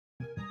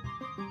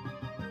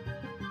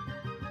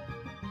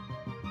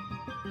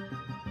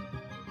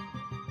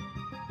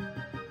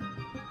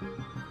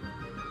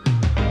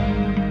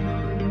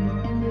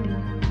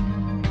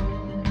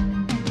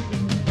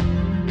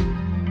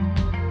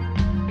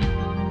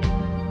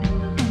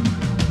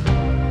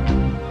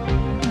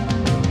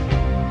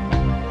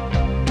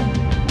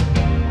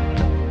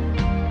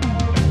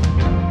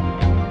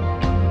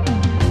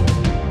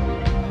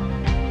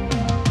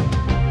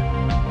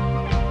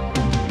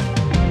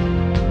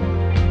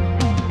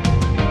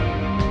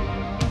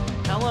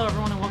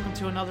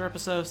another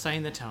episode of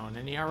Setting the Tone,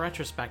 an ER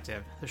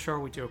Retrospective, the show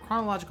where we do a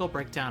chronological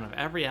breakdown of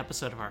every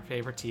episode of our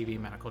favorite TV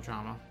medical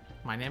drama.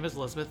 My name is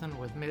Elizabeth, and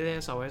with me today,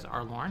 as always,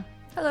 are Lauren.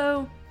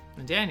 Hello.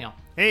 And Daniel.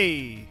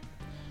 Hey.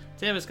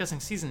 Today we're discussing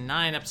Season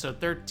 9, Episode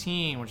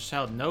 13, which is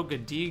titled No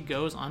Good Deed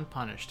Goes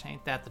Unpunished.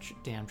 Ain't that the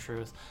damn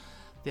truth?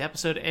 The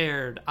episode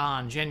aired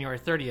on January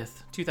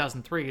 30th,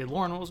 2003.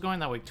 Lauren, what was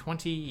going that week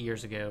 20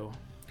 years ago?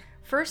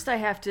 First, I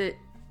have to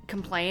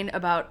complain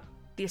about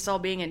this all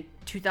being in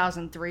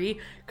 2003,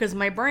 because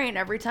my brain,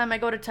 every time I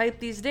go to type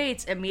these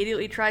dates,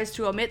 immediately tries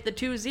to omit the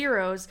 2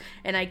 zeros,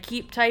 and I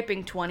keep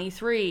typing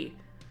 23.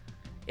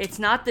 It's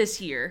not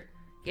this year.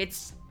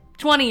 It's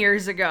 20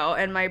 years ago,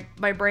 and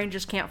my brain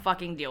just can't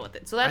fucking deal with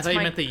it. So that's I thought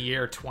you meant the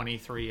year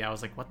 23. I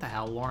was like, what the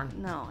hell, Lauren?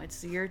 No,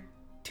 it's the year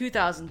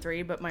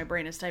 2003, but my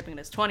brain is typing it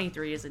as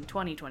 23 as in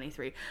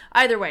 2023.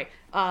 Either way,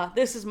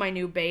 this is my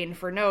new bane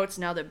for notes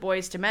now that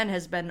Boys to Men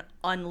has been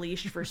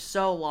unleashed for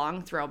so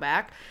long,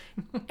 throwback.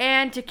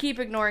 And to keep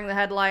ignoring the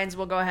headlines,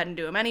 we'll go ahead and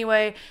do them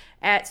anyway.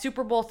 At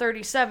Super Bowl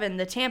 37,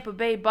 the Tampa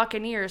Bay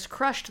Buccaneers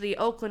crushed the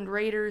Oakland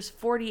Raiders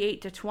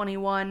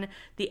 48-21.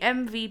 The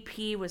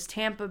MVP was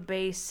Tampa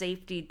Bay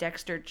safety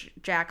Dexter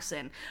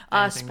Jackson.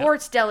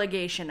 Sports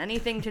delegation,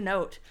 anything to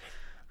note?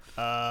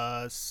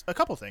 A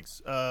couple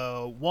things.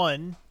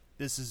 One,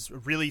 this is a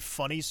really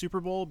funny Super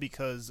Bowl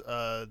because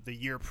the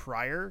year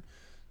prior,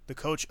 the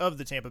coach of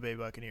the Tampa Bay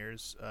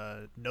Buccaneers,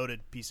 noted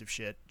piece of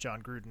shit,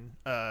 John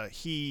Gruden,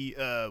 he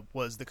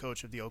was the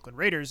coach of the Oakland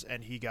Raiders,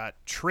 and he got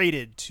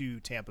traded to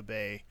Tampa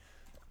Bay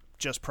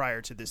just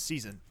prior to this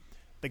season.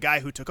 The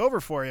guy who took over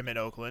for him in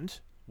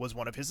Oakland was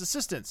one of his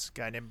assistants, a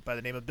guy named by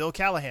the name of Bill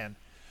Callahan.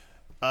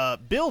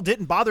 Bill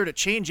didn't bother to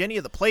change any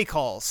of the play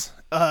calls,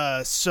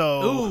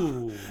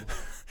 so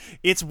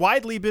it's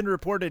widely been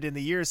reported in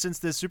the years since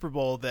this Super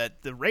Bowl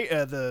that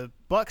the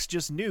Bucs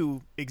just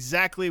knew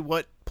exactly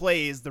what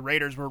plays the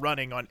Raiders were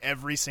running on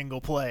every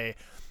single play.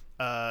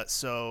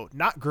 So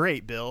not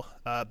great, Bill.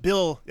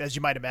 Bill, as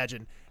you might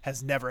imagine,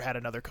 has never had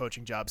another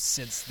coaching job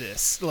since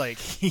this. Like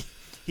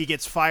he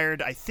gets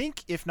fired, I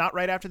think, if not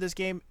right after this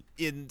game,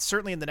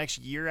 certainly in the next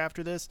year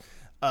after this.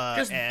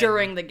 Just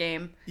during the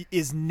game. He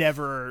has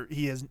never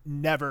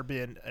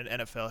been an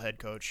NFL head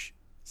coach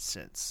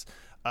since.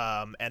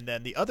 And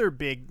then the other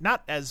big,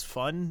 not as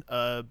fun,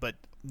 but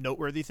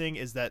noteworthy thing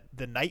is that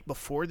the night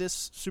before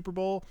this Super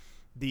Bowl,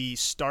 the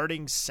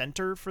starting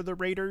center for the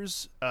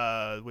Raiders,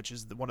 which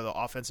is one of the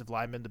offensive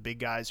linemen, the big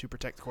guys who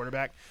protect the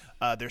quarterback,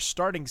 their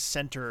starting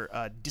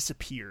center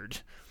disappeared.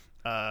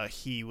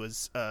 He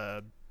was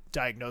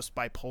diagnosed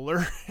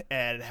bipolar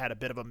and had a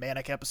bit of a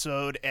manic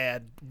episode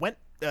and went.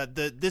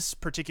 This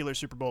particular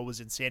Super Bowl was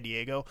in San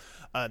Diego,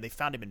 and they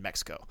found him in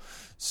Mexico.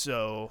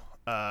 So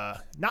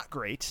not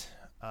great.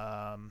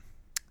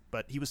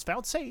 But he was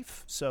found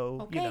safe,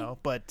 so, okay.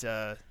 But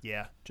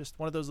yeah, just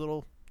one of those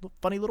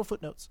funny little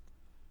footnotes.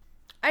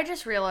 I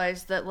just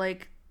realized that,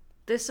 like,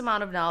 this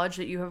amount of knowledge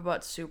that you have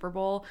about Super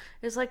Bowl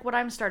is like what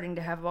I'm starting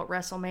to have about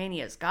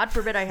WrestleManias. God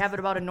forbid I have it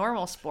about a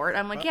normal sport.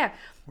 I'm like,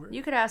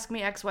 you could ask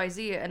me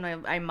XYZ, and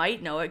I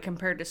might know it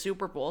compared to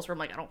Super Bowls, where I'm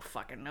like, I don't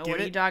fucking know. What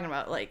are you talking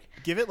about? Like,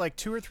 give it like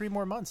 2 or 3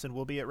 more months, and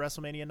we'll be at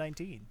WrestleMania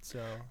 19. So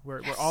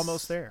we're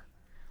almost there.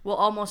 We'll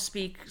almost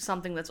speak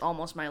something that's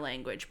almost my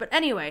language. But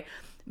anyway,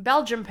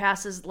 Belgium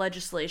passes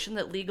legislation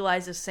that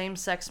legalizes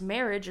same-sex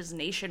marriage as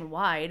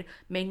nationwide,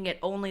 making it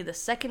only the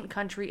second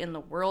country in the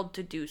world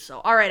to do so.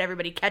 All right,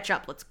 everybody, catch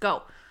up. Let's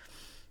go.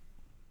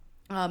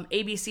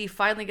 ABC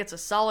finally gets a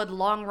solid,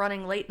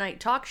 long-running late-night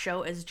talk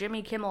show as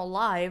Jimmy Kimmel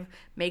Live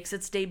makes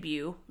its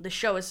debut. The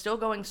show is still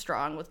going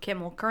strong, with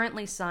Kimmel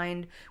currently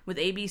signed with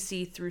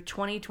ABC through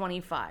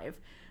 2025.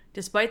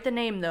 Despite the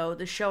name, though,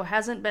 the show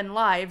hasn't been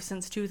live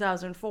since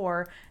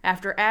 2004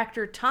 after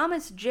actor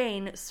Thomas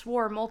Jane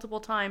swore multiple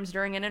times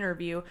during an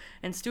interview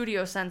and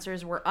studio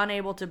censors were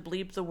unable to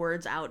bleep the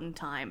words out in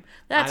time.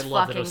 That's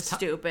fucking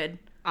stupid.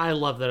 I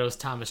love that it was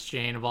Thomas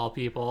Jane, of all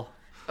people.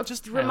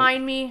 Just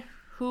remind me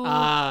who...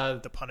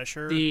 the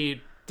Punisher?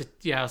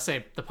 I'll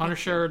say the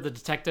Punisher, the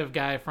detective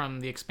guy from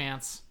The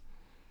Expanse.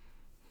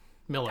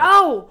 Miller.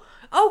 Oh,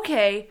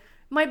 okay.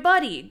 My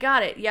buddy,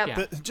 got it. Yep. Yeah.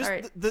 But just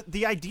right.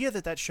 the idea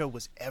that show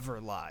was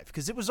ever live,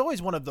 because it was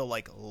always one of the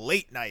like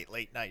late night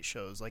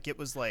shows. Like it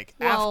was like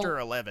after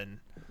 11.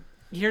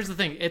 Here's the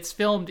thing: it's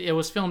filmed. Well,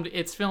 here's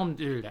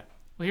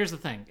the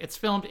thing: it's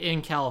filmed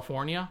in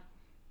California.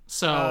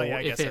 So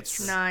if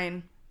it's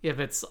 9, if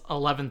it's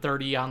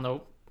 11:30 on the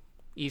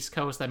East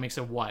Coast, that makes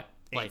it what,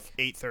 like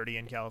 8:30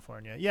 in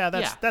California? Yeah,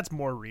 that's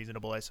more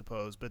reasonable, I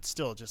suppose. But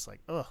still, just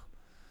like ugh.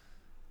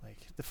 Like,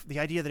 the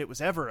idea that it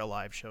was ever a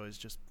live show is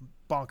just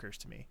bonkers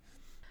to me.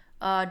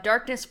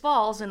 Darkness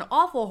Falls, an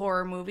awful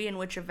horror movie in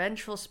which a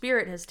vengeful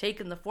spirit has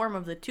taken the form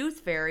of the Tooth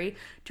Fairy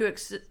to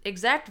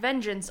exact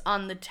vengeance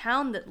on the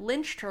town that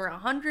lynched her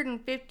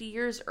 150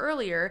 years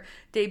earlier,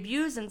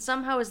 debuts and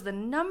somehow is the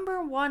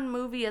 #1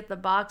 movie at the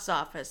box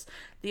office.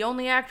 The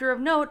only actor of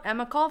note,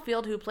 Emma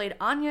Caulfield, who played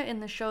Anya in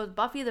the show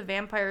Buffy the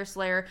Vampire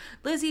Slayer.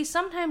 Lizzie,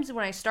 sometimes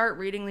when I start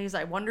reading these,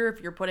 I wonder if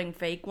you're putting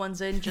fake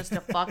ones in just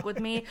to fuck with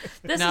me.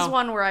 This is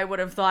one where I would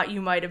have thought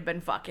you might have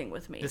been fucking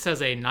with me. This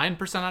has a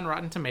 9% on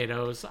Rotten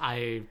Tomatoes.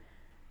 I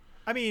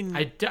mean,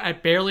 I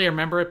barely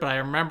remember it, but I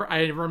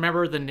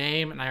remember the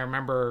name, and I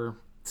remember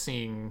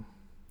seeing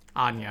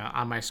Anya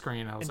on my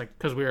screen. I was like,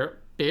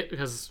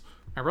 because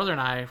my brother and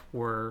I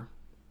were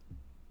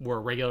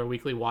regular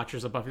weekly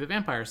watchers of Buffy the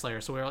Vampire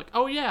Slayer, so we were like,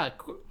 oh yeah,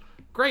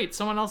 great,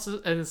 someone else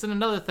is, and it's in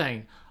another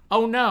thing.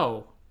 Oh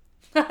no.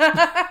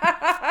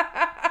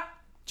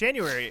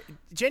 January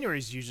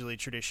is usually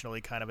traditionally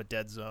kind of a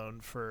dead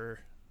zone for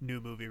new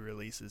movie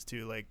releases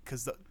too, like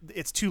because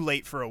it's too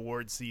late for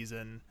award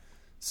season,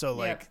 so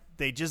like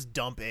they just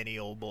dump any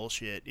old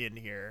bullshit in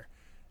here.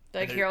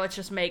 Like, here, let's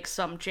just make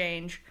some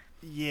change.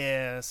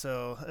 Yeah,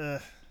 so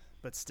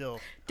but still,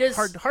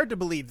 hard to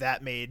believe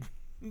that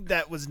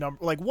was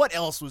like, what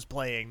else was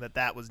playing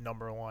that was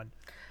number one?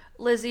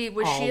 Lizzie,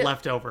 was all she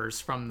leftovers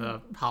from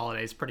the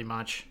holidays, pretty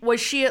much. Was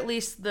she at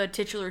least the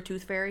titular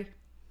Tooth Fairy?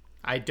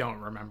 I don't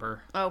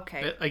remember.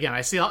 Okay. Again,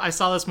 I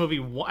saw this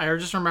movie. I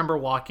just remember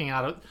walking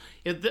out of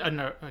it.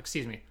 No,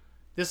 excuse me.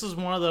 This is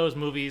one of those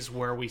movies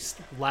where we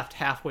left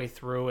halfway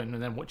through and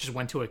then just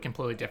went to a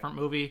completely different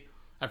movie.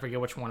 I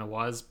forget which one it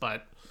was,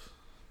 but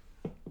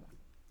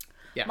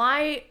yeah.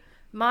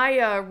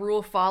 My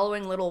rule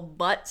following little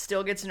butt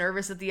still gets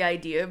nervous at the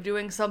idea of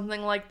doing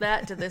something like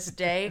that to this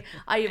day.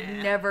 I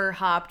have never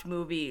hopped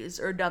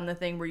movies or done the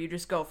thing where you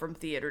just go from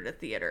theater to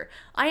theater.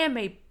 I am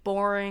a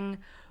boring,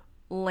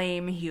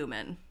 lame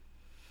human.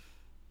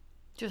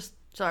 Just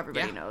so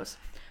everybody knows.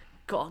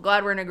 Cool.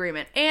 Glad we're in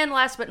agreement. And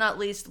last but not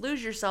least,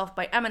 Lose Yourself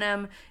by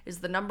Eminem is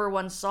the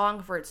 #1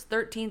 song for its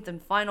 13th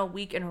and final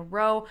week in a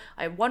row.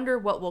 I wonder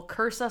what will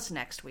curse us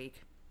next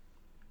week.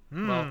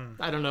 Well,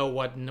 I don't know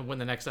when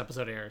the next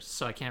episode airs,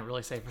 so I can't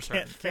really say for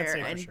certain. Can't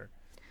say for sure.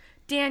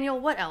 Daniel,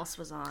 what else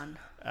was on?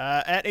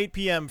 At 8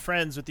 p.m.,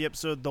 Friends with the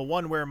episode The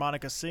One Where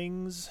Monica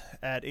Sings.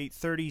 At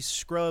 8:30,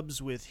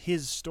 Scrubs with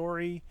His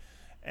Story.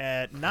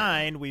 At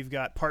 9, we've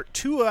got part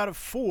 2 out of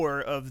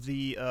 4 of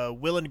the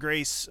Will and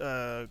Grace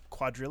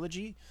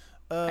quadrilogy.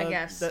 I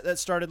guess. That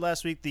started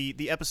last week,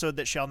 the episode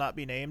that shall not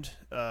be named.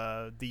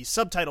 The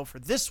subtitle for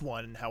this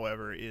one,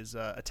 however, is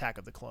Attack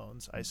of the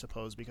Clones, I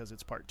suppose, because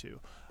it's part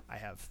 2. I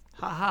have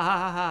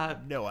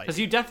no idea. Because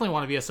you definitely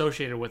want to be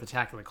associated with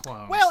Attack of the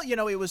Clones. Well,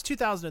 it was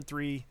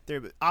 2003.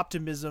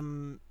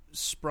 Optimism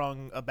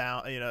sprung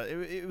about,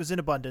 it was in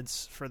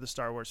abundance for the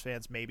Star Wars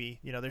fans, maybe.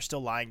 They're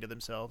still lying to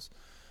themselves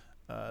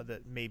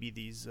that maybe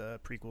these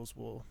prequels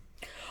will...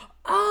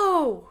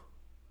 Oh!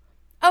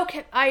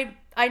 Okay,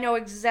 I know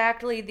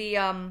exactly the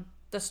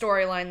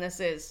storyline this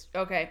is.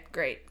 Okay,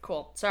 great,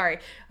 cool. Sorry,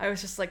 I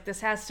was just like,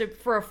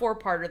 for a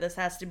 4-parter, this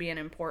has to be an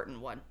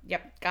important one.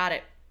 Yep, got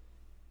it.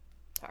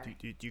 Sorry.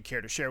 Do you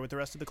care to share with the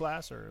rest of the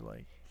class, or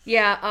like?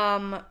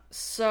 Yeah.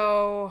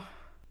 So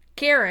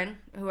Karen,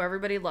 who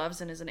everybody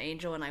loves and is an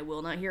angel, and I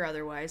will not hear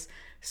otherwise,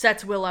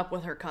 sets Will up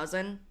with her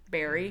cousin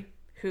Barry,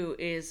 who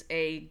is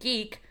a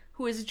geek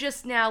who is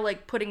just now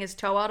like putting his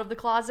toe out of the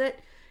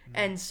closet.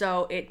 And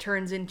so it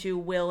turns into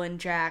Will and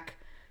Jack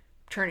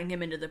turning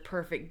him into the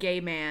perfect gay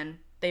man.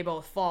 They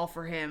both fall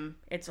for him.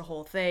 It's a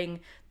whole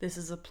thing. This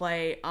is a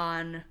play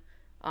on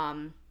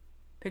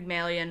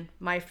Pygmalion,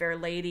 My Fair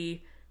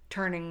Lady,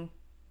 turning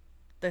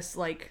this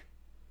like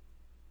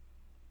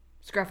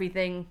scruffy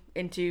thing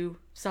into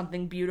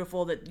something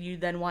beautiful that you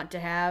then want to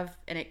have,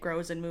 and it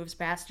grows and moves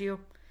past you.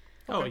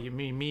 Oh, you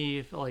mean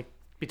me like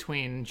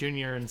between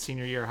junior and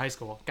senior year of high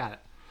school? Got it.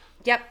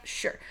 Yep,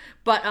 sure.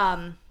 But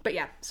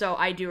yeah, so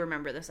I do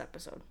remember this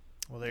episode.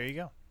 Well, there you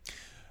go.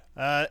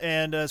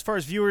 And as far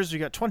as viewers, we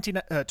got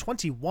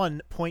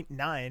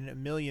 21.9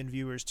 million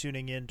viewers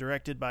tuning in,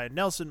 directed by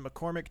Nelson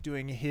McCormick,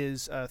 doing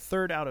his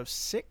 3rd out of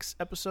 6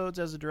 episodes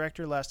as a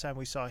director. Last time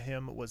we saw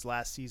him was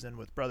last season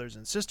with Brothers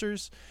and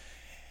Sisters.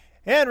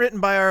 And written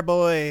by our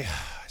boy,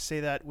 I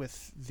say that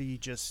with the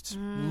just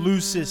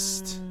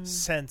loosest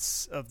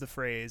sense of the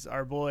phrase,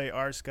 our boy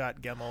R.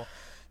 Scott Gemmell.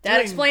 That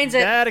explains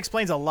it. That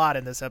explains a lot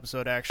in this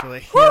episode,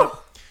 actually.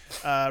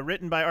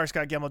 Written by R.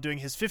 Scott Gemmell, doing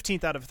his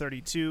 15th out of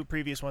 32.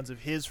 Previous ones of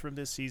his from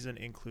this season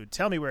include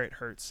Tell Me Where It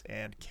Hurts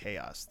and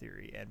Chaos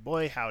Theory. And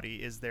boy,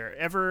 howdy, is there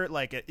ever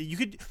like you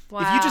could if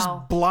you just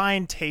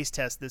blind taste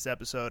test this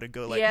episode and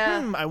go like,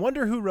 I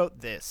wonder who wrote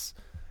this.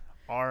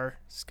 R.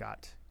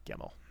 Scott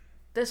Gemmell.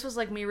 This was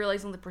like me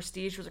realizing The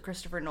Prestige was a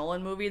Christopher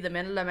Nolan movie. The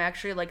minute I'm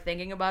actually like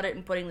thinking about it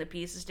and putting the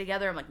pieces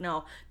together, I'm like,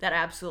 no, that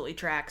absolutely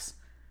tracks.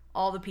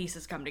 All the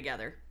pieces come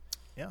together.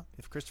 Yeah,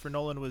 if Christopher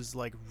Nolan was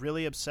like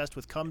really obsessed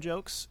with cum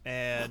jokes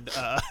and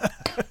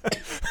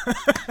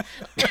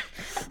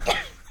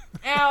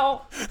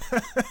Ow.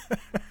 I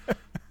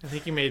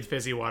think you made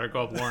fizzy water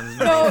go up Lauren's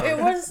nose. No,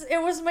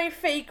 it was my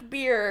fake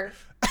beer.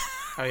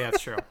 Oh yeah,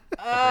 that's true.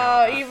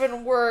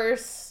 Even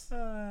worse.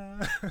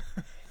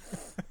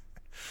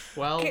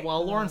 Well,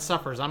 while Lauren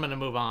suffers, I'm going to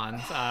move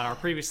on. Our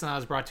previous night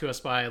was brought to us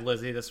by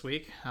Lizzie this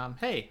week.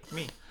 Hey,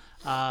 me.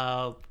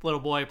 Little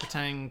boy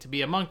pretending to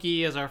be a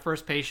monkey as our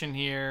first patient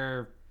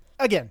here.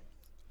 Again,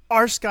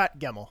 R. Scott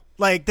Gemmell.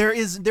 Like, there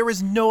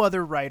is no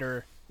other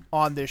writer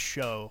on this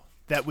show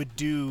that would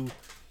do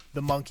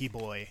the monkey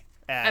boy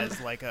as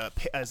like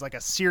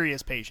a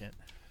serious patient.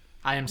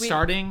 I am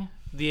starting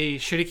the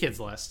shitty kids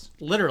list.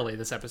 Literally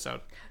this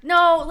episode.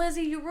 No,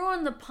 Lizzie, you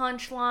ruined the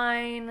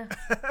punchline.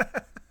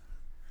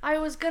 I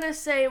was going to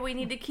say we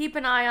need to keep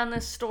an eye on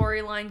this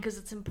storyline because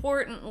it's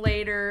important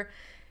later.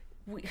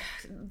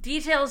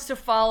 Details to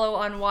follow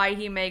on why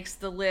he makes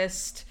the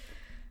list.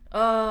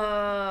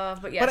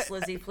 But yes,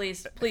 Lizzie,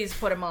 please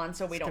put him on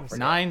so we don't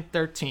forget.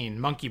 9-13,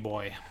 Monkey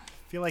Boy.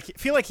 Feel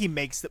like he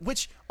makes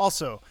which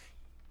also,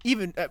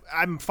 even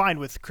I'm fine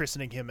with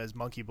christening him as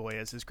Monkey Boy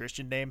as his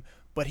Christian name,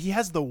 but he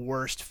has the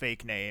worst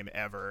fake name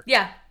ever.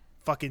 Yeah,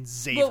 fucking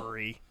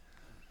Zavery.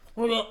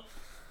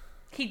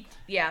 It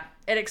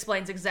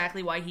explains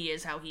exactly why he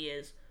is how he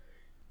is.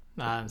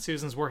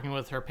 Susan's working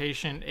with her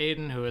patient,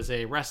 Aiden, who is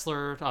a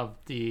wrestler of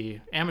the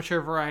amateur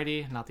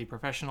variety, not the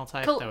professional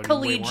type.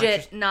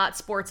 Collegiate, not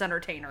sports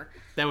entertainer.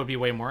 That would be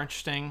way more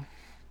interesting.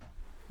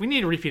 We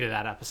need a repeat of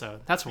that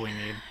episode. That's what we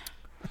need.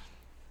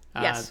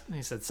 Yes.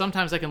 He said,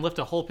 sometimes I can lift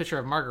a whole pitcher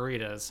of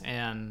margaritas.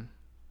 And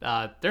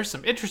there's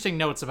some interesting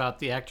notes about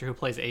the actor who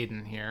plays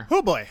Aiden here.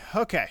 Oh, boy.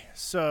 Okay,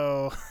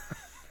 so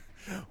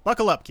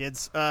buckle up,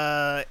 kids.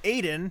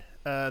 Aiden,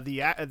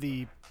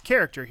 the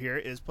character here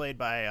is played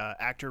by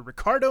actor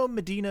Ricardo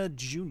Medina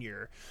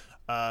Jr.,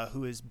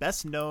 who is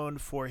best known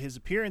for his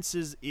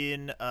appearances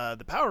in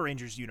the Power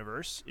Rangers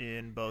universe,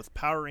 in both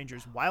Power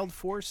Rangers Wild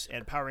Force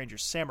and Power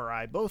Rangers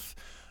Samurai, both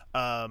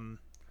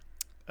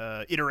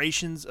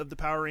iterations of the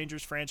Power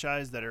Rangers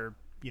franchise that are,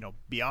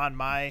 beyond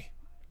my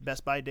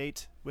Best Buy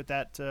date with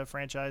that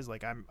franchise.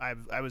 Like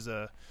I was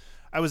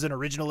an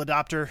original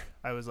adopter.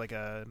 I was like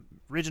a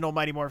original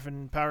Mighty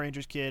Morphin Power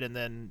Rangers kid, and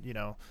then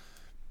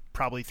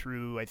probably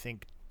through I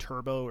think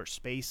Turbo or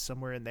Space,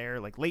 somewhere in there,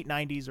 like late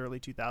 90s, early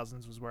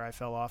 2000s was where I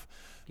fell off.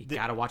 You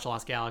gotta watch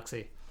Lost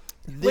Galaxy.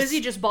 Lizzie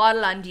just bought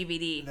it on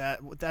DVD.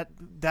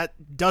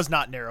 That does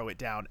not narrow it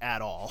down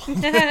at all.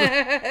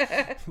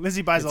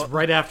 Lizzie buys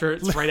right after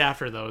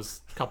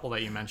those couple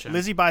that you mentioned.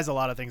 Lizzie buys a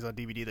lot of things on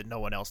DVD that no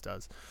one else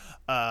does.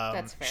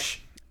 That's fair.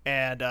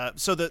 And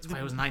so that's why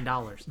it was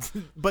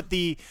 $9. But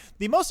the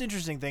most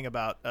interesting thing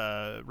about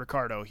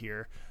Ricardo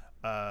here,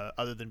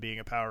 other than being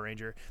a Power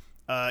Ranger,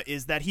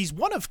 is that he's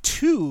one of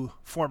two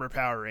former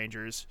Power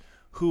Rangers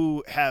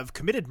who have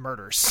committed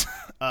murders,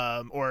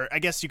 or I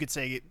guess you could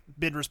say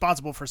been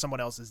responsible for someone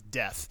else's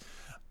death,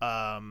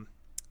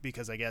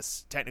 because I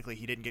guess technically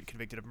he didn't get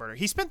convicted of murder.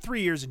 He spent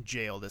 3 years in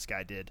jail, this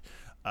guy did,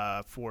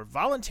 for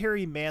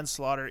voluntary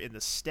manslaughter in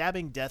the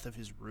stabbing death of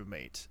his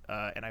roommate.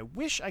 And I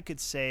wish I could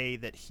say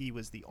that he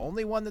was the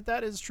only one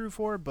that is true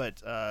for,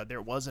 but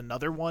there was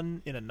another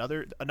one in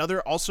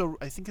another also.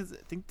 I think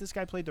this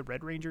guy played the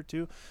Red Ranger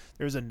too.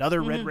 There was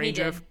another Red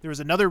Ranger. There was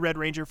another Red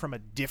Ranger from a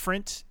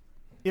different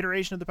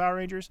iteration of the Power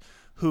Rangers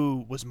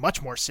who was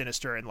much more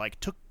sinister and like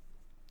took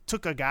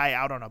a guy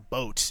out on a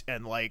boat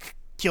and like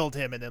killed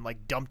him and then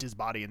like dumped his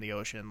body in the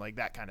ocean, like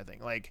that kind of thing.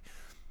 Like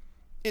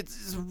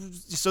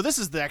so this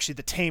is actually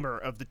the tamer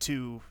of the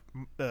two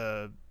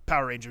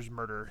Power Rangers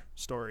murder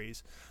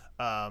stories.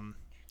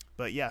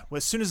 But yeah,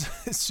 as soon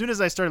as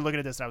I started looking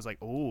at this, I was like,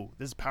 oh,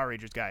 this is Power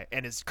Rangers guy,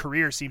 and his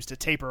career seems to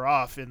taper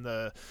off in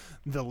the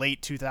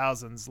late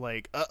 2000s.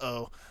 Like,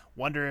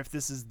 wonder if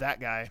this is that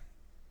guy.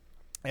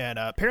 And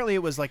apparently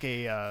it was like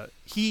a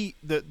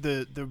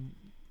the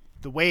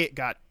way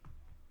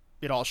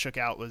it all shook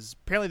out was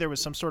apparently there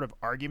was some sort of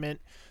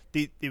argument.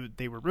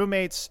 They were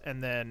roommates,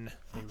 and then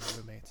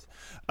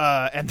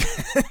and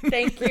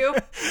thank you.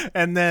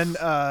 And then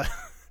I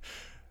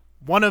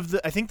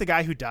think the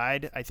guy who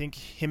died, I think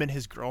him and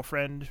his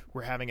girlfriend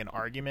were having an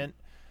argument,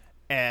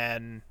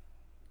 and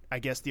I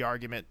guess the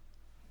argument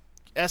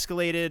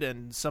escalated,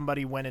 and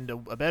somebody went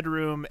into a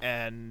bedroom,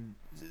 and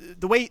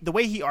the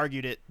way he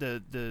argued it,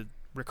 the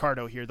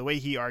Ricardo here, the way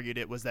he argued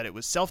it was that it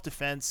was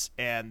self-defense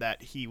and that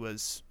he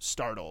was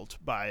startled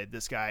by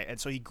this guy.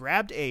 And so he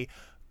grabbed a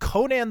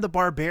Conan the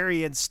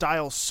Barbarian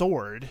style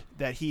sword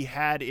that he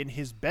had in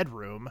his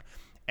bedroom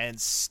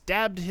and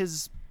stabbed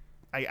his...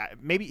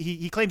 maybe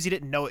he claims he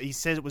didn't know it. He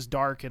says it was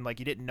dark and like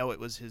he didn't know it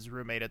was his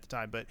roommate at the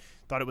time, but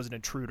thought it was an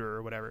intruder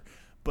or whatever.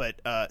 But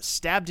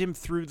stabbed him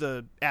through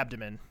the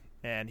abdomen,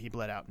 and he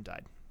bled out and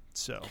died.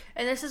 So...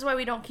 And this is why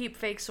we don't keep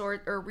fake sword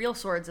or real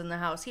swords in the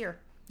house here.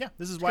 Yeah,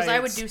 this is why I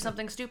would do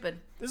something stupid.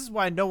 This is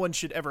why no one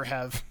should ever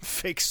have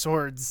fake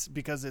swords,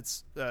 because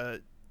it's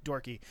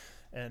dorky.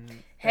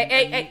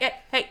 Hey!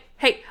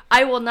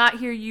 I will not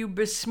hear you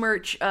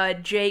besmirch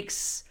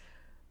Jake's,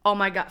 oh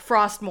my god,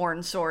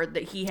 Frostmourne sword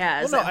that he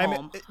has at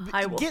home.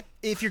 I will.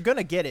 If you're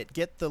gonna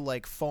get the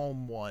like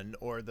foam one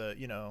or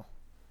the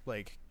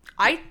like.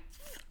 I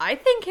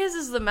think his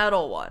is the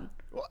metal one.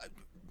 Well,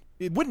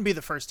 it wouldn't be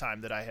the first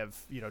time that I have,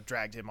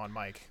 dragged him on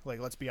mic. Like,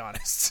 let's be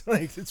honest.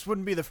 Like, this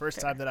wouldn't be the first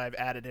time that I've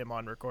added him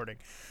on recording.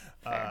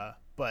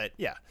 But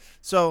yeah.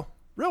 So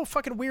real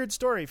fucking weird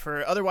story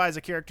for otherwise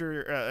a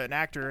character, an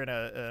actor,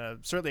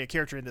 and certainly a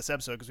character in this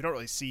episode, because we don't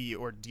really see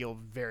or deal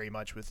very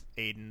much with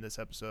Aiden this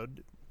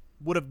episode.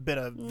 Would have been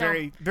a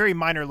very, very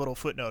minor little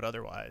footnote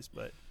otherwise,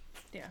 but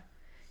yeah,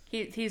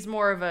 he's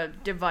more of a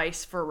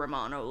device for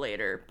Romano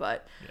later.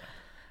 But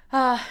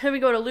then we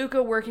go to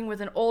Luca working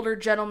with an older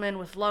gentleman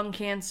with lung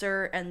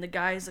cancer, and the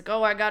guy's like,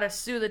 "Oh, I gotta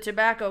sue the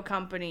tobacco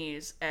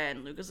companies,"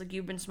 and Luca's like,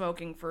 "You've been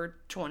smoking for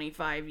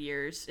 25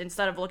 years.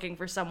 Instead of looking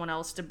for someone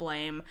else to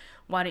blame,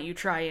 why don't you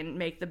try and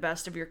make the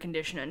best of your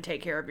condition and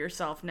take care of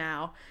yourself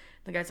now?"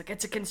 The guy's like,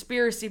 "It's a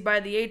conspiracy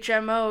by the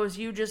HMOs.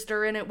 You just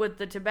are in it with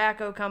the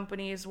tobacco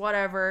companies,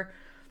 whatever."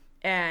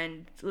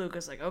 And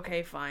Luca's like,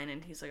 "Okay, fine."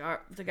 And he's like,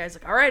 the guy's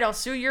like, "All right, I'll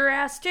sue your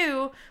ass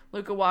too."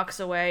 Luca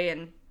walks away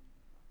and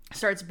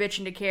starts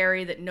bitching to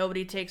Kerry that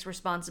nobody takes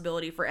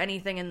responsibility for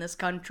anything in this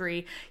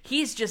country.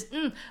 He's just,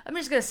 I'm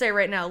just going to say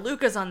right now,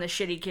 Luca's on the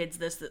shitty kids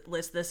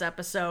list this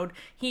episode.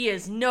 He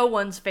is no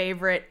one's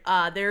favorite.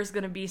 There's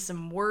going to be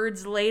some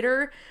words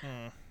later.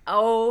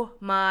 Oh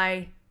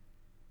my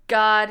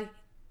God.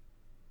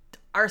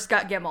 Our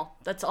Scott Gimel.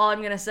 That's all I'm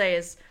going to say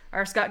is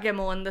our Scott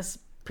Gimel and this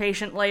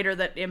patient later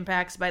that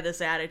impacts by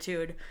this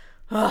attitude.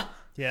 Ugh.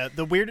 Yeah,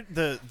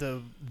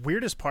 the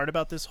weirdest part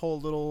about this whole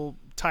little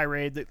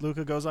tirade that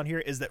Luca goes on here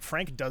is that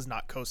Frank does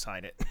not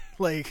co-sign it.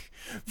 Like,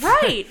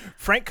 right.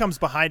 Frank comes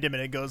behind him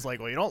and it goes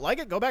like, "Well, you don't like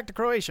it? Go back to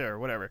Croatia," or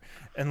whatever.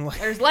 And like,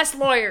 there's less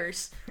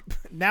lawyers.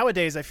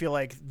 Nowadays, I feel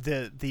like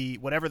the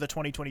whatever the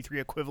 2023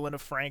 equivalent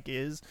of Frank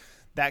is,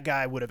 that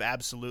guy would have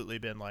absolutely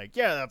been like,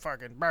 "Yeah, that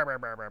fucking blah, blah,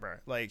 blah, blah, blah."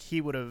 Like,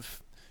 he would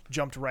have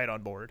jumped right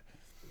on board.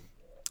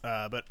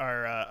 But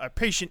our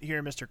patient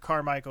here, Mr.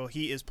 Carmichael,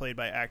 he is played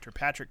by actor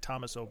Patrick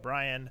Thomas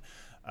O'Brien,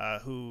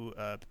 who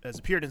has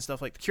appeared in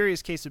stuff like The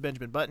Curious Case of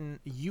Benjamin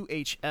Button,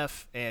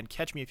 UHF, and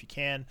Catch Me If You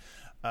Can.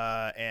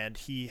 And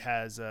he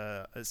has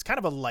it's kind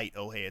of a light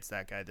 "oh hey, it's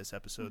that guy" this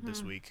episode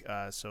this week.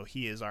 So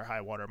he is our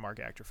high watermark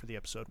actor for the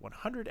episode.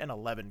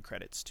 111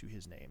 credits to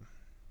his name.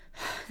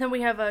 Then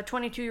we have a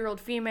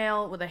 22-year-old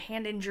female with a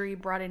hand injury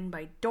brought in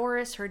by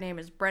Doris. Her name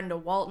is Brenda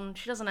Walton.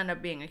 She doesn't end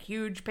up being a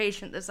huge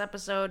patient this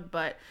episode,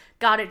 but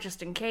got it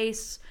just in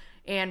case.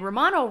 And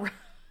Romano,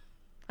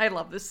 I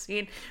love this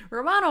scene.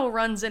 Romano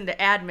runs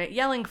into Admit,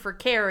 yelling for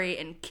Kerry,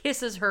 and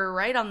kisses her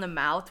right on the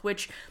mouth,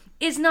 which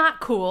is not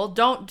cool.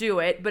 Don't do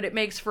it, but it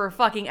makes for a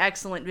fucking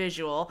excellent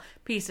visual.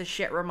 Piece of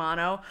shit,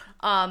 Romano.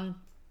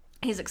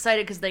 He's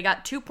excited because they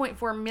got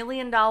 $2.4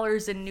 million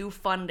in new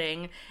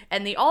funding,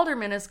 and the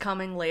alderman is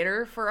coming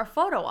later for a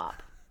photo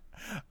op.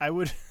 I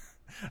would,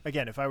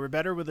 again, if I were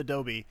better with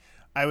Adobe,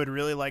 I would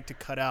really like to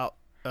cut out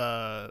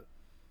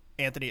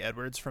Anthony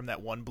Edwards from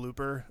that one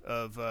blooper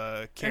of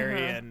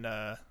Kerry and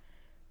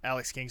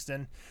Alex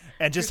Kingston,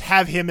 and just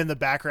have him in the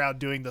background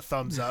doing the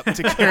thumbs up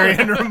to Kerry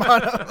and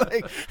Romano.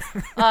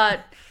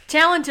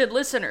 Talented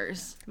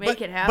listeners,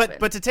 make it happen.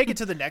 But to take it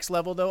to the next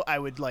level, though, I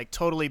would like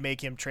totally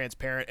make him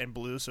transparent and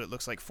blue, so it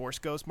looks like Force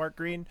Ghost Mark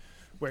Green,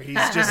 where he's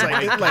just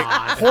like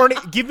horny.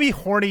 Give me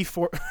horny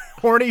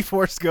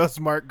Force Ghost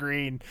Mark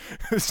Green,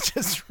 who's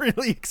just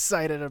really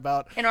excited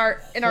about in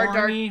our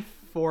dark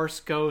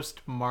Force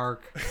Ghost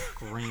Mark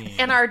Green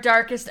in our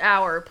darkest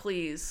hour,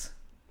 please.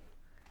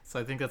 So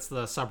I think that's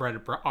the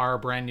subreddit our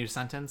brand new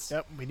sentence.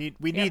 Yep,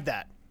 we need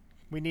that.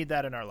 We need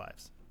that in our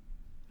lives.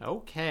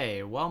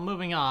 Okay, well,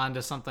 moving on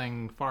to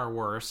something far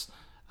worse.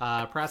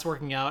 Pratt's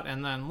working out,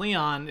 and then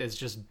Leon is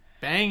just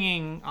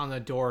banging on the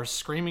door,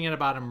 screaming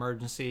about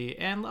emergency,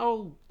 and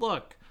oh,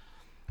 look,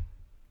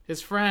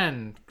 his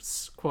friend,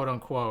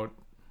 quote-unquote,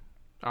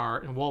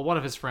 one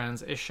of his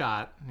friends is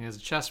shot. He has a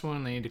chest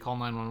wound. They need to call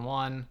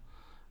 911.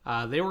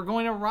 They were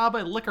going to rob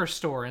a liquor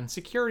store, and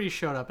security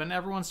showed up, and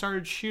everyone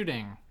started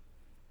shooting.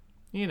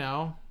 You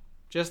know,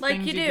 just like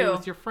things you do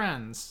with your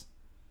friends.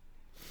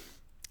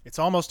 It's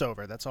almost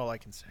over. That's all I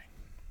can say.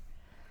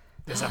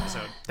 This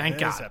episode. Thank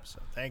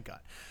God.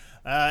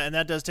 And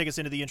that does take us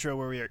into the intro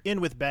where we are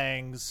in with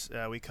bangs.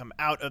 We come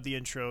out of the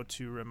intro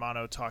to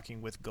Romano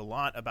talking with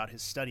Gallant about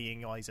his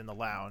studying while he's in the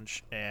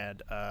lounge.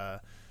 And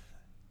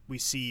we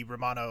see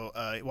Romano,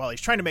 while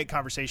he's trying to make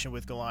conversation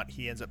with Gallant,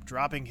 he ends up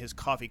dropping his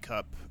coffee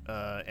cup.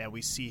 And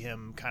we see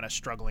him kind of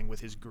struggling with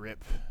his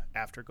grip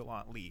after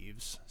Gallant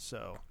leaves.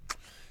 So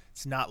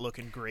it's not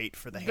looking great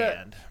for the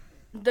hand.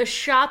 The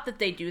shot that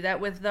they do that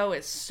with, though,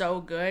 is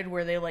so good,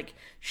 where they, like,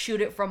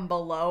 shoot it from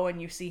below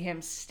and you see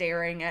him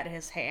staring at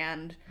his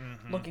hand,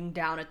 looking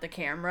down at the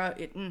camera.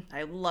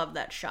 I love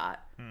that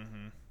shot.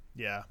 Mm-hmm.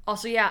 Yeah.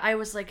 Also, yeah, I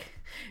was like,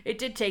 it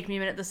did take me a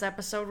minute this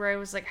episode where I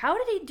was like, how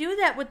did he do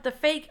that with the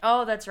fake?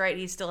 Oh, that's right,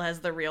 he still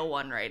has the real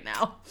one right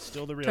now.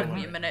 Still the real one. Took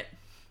me a minute.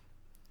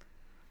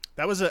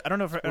 That was I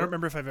don't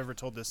remember if I've ever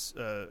told this,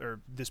 or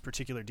this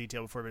particular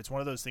detail before, but it's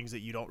one of those things that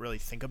you don't really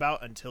think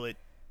about until it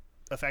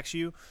affects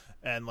you.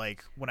 And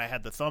like when I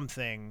had the thumb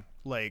thing,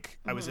 like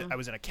I was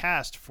in a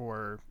cast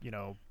for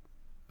a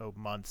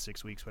month,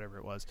 6 weeks, whatever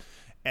it was,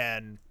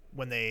 and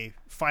when they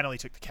finally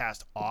took the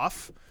cast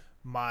off,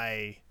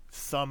 my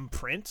thumb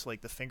print,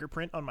 like the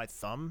fingerprint on my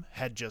thumb,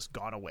 had just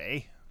gone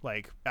away.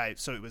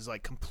 So it was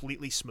like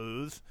completely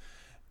smooth,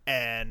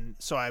 and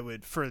so I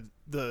would, for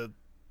the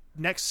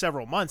next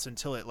several months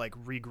until it like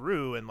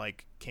regrew and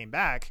like came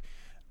back,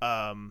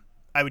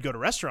 I would go to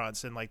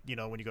restaurants, and like, you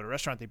know, when you go to a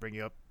restaurant, they bring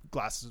you up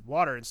glasses of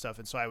water and stuff.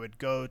 And so I would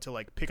go to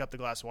like pick up the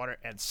glass of water,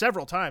 and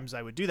several times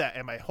I would do that,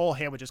 and my whole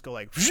hand would just go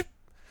like,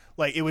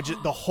 like it would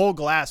just, the whole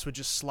glass would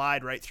just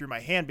slide right through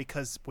my hand,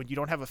 because when you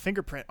don't have a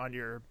fingerprint on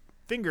your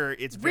finger,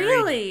 it's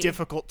very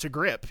difficult to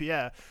grip.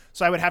 Yeah.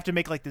 So I would have to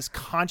make like this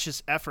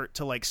conscious effort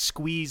to like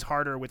squeeze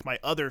harder with my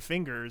other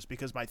fingers,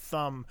 because my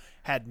thumb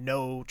had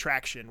no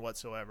traction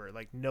whatsoever,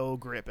 like no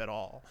grip at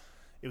all.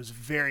 It was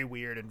very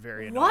weird and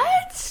very annoying.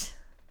 What?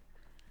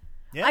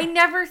 Yeah. I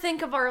never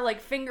think of our like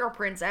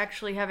fingerprints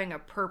actually having a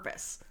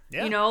purpose.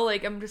 Yeah. You know,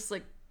 like I'm just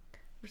like,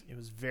 it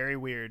was very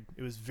weird.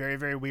 It was very,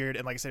 very weird.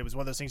 And like I said, it was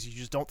one of those things you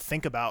just don't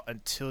think about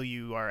until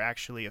you are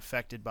actually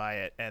affected by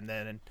it. And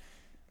then,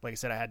 like I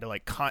said, I had to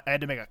like I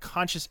had to make a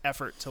conscious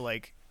effort to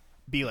like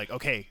be like,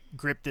 okay,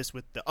 grip this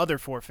with the other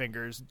four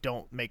fingers.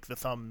 Don't make the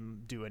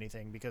thumb do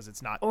anything, because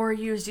it's not. Or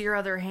use your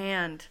other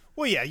hand.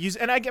 Well, yeah,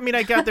 and I mean,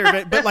 I got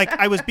there, but like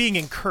I was being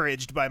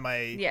encouraged by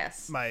my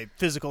my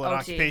physical and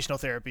occupational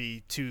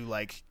therapy to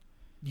like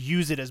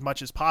use it as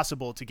much as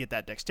possible to get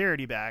that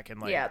dexterity back, and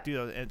like do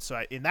those. And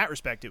so in that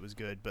respect, it was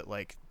good. But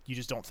like, you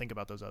just don't think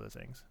about those other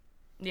things.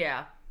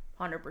 Yeah,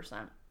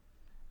 100%.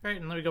 Right,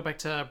 and then we go back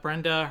to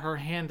Brenda. Her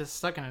hand is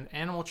stuck in an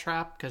animal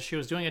trap because she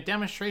was doing a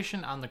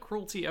demonstration on the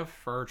cruelty of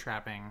fur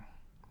trapping.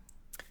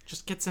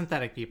 Just get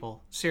synthetic,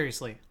 people.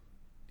 Seriously.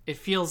 It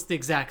feels the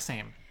exact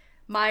same.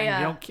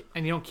 And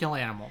you don't kill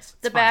animals.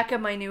 The back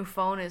of my new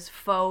phone is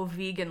faux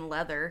vegan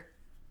leather.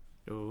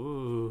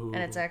 Ooh.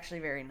 And it's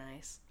actually very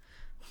nice.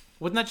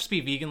 Wouldn't that just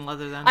be vegan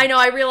leather then? I know,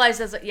 I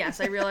realized as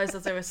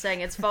I was saying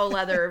it's faux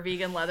leather or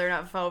vegan leather,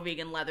 not faux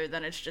vegan leather,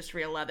 then it's just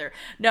real leather.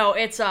 No,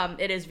 it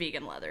is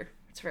vegan leather.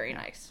 It's very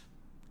nice.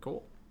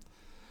 Cool.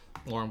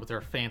 Lauren with her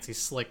fancy,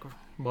 slick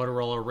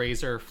Motorola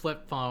Razr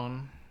flip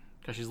phone,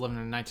 because she's living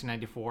in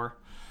 1994.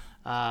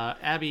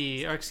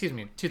 Abby, or excuse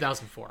me,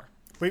 2004.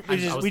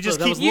 We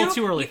just keep a little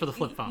too early for the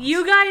flip phones.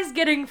 You guys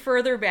getting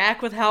further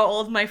back with how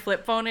old my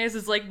flip phone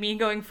is like me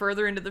going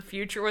further into the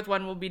future with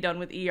when we'll be done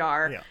with ER.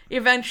 Yeah.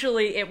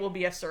 Eventually, it will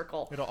be a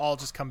circle. It'll all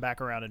just come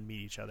back around and meet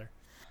each other.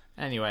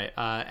 Anyway,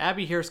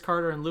 Abby hears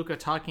Carter and Luca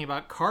talking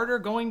about Carter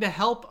going to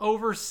help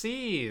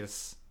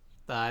overseas.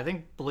 I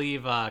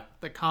believe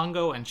the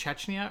Congo and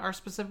Chechnya are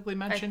specifically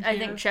mentioned I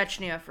think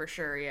Chechnya for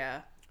sure,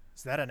 yeah.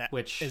 Is that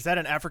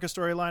an Africa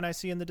storyline I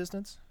see in the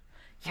distance?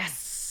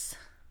 Yes.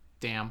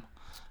 Damn.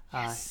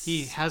 Yes.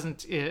 He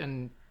hasn't,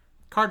 and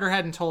Carter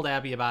hadn't told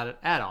Abby about it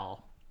at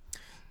all.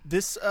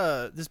 This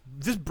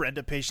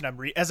Brenda patient,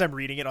 as I'm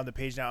reading it on the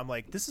page now, I'm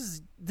like, this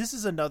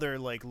is another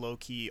like low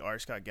key R.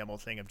 Scott Gemmell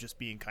thing of just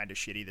being kind of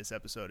shitty. This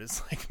episode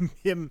is like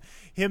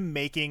him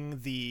making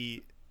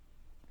the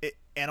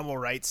animal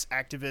rights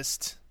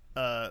activist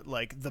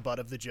like the butt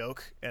of the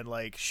joke, and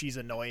like she's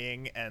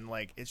annoying, and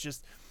like it's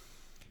just,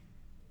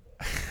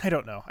 I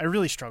don't know, I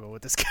really struggle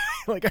with this guy.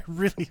 Like I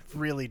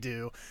really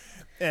do.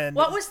 And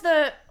what was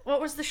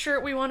the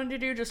shirt we wanted to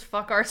do? Just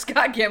fuck R.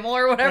 Scott Gemmell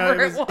or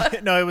whatever it was.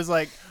 No, it was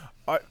like,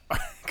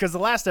 because the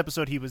last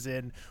episode he was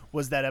in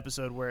was that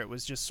episode where it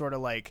was just sort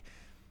of like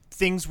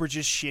things were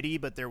just shitty,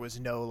 but there was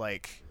no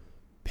like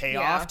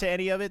payoff to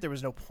any of it. There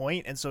was no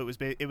point, and so it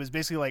was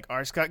basically like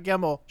R. Scott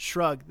Gemmell,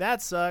 shrug,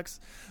 that sucks.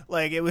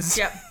 Like it was,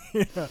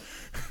 you know,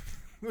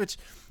 which,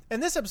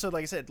 and this episode,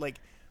 like I said, like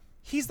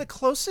he's the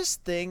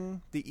closest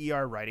thing the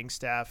ER writing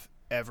staff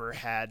ever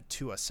had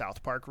to a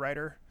South Park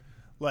writer.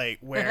 Like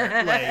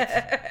where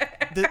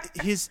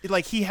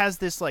like he has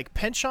this like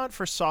penchant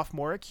for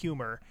sophomoric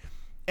humor,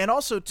 and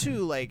also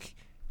too like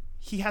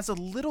he has a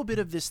little bit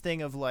of this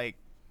thing of like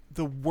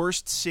the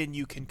worst sin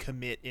you can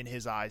commit in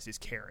his eyes is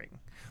caring.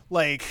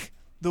 Like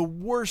the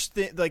worst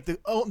thing, like the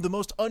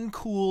most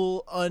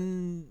uncool,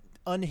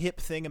 unhip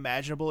thing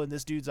imaginable in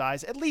this dude's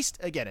eyes. At least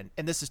again,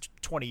 and this is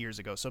 20 years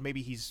ago, so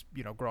maybe he's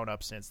grown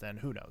up since then.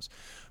 Who knows?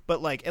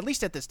 But like at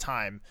least at this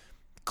time,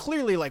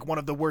 clearly like one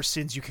of the worst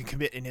sins you can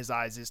commit in his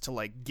eyes is to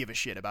like give a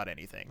shit about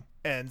anything.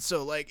 And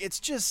so like it's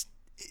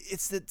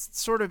the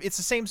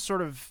same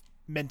sort of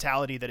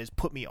mentality that has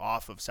put me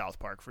off of South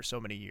Park for so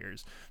many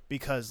years,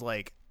 because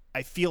like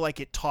I feel like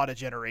it taught a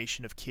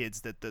generation of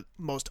kids that the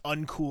most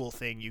uncool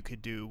thing you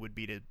could do would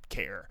be to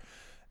care.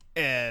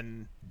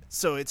 And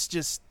so it's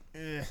just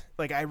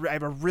like I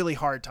have a really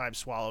hard time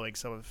swallowing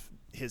some of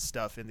his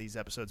stuff in these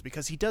episodes,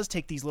 because he does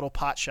take these little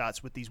pot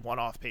shots with these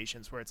one-off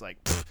patients where it's like,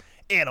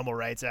 animal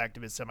rights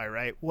activists, am I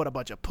right? What a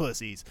bunch of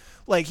pussies.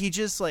 Like he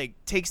just like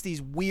takes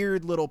these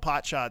weird little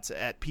pot shots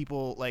at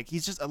people. Like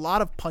he's just a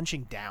lot of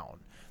punching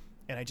down,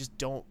 and I just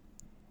don't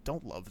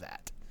love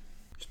that.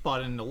 Just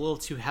bought in a little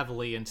too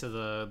heavily into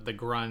the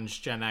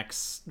grunge Gen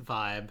X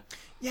vibe.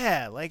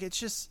 Yeah, like it's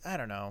just, I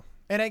don't know.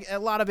 And a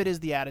lot of it is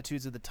the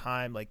attitudes of the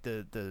time. Like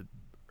the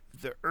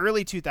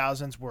early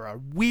 2000s were a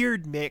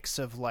weird mix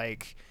of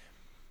like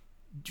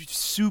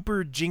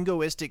super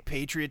jingoistic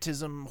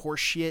patriotism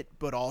horseshit,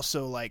 but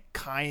also like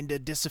kind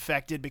of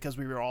disaffected, because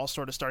we were all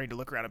sort of starting to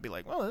look around and be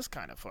like, well, this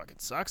kind of fucking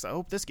sucks. I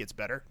hope this gets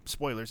better.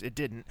 Spoilers, it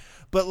didn't.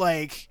 But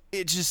like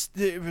it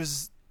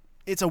was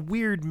it's a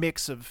weird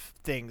mix of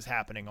things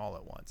happening all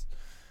at once.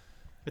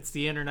 It's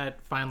the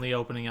internet finally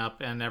opening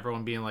up and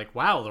everyone being like,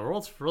 wow, the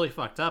world's really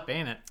fucked up,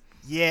 ain't it?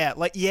 Yeah,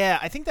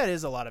 I think that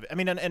is a lot of it. I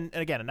mean, and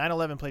again,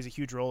 9/11 plays a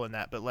huge role in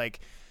that, but like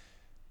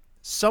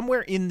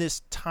somewhere in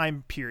this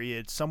time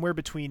period, somewhere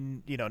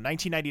between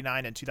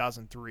 1999 and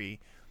 2003,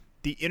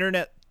 the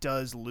internet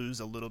does lose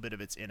a little bit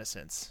of its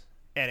innocence,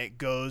 and it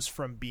goes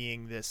from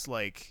being this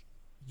like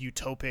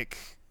utopic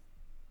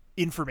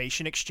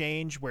information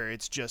exchange where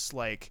it's just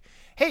like,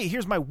 hey,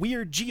 here's my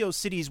weird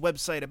GeoCities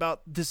website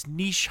about this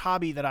niche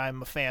hobby that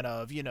I'm a fan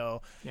of,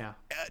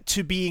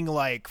 to being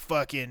like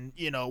fucking,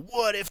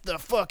 what if the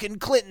fucking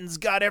Clintons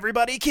got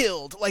everybody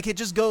killed? Like, it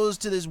just goes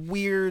to this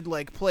weird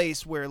like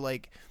place where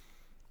like,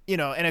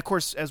 and of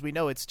course, as we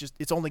know,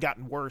 it's only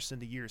gotten worse in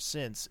the years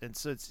since. And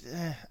so it's,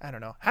 I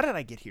don't know. How did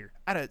I get here?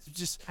 I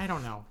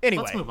don't know.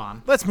 Anyway,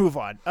 let's move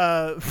on.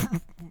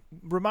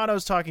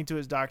 Romano's talking to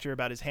his doctor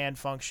about his hand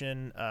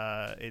function.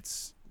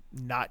 It's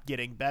not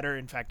getting better.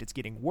 In fact, it's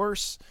getting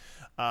worse.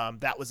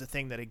 That was a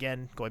thing that,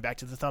 again, going back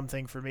to the thumb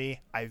thing for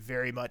me, I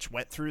very much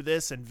went through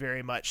this, and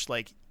very much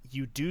like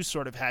you do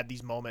sort of had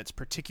these moments,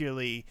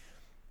 particularly,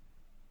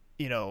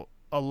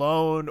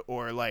 alone,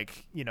 or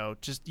like,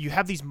 just you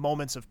have these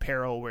moments of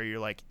peril where you're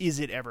like, is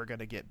it ever going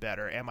to get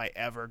better? Am I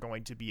ever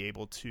going to be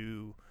able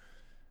to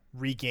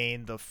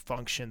regain the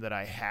function that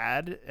I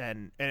had?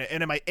 And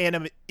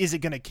is it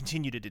going to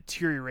continue to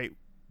deteriorate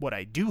what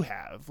I do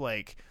have?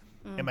 Like,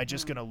 am I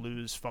just going to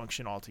lose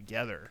function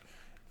altogether?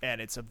 And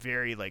it's a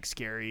very like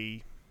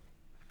scary,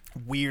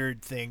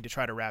 weird thing to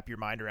try to wrap your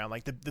mind around.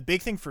 Like the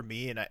big thing for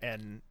me,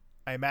 and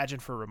I imagine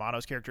for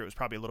Romano's character, it was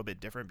probably a little bit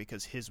different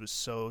because his was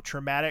so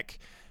traumatic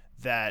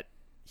that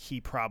he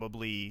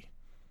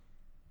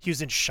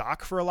was in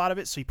shock for a lot of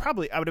it. So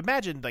I would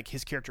imagine like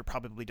his character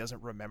probably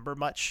doesn't remember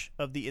much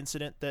of the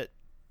incident that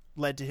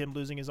led to him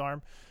losing his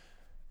arm.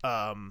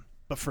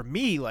 But for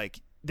me, like,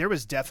 there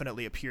was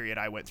definitely a period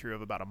I went through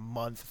of about a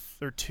month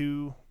or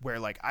two where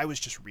like I was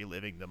just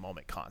reliving the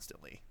moment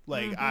constantly.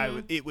 Like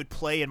it would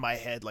play in my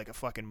head like a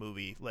fucking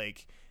movie.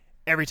 Like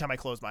every time I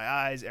closed my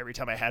eyes, every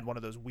time I had one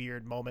of those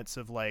weird moments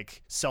of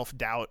like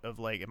self-doubt of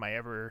like, am I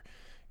ever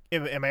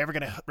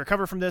going to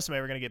recover from this? Am I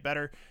ever going to get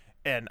better?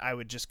 And I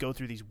would just go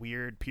through these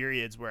weird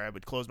periods where I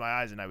would close my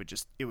eyes and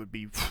it would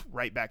be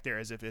right back there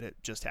as if it had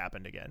just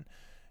happened again.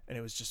 And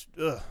it was just,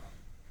 ugh.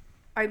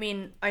 I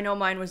mean, I know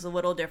mine was a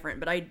little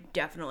different, but I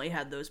definitely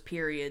had those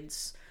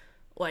periods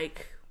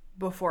like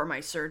before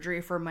my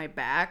surgery for my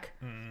back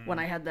when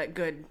I had that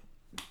good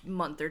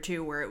month or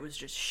two where it was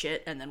just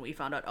shit. And then we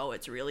found out, oh,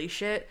 it's really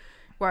shit.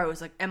 Where I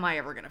was like, am I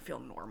ever going to feel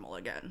normal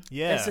again?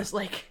 Yeah. It's just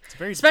like,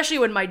 especially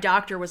when my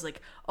doctor was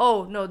like,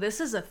 oh, no, this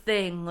is a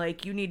thing.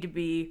 Like, you need to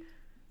be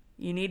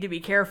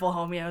careful,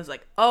 homie. I was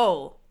like,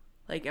 oh,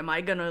 like, am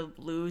I going to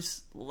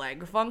lose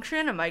leg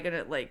function? Am I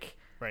going to, like...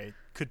 Right.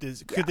 Could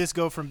this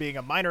go from being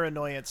a minor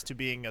annoyance to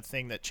being a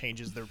thing that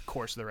changes the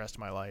course of the rest of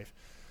my life?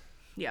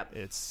 Yep.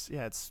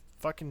 It's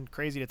fucking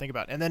crazy to think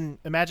about. And then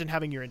imagine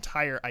having your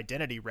entire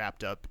identity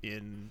wrapped up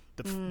in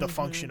the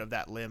function of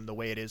that limb the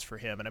way it is for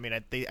him. And I mean,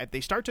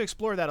 they start to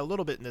explore that a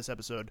little bit in this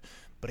episode,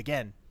 but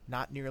again,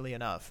 not nearly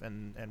enough.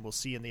 And we'll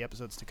see in the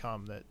episodes to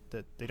come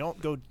that they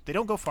don't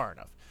go far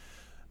enough.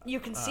 You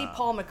can see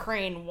Paul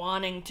McCrane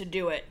wanting to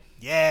do it.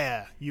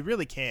 Yeah, you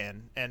really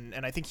can.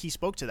 And I think he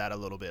spoke to that a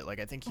little bit. Like,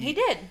 I think he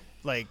did.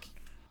 Like,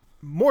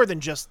 more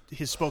than just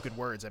his spoken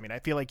words. I mean, I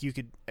feel like you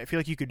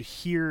could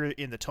hear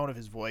in the tone of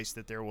his voice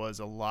that there was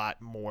a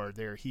lot more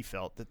there. He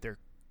felt that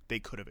they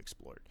could have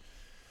explored.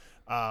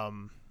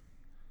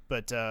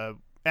 But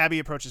Abby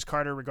approaches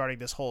Carter regarding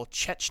this whole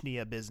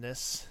Chechnya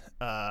business,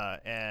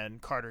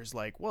 and Carter's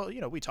like, "Well,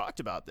 we talked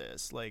about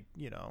this, like,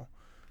 No,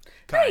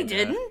 he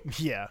didn't."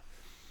 Yeah,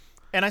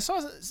 and I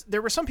saw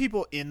there were some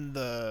people in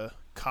the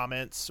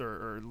comments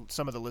or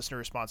some of the listener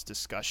response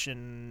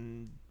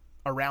discussion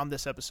around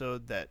this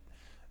episode that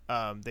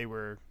they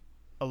were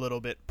a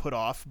little bit put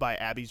off by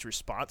Abby's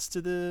response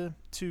to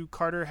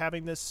Carter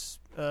having this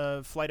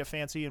flight of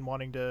fancy and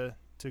wanting to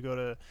go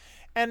to,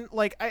 and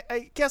like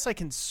I guess I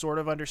can sort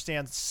of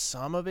understand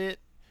some of it.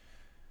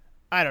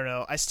 I don't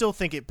know. I still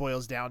think it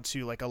boils down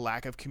to like a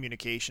lack of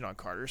communication on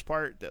Carter's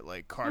part, that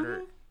like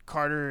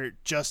Carter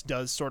just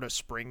does sort of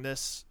spring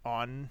this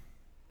on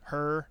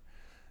her.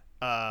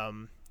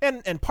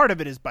 And part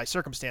of it is by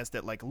circumstance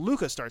that like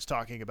Luca starts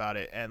talking about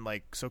it, and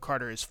like so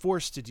Carter is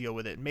forced to deal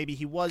with it. And maybe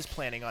he was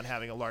planning on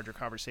having a larger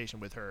conversation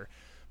with her,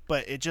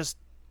 but it just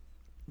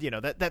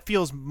that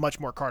feels much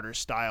more Carter's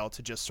style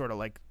to just sort of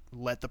like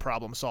let the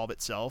problem solve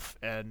itself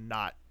and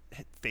not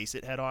face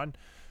it head on.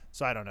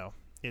 So I don't know.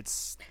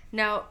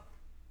 Now,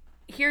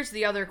 here's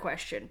the other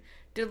question.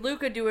 Did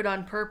Luca do it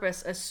on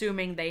purpose,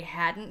 assuming they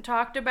hadn't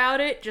talked about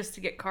it, just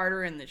to get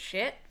Carter in the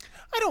shit?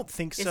 I don't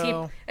think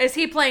so. Is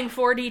he playing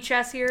 4D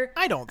chess here?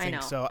 I don't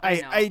think so.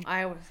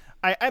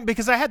 I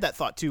because I had that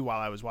thought too while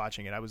I was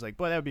watching it. I was like,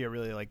 boy, that would be a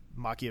really like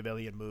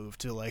Machiavellian move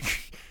to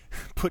like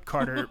put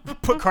Carter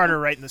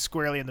right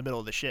squarely in the middle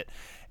of the shit.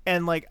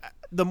 And like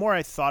the more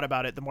I thought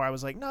about it, the more I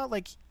was like, no,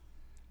 like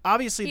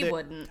obviously He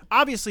wouldn't.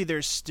 Obviously,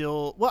 there's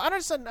still. Well, I don't.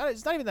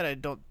 It's not even that I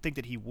don't think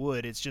that he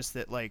would. It's just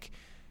that like,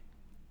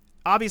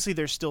 obviously,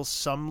 there's still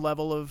some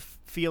level of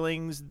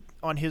feelings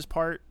on his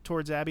part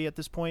towards Abby at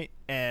this point,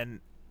 and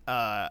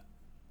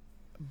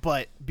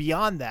but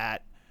beyond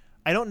that,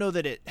 I don't know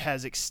that it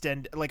has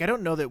extended. Like, I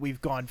don't know that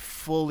we've gone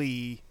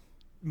fully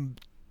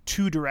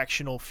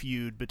two-directional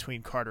feud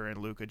between Carter and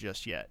Luca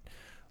just yet.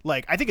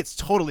 Like, I think it's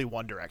totally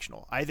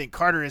one-directional. I think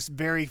Carter is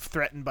very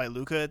threatened by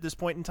Luca at this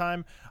point in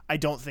time. I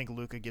don't think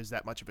Luca gives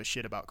that much of a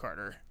shit about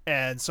Carter.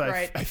 And so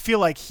Right. I feel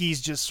like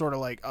he's just sort of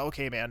like,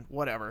 okay, man,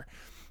 whatever.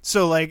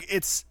 So, like,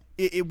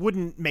 it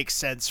wouldn't make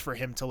sense for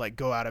him to, like,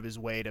 go out of his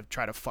way to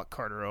try to fuck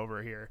Carter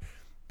over here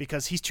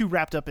because he's too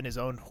wrapped up in his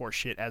own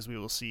horseshit, as we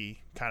will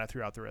see kind of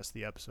throughout the rest of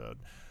the episode.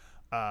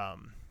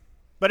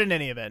 But in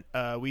any event,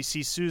 we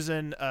see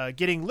Susan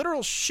getting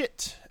literal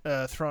shit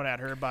thrown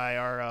at her by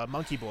our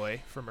monkey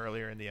boy from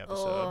earlier in the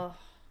episode. Ugh.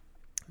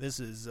 This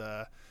is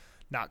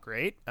not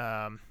great.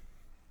 The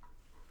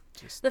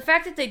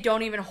fact that they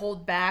don't even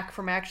hold back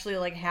from actually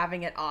like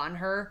having it on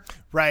her.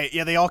 Right?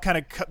 Yeah, they all kind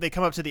of they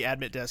come up to the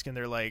admit desk and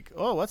they're like,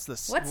 "Oh, what's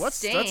this? What That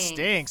stinks?"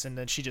 stinks!" And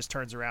then she just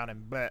turns around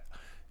and, but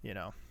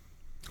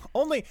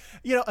only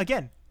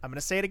again, I'm gonna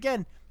say it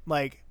again,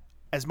 like.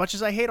 As much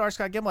as I hate R.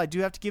 Scott Gimel, I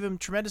do have to give him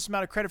tremendous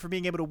amount of credit for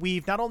being able to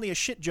weave not only a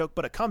shit joke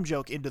but a cum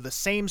joke into the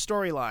same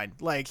storyline.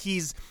 Like he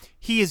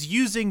is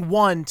using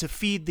one to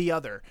feed the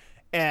other,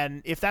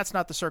 and if that's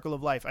not the circle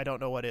of life, I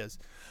don't know what is.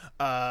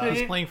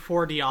 He's playing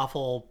 4D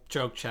awful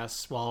joke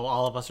chess while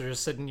all of us are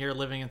just sitting here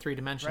living in 3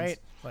 dimensions. Right?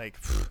 Like,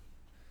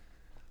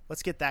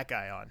 let's get that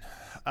guy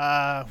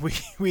on.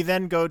 We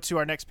then go to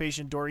our next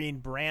patient, Doreen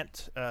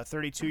Brandt, a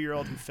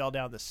 32-year-old who fell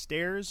down the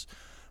stairs.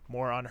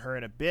 More on her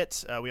in a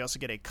bit. We also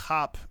get a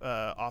cop,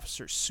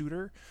 Officer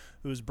Suter,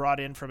 who was brought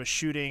in from a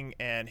shooting,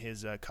 and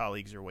his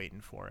colleagues are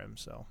waiting for him.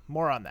 So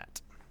more on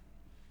that.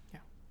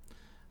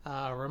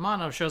 Yeah.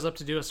 Romano shows up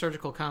to do a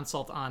surgical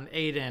consult on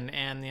Aiden,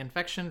 and the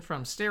infection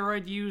from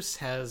steroid use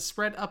has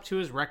spread up to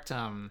his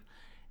rectum.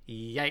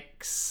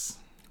 Yikes.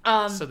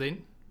 So they...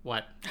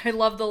 What? I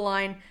love the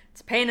line, "It's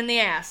a pain in the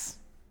ass."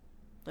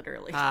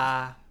 Literally.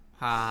 Ha,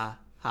 ha.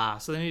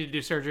 So they need to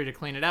do surgery to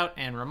clean it out,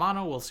 and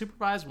Romano will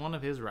supervise one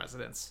of his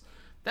residents.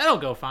 That'll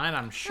go fine,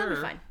 I'm sure.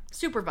 That'll be fine.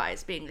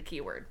 Supervise being the key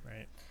word.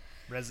 Right.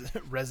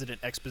 Resident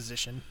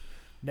exposition.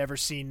 Never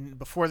seen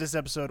before this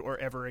episode or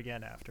ever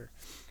again after.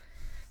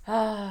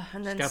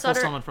 And then Gotta Sutter...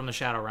 pull someone from the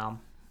Shadow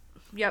Realm.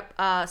 Yep.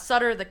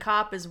 Sutter, the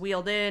cop, is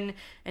wheeled in,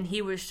 and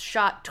he was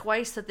shot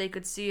twice that they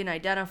could see and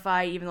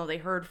identify, even though they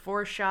heard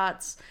 4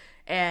 shots.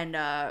 And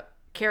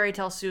Kerry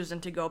tells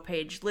Susan to go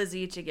page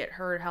Lizzie to get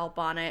her help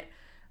on it.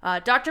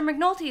 Dr.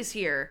 McNulty's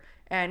here,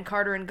 and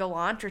Carter and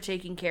Gallant are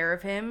taking care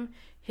of him.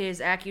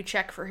 His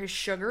AccuCheck for his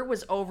sugar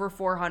was over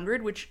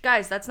 400, which,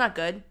 guys, that's not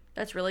good.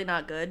 That's really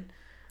not good.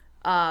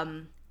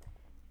 And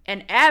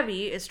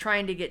Abby is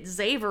trying to get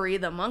Xavery,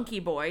 the monkey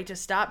boy, to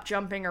stop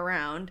jumping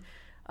around.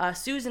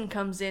 Susan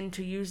comes in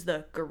to use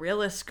the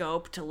gorilla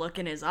scope to look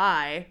in his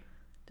eye.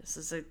 This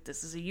is a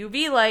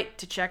UV light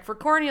to check for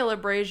corneal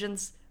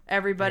abrasions,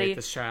 everybody. I hate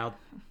this child.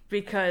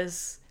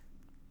 Because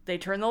they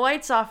turn the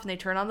lights off and they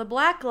turn on the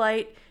black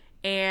light,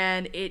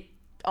 and it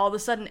all of a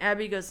sudden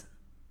Abby goes,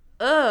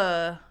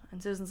 "Ugh,"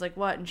 and Susan's like,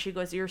 "What?" And she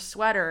goes, "Your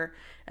sweater."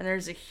 And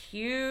there's a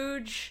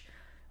huge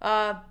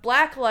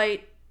black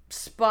light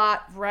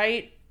spot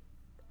right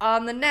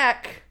on the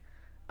neck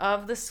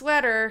of the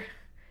sweater,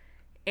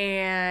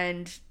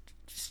 and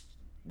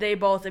they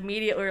both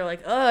immediately are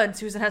like, "Ugh," and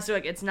Susan has to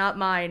like, "It's not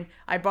mine.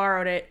 I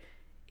borrowed it.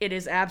 It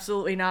is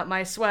absolutely not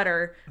my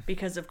sweater,"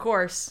 because of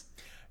course,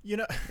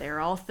 they're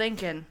all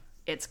thinking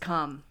it's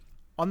cum.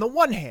 On the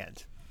one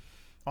hand,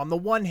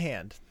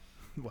 depends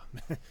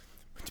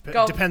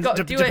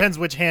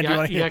which hand you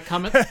want to hear.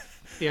 Come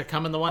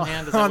in the one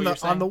hand. Is that what you're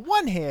saying? On the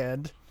one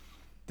hand,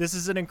 this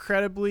is an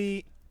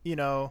incredibly,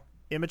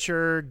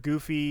 immature,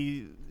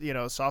 goofy,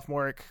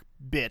 sophomoric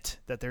bit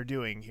that they're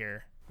doing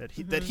here. That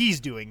he's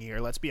doing here.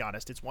 Let's be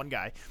honest, it's one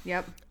guy.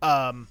 Yep.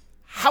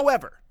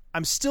 However,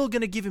 I'm still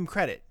going to give him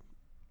credit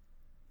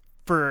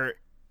for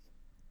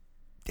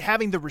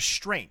having the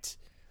restraint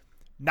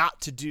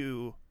not to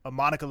do a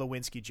Monica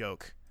Lewinsky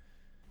joke.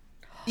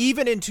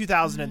 Even in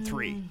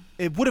 2003,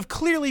 it would have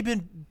clearly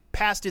been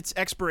past its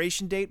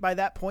expiration date by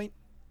that point,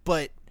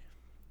 but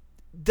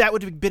that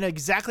would have been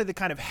exactly the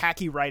kind of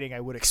hacky writing I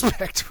would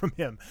expect from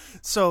him.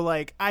 So,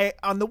 like,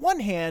 on the one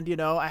hand,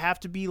 I have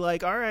to be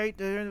like, all right,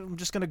 I'm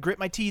just going to grit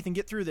my teeth and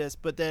get through this.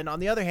 But then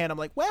on the other hand, I'm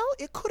like, well,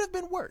 it could have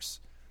been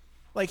worse.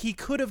 Like, he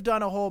could have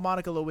done a whole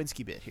Monica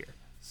Lewinsky bit here.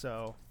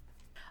 So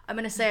I'm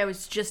going to say I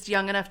was just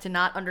young enough to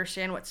not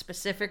understand what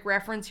specific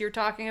reference you're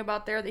talking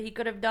about there that he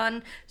could have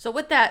done. So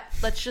with that,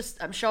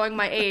 I'm showing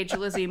my age.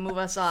 Lizzie, move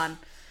us on.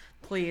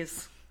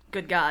 Please.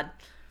 Good God.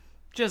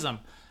 Jism.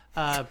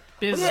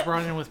 Biz is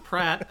brought in with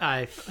Pratt,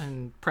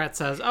 and Pratt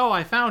says, "Oh,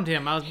 I found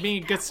him. I was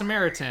being a good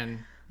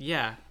Samaritan."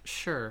 Yeah,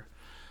 sure.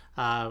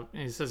 And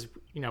he says,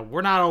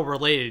 "We're not all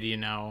related,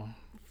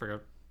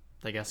 For,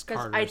 I guess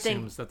Carter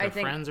assumes that they're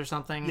friends or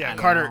something." Yeah, I don't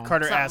Carter know.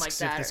 Carter Something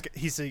asks like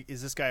if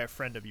is this guy a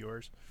friend of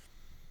yours?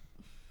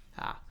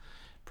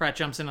 Pratt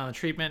jumps in on the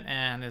treatment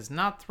and is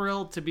not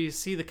thrilled to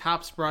see the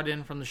cops brought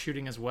in from the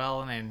shooting as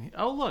well. And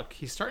oh, look,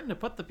 he's starting to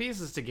put the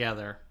pieces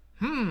together.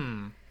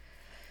 And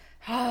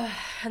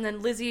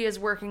then Lizzie is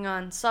working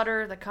on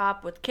Sutter, the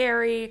cop, with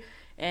Kerry.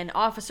 An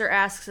officer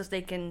asks if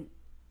they can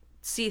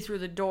see through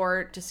the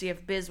door to see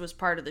if Biz was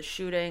part of the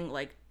shooting.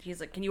 Like, he's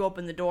like, can you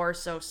open the door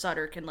so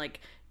Sutter can, like,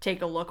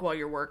 take a look while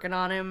you're working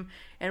on him?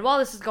 And while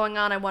this is going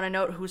on, I want to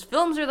note whose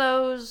films are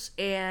those.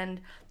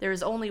 And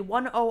there's only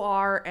one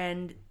OR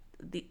and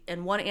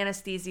one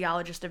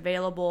anesthesiologist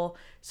available,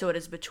 so it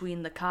is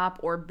between the cop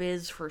or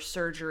Biz for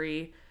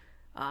surgery.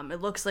 It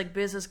looks like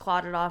Biz has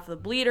clotted off the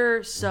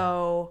bleeder,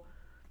 so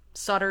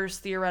Sutter's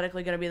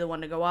theoretically going to be the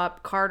one to go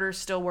up. Carter's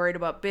still worried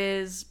about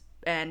Biz,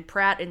 and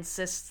Pratt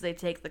insists they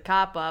take the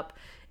cop up.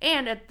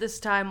 And at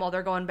this time, while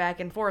they're going back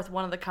and forth,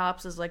 one of the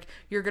cops is like,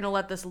 you're going to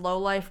let this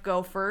lowlife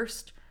go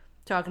first?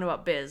 Talking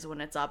about Biz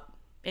when it's up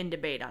in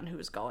debate on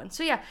who's going.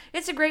 So yeah,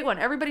 it's a great one.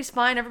 Everybody's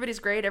fine. Everybody's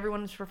great.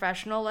 Everyone's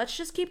professional. Let's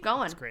just keep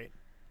going. It's great.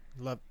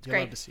 Love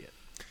to see it.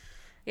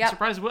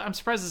 Yep. I'm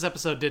surprised this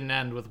episode didn't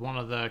end with one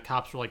of the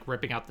cops like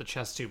ripping out the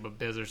chest tube of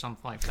Biz or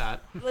something like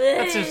that.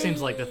 That just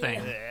seems like the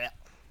thing.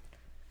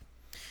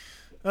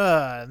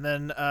 And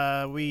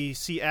then we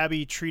see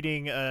Abby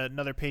treating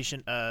another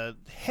patient, a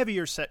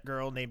heavier set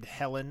girl named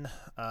Helen,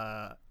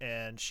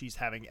 and she's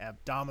having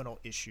abdominal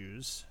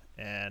issues.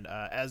 And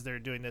as they're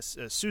doing this,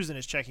 Susan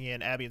is checking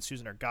in. Abby and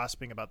Susan are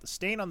gossiping about the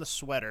stain on the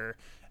sweater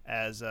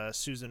as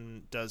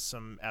Susan does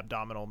some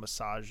abdominal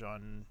massage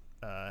on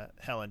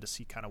Helen to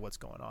see kind of what's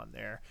going on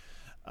there.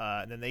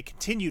 And then they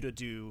continue to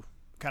do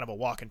kind of a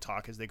walk and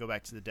talk as they go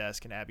back to the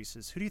desk. And Abby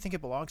says, who do you think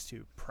it belongs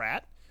to?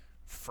 Pratt?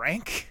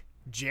 Frank?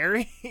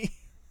 Jerry?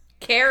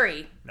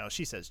 Carrie. No,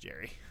 she says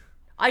Jerry.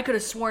 I could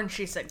have sworn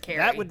she said Carrie.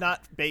 That would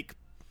not make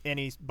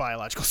any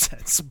biological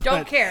sense.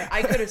 Don't care.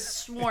 I could have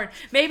sworn.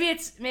 Maybe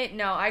it's...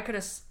 No, I could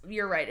have...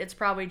 You're right. It's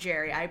probably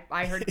Jerry.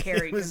 I heard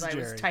Carrie because I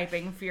was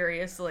typing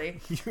furiously.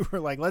 You were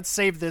like, let's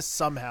save this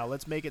somehow.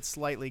 Let's make it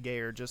slightly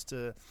gayer just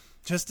to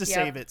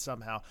save it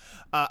somehow.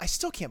 I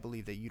still can't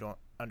believe that you don't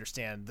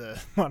understand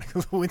the Monica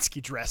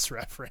Lewinsky dress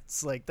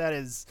reference. Like, that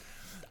is...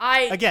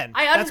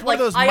 that's one of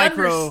those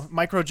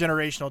micro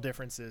generational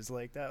differences.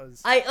 Like, that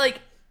was...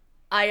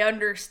 I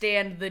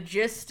understand the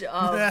gist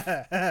of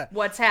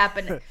what's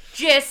happening.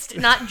 Gist,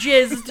 not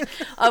jizzed,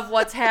 of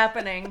what's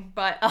happening.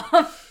 But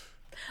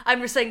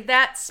I'm just saying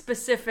that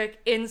specific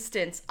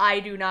instance, I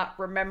do not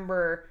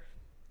remember.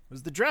 It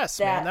was the dress,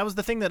 man. That was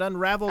the thing that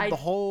unraveled the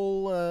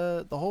whole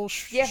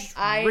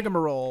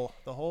rigmarole,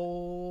 the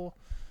whole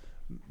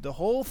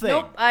thing.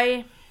 Nope,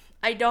 I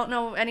don't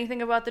know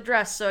anything about the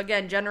dress. So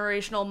again,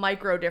 generational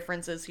micro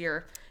differences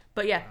here.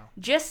 But yeah,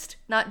 gist,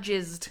 not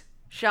jizzed.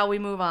 Shall we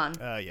move on?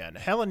 Yeah. And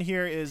Helen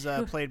here is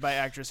played by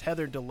actress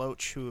Heather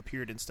DeLoach, who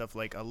appeared in stuff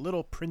like A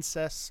Little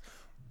Princess,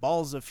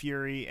 Balls of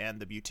Fury, and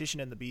The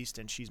Beautician and the Beast,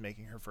 and she's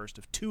making her first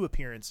of 2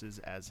 appearances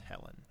as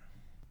Helen.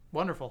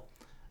 Wonderful.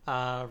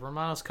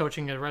 Romano's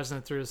coaching a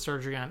resident through the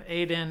surgery on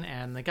Aiden,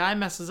 and the guy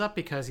messes up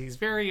because he's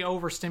very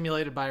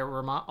overstimulated by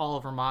all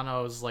of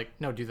Romano's, like,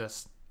 no, do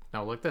this.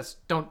 No, look this.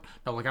 Don't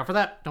look out for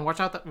that. Don't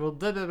watch out that. Blah,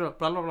 blah, blah,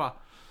 blah,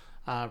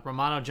 blah.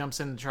 Romano jumps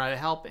in to try to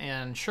help,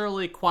 and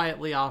Shirley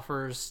quietly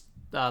offers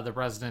the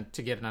resident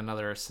to get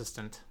another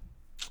assistant.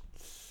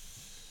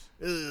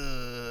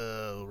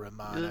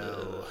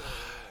 Romano.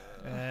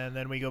 And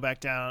then we go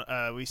back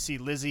down. We see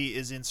Lizzie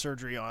is in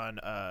surgery on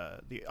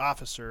the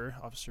Officer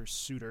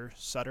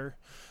Sutter.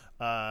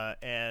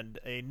 And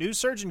a new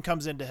surgeon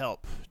comes in to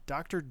help.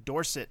 Dr.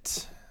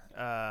 Dorset,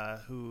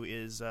 who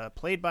is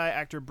played by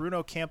actor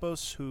Bruno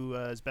Campos, who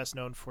is best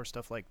known for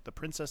stuff like The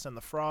Princess and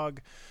the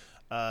Frog,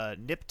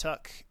 Nip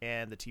Tuck,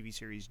 and the TV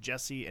series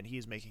Jessie, and he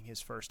is making his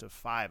first of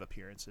 5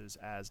 appearances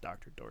as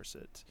Dr.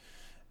 Dorset.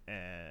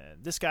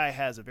 And this guy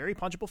has a very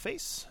punchable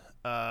face,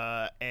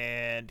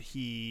 and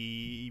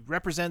he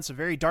represents a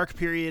very dark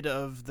period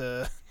of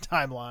the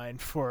timeline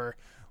for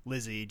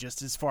Lizzie,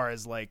 just as far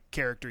as, like,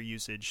 character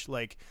usage.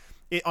 Like,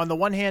 on the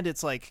one hand,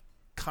 it's, like,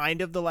 kind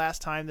of the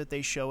last time that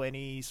they show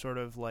any sort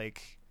of,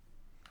 like...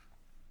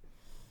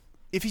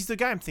 If he's the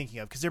guy I'm thinking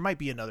of, because there might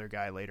be another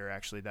guy later,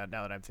 actually, now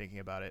that I'm thinking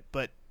about it,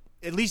 but...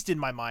 At least in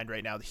my mind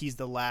right now, he's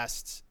the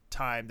last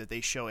time that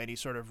they show any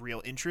sort of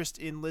real interest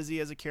in Lizzie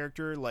as a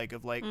character,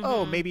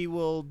 oh, maybe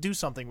we'll do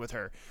something with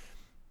her.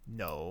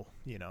 No,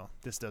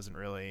 this doesn't,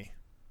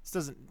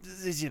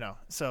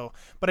 so,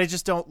 but I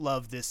just don't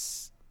love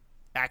this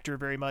actor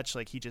very much.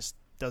 Like, he just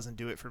doesn't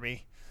do it for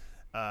me.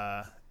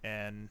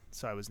 And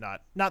so I was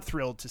not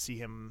thrilled to see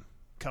him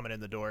coming in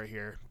the door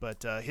here,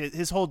 but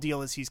his whole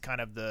deal is he's kind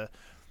of the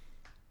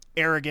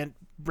arrogant,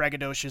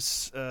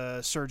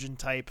 braggadocious surgeon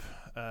type,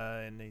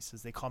 and he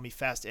says, they call me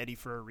Fast Eddie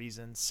for a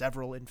reason,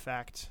 several in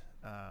fact.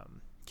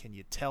 Can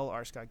you tell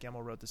R. Scott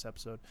Gemmell wrote this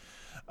episode?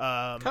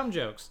 Cum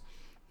jokes.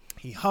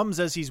 He hums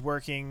as he's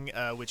working,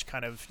 which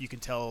kind of, you can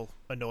tell,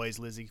 annoys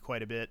Lizzie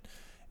quite a bit,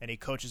 and he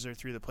coaches her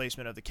through the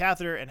placement of the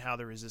catheter and how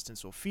the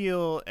resistance will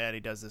feel, and he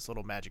does this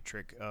little magic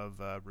trick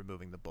of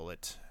removing the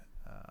bullet.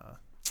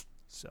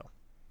 So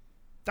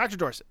Dr.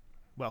 Dorset,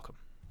 welcome.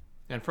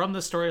 And from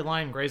this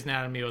storyline, Grey's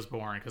Anatomy was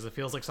born, because it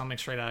feels like something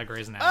straight out of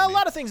Grey's Anatomy. A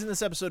lot of things in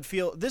this episode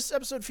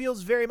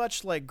feels very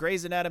much like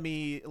Grey's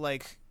Anatomy,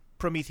 like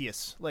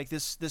Prometheus. Like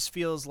this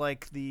feels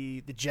like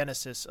the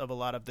genesis of a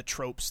lot of the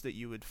tropes that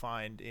you would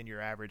find in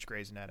your average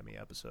Grey's Anatomy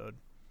episode.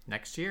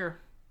 Next year.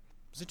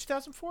 Was it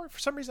 2004? For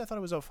some reason I thought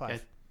it was 05.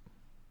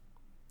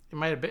 It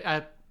might have been.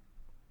 I'm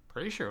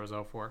pretty sure it was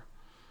 04.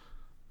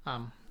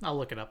 I'll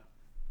look it up.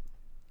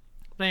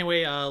 But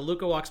anyway,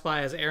 Luca walks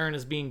by as Aaron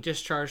is being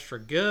discharged for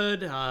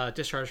good,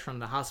 discharged from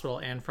the hospital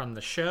and from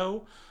the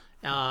show.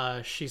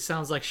 She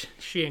sounds like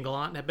she and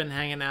Gallant have been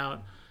hanging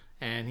out,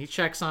 and he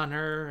checks on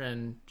her,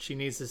 and she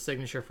needs his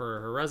signature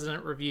for her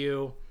resident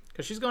review,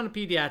 because she's going to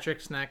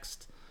pediatrics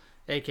next,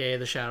 aka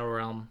the Shadow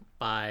Realm.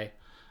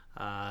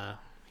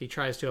 He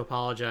tries to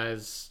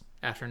apologize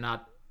after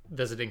not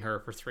visiting her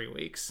for 3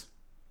 weeks.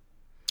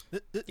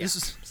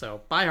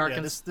 So, bye,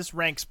 Harkins. Yeah, this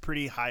ranks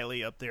pretty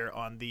highly up there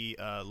on the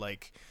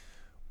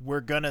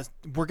we're gonna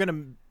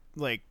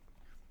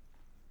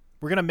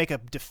make a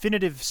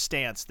definitive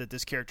stance that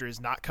this character is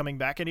not coming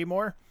back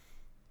anymore,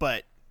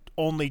 but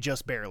only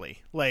just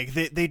barely. Like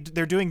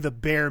they're doing the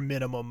bare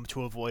minimum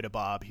to avoid a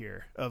Bob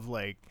here of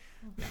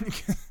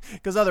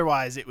because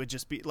otherwise it would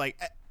just be like,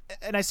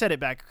 and I said it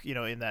back,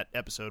 in that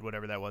episode,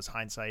 whatever that was,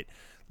 hindsight,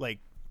 like,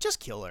 just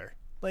kill her.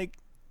 Like,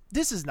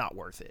 this is not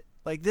worth it.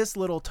 Like, this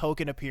little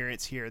token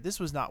appearance here, this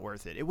was not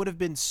worth it. It would have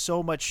been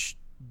so much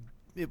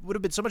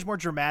more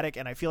dramatic,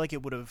 and I feel like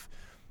it would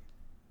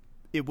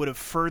have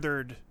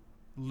furthered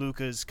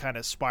Luca's kind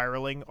of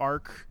spiraling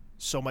arc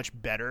so much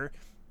better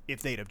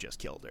if they'd have just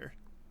killed her.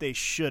 They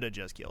should have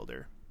just killed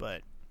her,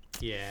 but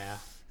yeah.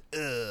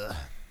 Ugh.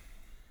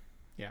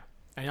 Yeah.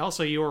 And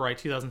also, you were right,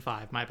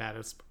 2005. My bad.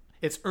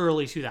 It's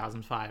early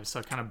 2005, so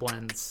it kind of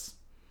blends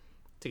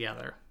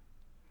together.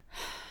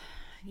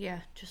 Yeah,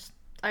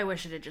 I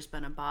wish it had just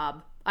been a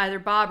Bob. Either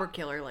Bob or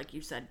killer, like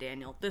you said,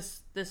 Daniel.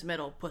 This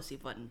middle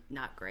pussyfooting,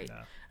 not great.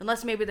 No.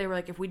 Unless maybe they were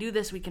like, if we do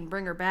this, we can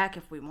bring her back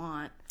if we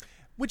want.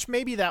 Which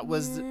maybe that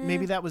was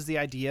the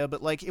idea,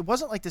 but like, it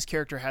wasn't like this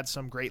character had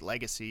some great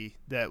legacy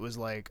that was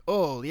like,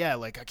 oh yeah,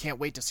 like, I can't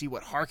wait to see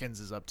what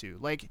Harkins is up to.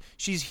 Like,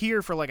 she's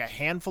here for like a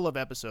handful of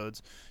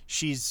episodes.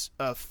 She's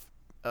a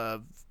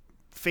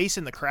face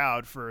in the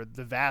crowd for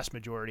the vast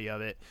majority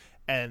of it.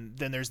 And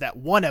then there's that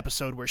one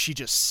episode where she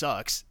just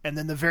sucks, and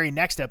then the very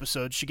next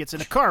episode she gets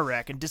in a car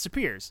wreck and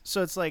disappears.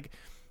 So it's like,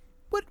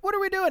 what are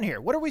we doing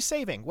here? What are we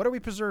saving? What are we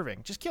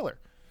preserving? Just kill her.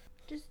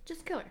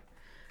 Just kill her.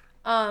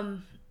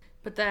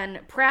 But then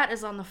Pratt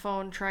is on the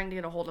phone trying to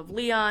get a hold of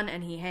Leon,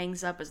 and he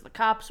hangs up as the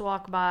cops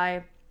walk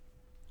by.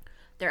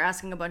 They're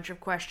asking a bunch of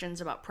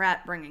questions about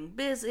Pratt bringing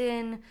Biz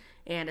in,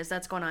 and as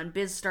that's going on,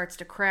 Biz starts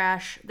to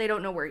crash. They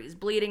don't know where he's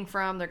bleeding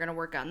from. They're going to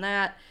work on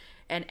that.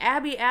 And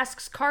Abby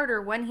asks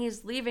Carter when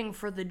he's leaving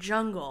for the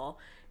jungle.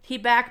 He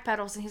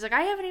backpedals and he's like,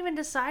 I haven't even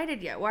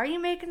decided yet. Why are you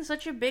making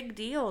such a big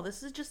deal?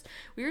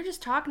 We were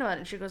just talking about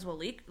it. And she goes, well,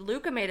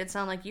 Luca made it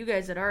sound like you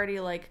guys had already,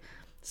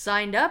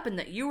 signed up and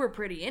that you were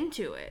pretty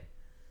into it.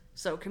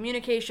 So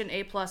communication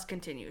A+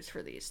 continues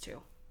for these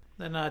two.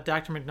 Then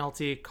Dr.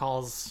 McNulty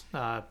calls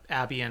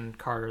Abby and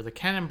Carter the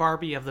Ken and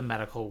Barbie of the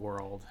medical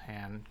world.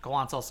 And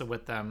Gallant's also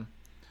with them.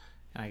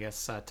 And I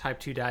guess type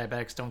 2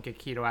 diabetics don't get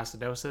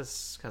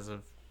ketoacidosis because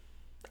of,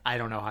 I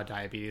don't know how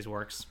diabetes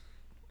works.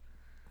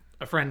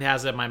 A friend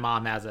has it. My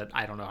mom has it.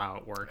 I don't know how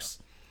it works.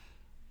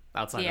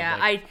 Outside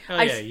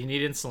of you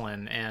need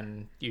insulin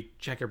and you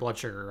check your blood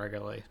sugar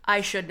regularly.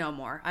 I should know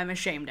more. I'm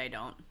ashamed I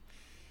don't.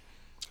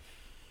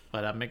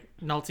 But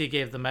McNulty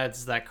gave the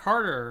meds that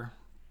Carter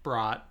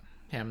brought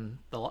him.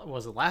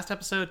 Was it last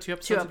episode? 2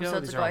 episodes ago? 2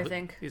 episodes ago, I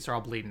think. These are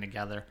all bleeding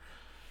together.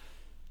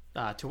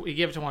 He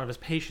gave it to one of his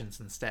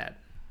patients instead.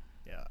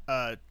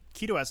 Yeah.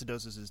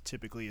 Ketoacidosis is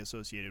typically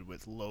associated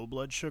with low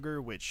blood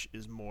sugar, which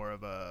is more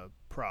of a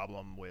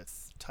problem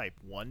with type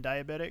 1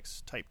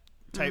 diabetics. Type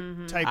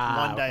 1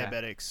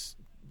 diabetics,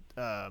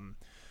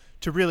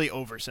 to really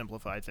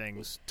oversimplify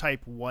things,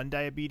 type 1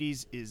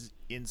 diabetes is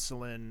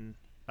insulin.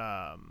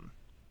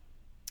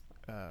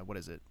 What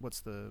is it?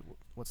 What's the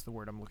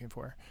word I'm looking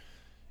for?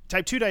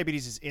 Type 2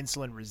 diabetes is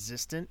insulin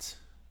resistant.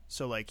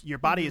 So, like, your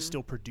body is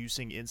still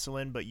producing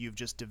insulin, but you've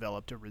just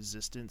developed a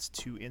resistance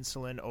to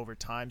insulin over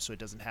time, so it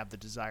doesn't have the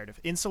desired.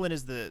 Insulin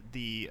is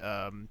the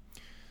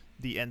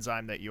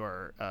enzyme that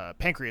your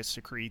pancreas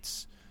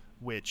secretes,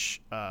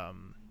 which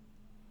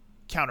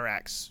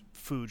counteracts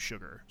food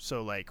sugar.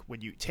 So, like,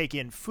 when you take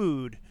in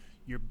food,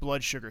 your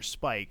blood sugar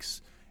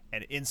spikes,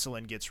 and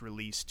insulin gets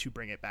released to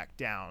bring it back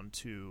down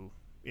to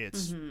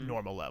its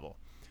normal level.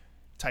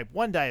 Type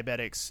 1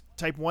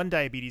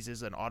 diabetes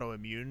is an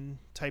autoimmune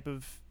type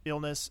of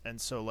illness,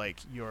 and so like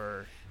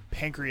your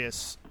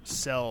pancreas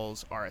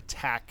cells are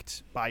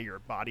attacked by your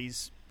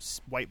body's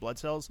white blood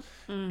cells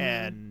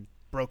and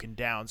broken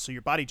down, so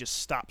your body just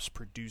stops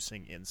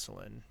producing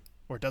insulin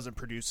or doesn't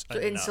produce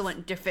enough.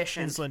 Insulin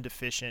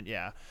deficient,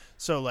 yeah.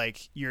 So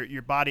like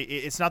your body,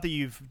 it's not that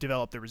you've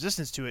developed the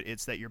resistance to it,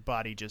 it's that your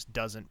body just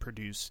doesn't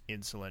produce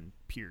insulin,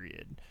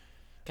 period.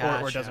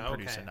 Or doesn't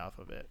produce enough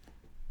of it.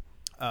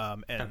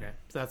 And Okay,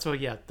 so that's what.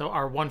 Yeah,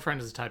 our one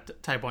friend is a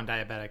type 1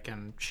 diabetic,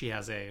 and she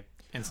has a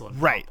insulin.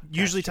 Right. Pump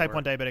Usually, attached to type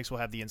 1 her. diabetics will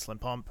have the insulin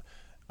pump,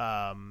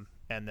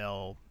 and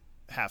they'll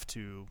have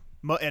to.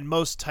 And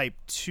most type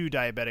 2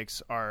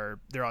 diabetics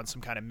they're on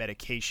some kind of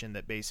medication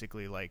that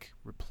basically like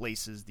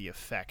replaces the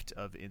effect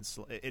of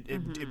insulin. It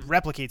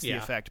replicates the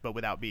effect, but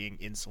without being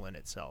insulin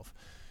itself.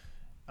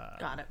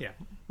 Got it. Yeah,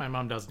 my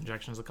mom does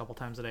injections a couple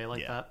times a day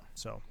like that.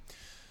 So,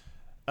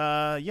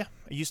 I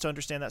used to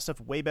understand that stuff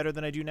way better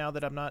than I do now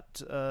that I'm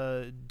not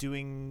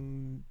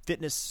doing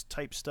fitness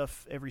type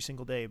stuff every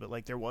single day. But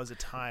like there was a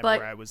time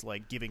where I was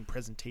like giving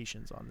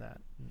presentations on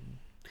that.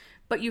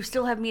 But you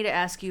still have me to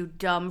ask you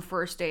dumb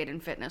first aid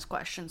and fitness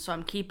questions, so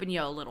I'm keeping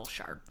you a little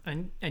sharp.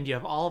 And you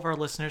have all of our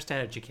listeners to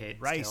educate.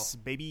 Rice,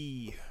 still.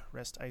 baby,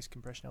 rest, ice,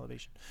 compression,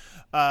 elevation.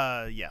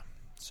 Yeah.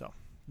 So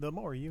the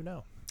more you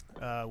know.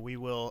 We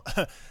will.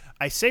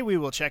 I say we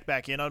will check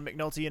back in on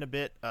McNulty in a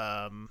bit.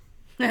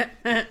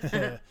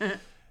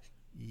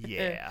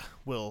 Yeah,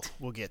 we'll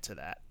get to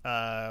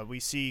that. We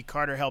see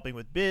Carter helping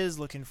with Biz,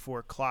 looking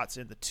for clots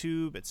in the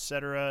tube,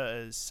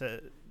 etc.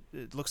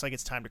 It looks like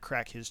it's time to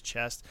crack his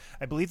chest.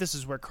 I believe this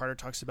is where Carter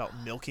talks about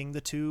milking the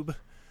tube,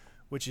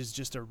 which is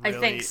just a really, I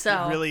think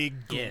so. really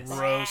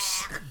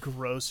Yes.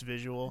 gross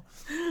visual.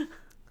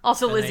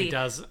 Also, And then Lizzie. he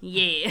does.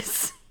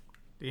 Yes.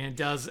 He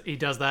does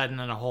that, and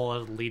then a whole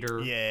liter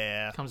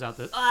comes out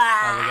the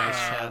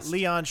guy's chest.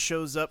 Leon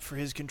shows up for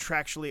his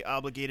contractually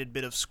obligated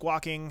bit of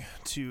squawking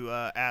to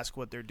ask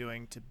what they're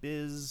doing to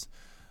Biz.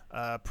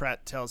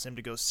 Pratt tells him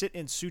to go sit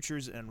in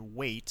sutures and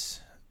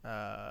wait.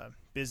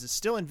 Biz is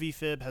still in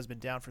VFib, has been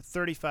down for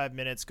 35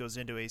 minutes, goes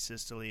into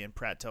asystole, and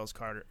Pratt tells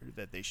Carter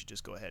that they should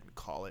just go ahead and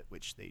call it,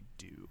 which they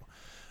do.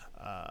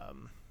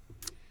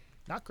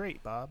 Not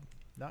great, Bob.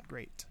 Not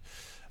great.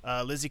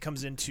 Lizzie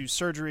comes into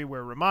surgery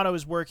where Romano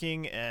is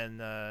working,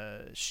 and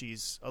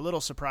she's a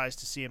little surprised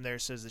to see him there,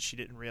 says that she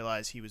didn't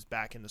realize he was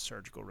back in the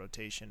surgical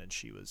rotation, and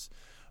she was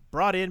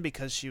brought in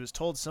because she was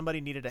told somebody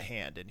needed a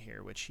hand in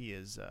here, which he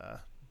is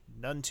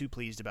none too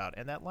pleased about.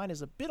 And that line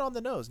is a bit on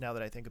the nose now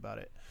that I think about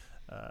it,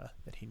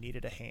 that he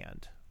needed a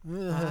hand.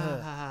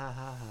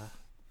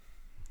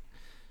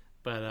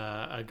 But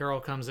a girl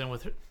comes in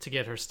to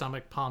get her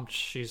stomach pumped.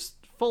 She's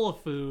full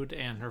of food,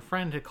 and her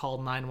friend had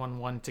called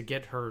 911 to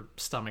get her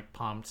stomach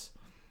pumped.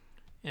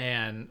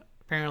 And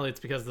apparently it's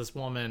because this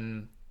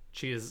woman,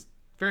 she is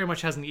very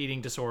much has an eating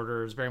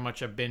disorder, is very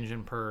much a binge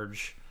and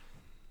purge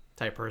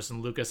type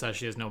person. Lucas says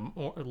she has no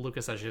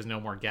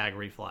more gag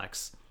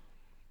reflex.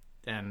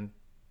 And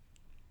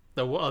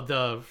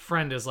the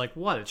friend is like,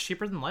 "What? It's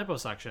cheaper than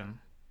liposuction."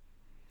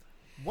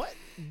 What?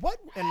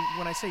 And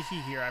when I say he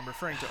here, I'm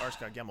referring to R.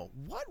 Scott Gemmell.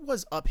 What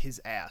was up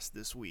his ass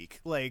this week?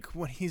 Like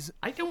when he's,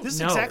 I don't know. This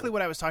is exactly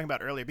what I was talking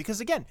about earlier.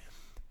 Because again,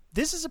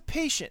 this is a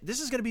patient.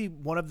 This is going to be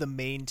one of the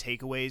main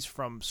takeaways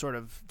from sort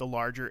of the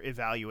larger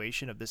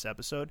evaluation of this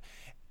episode.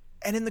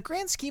 And in the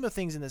grand scheme of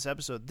things in this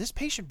episode, this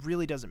patient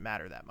really doesn't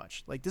matter that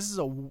much. Like this is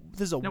a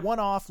Nope.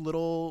 one-off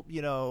little,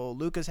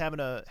 Lucas having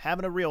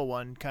a real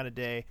one kind of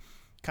day,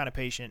 kind of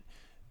patient.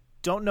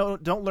 Don't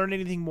learn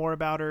anything more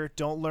about her.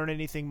 Don't learn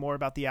anything more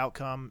about the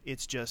outcome.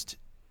 It's just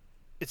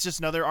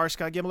another R.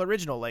 Scott Gemmell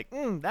original. Like,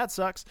 that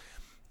sucks.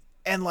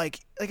 And like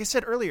I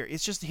said earlier,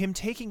 it's just him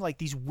taking like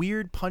these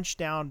weird punch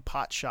down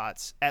pot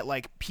shots at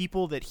like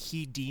people that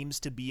he deems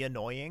to be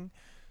annoying.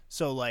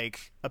 So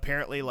like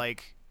apparently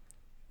like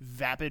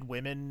vapid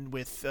women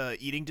with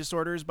eating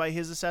disorders by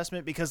his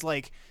assessment, because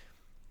like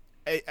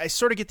I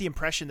sort of get the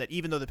impression that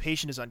even though the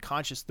patient is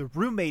unconscious, the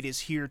roommate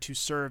is here to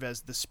serve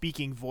as the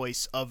speaking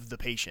voice of the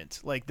patient.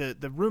 Like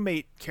the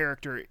roommate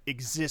character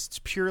exists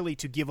purely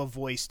to give a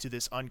voice to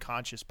this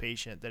unconscious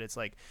patient, that it's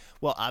like,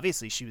 well,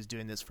 obviously she was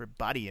doing this for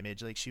body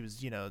image. Like she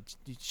was,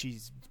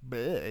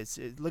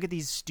 look at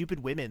these stupid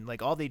women.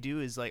 Like all they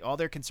do is like, all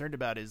they're concerned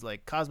about is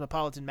like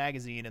Cosmopolitan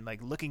magazine and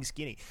like looking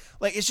skinny.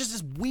 Like it's just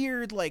this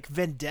weird like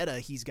vendetta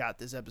he's got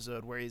this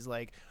episode where he's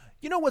like,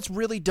 you know what's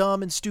really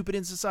dumb and stupid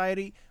in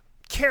society?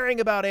 Caring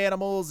about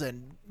animals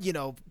and,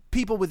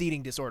 people with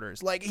eating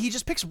disorders. Like, he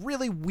just picks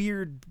really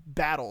weird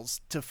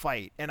battles to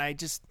fight, and I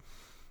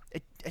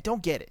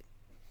don't get it.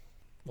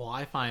 Well,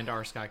 I find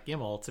R. Scott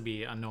Gemmell to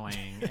be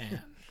annoying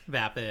and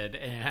vapid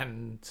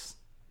and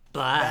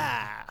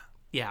blah.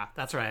 Yeah,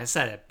 that's right. I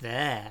said it.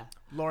 Blah.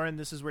 Lauren,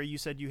 this is where you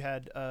said you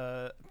had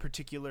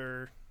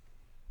particular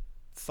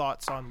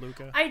thoughts on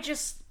Luca.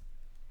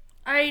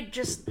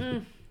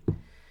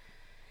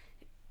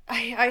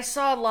 I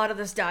saw a lot of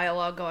this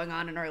dialogue going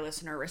on in our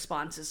listener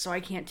responses, so I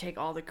can't take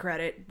all the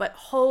credit, but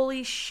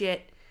holy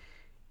shit,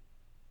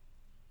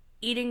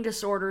 eating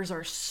disorders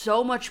are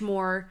so much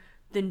more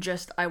than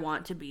just I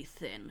want to be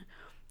thin.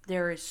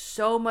 There is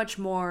so much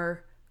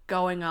more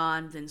going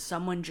on than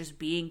someone just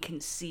being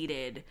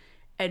conceited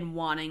and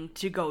wanting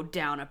to go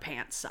down a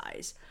pant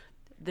size.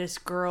 This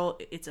girl,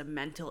 it's a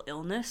mental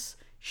illness.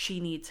 She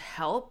needs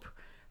help.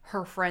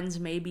 Her friends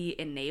may be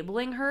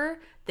enabling her.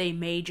 They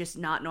may just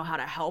not know how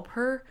to help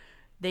her.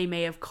 They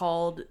may have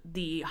called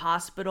the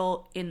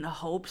hospital in the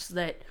hopes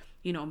that,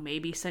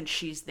 maybe since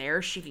she's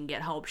there, she can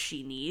get help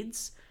she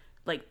needs.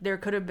 Like, there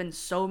could have been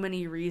so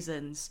many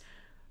reasons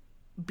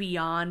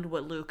beyond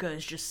what Luca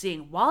is just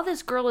seeing while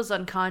this girl is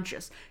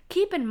unconscious.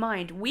 Keep in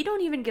mind, we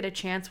don't even get a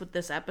chance with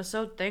this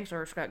episode, thanks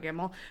R. Scott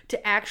Gimel,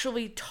 to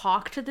actually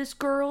talk to this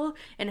girl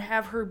and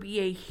have her be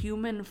a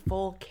human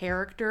full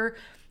character,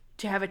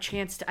 to have a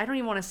chance to, I don't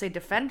even want to say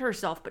defend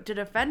herself, but to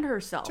defend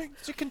herself.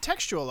 To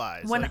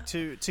contextualize,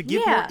 to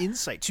give more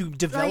insight, to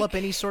develop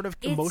any sort of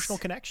emotional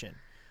connection.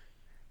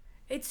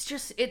 It's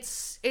just,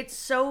 it's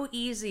so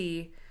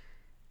easy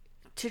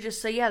to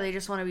just say, yeah, they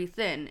just want to be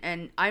thin.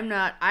 And I'm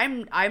not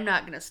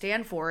going to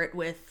stand for it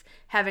with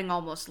having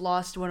almost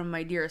lost one of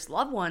my dearest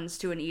loved ones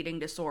to an eating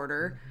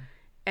disorder. Mm-hmm.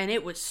 And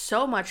it was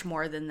so much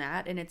more than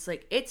that. And it's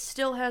like, it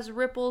still has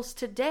ripples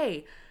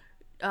today.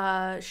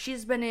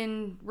 She's been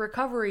in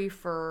recovery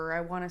for, I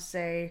want to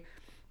say,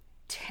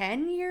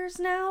 10 years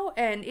now.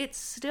 And it's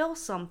still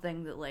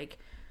something that, like,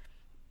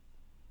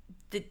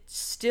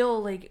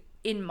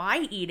 in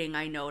my eating,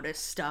 I notice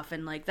stuff,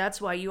 and like that's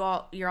why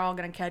you're all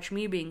gonna catch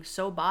me being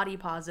so body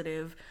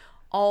positive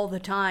all the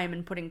time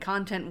and putting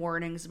content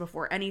warnings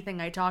before anything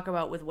I talk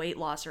about with weight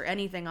loss or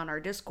anything on our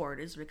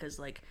Discord, is because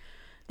like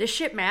this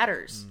shit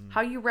matters.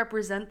 How you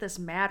represent this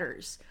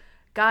matters.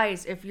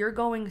 Guys, if you're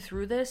going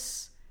through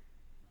this,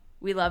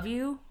 we love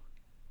you.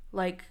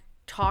 Like,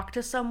 talk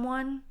to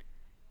someone.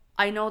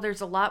 I know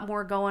there's a lot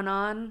more going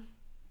on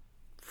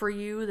for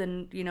you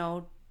than,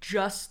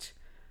 just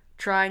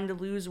trying to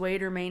lose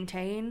weight or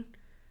maintain.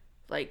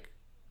 Like,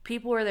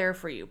 people are there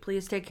for you.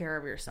 Please take care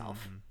of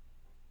yourself.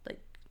 Like,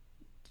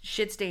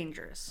 shit's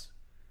dangerous.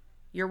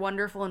 You're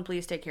wonderful, and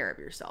please take care of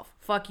yourself.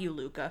 Fuck you,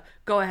 Luca.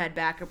 Go ahead,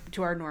 back up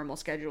to our normal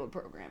scheduled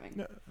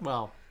programming.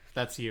 Well,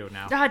 that's you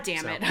now. God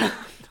damn it.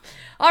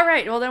 All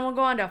right, well then we'll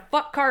go on to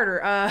fuck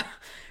Carter.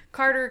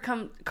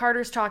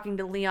 Carter's talking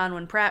to Leon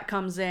when Pratt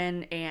comes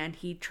in, and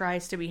he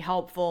tries to be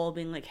helpful,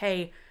 being like,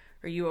 hey,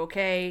 are you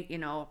okay?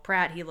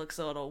 Pratt, he looks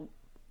a little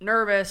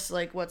nervous,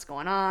 like, what's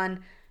going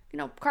on?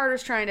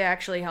 Carter's trying to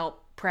actually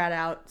help Pratt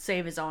out,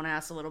 save his own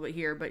ass a little bit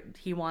here, but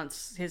he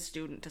wants his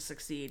student to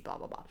succeed, blah,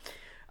 blah,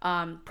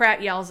 blah.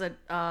 Pratt yells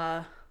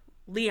at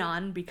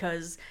Leon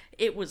because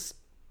it was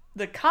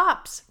the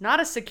cops,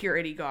 not a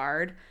security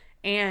guard,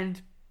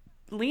 and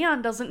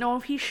Leon doesn't know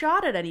if he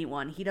shot at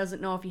anyone. He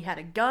doesn't know if he had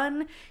a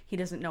gun. He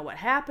doesn't know what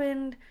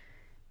happened.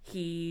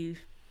 He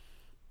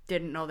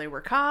didn't know they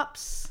were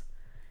cops,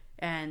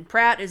 and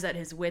Pratt is at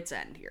his wit's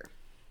end here.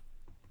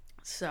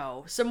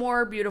 So, some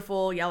more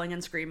beautiful yelling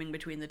and screaming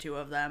between the two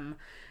of them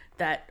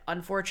that,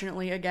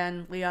 unfortunately,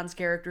 again, Leon's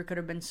character could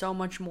have been so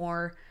much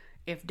more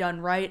if done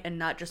right and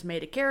not just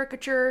made a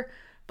caricature,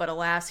 but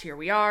alas, here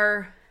we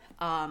are.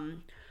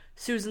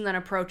 Susan then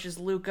approaches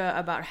Luca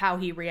about how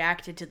he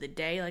reacted to the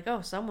day, like,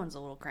 oh, someone's a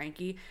little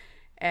cranky,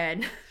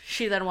 and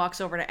she then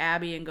walks over to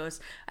Abby and goes,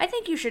 I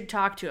think you should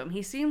talk to him,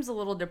 he seems a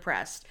little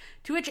depressed,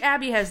 to which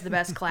Abby has the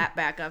best clap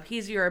back of,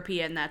 he's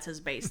European, that's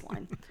his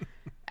baseline.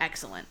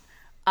 Excellent.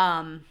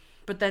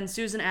 But then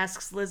Susan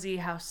asks Lizzie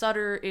how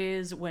Sutter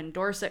is when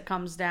Dorset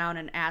comes down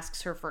and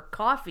asks her for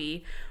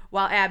coffee,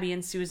 while Abby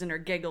and Susan are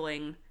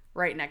giggling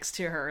right next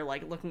to her,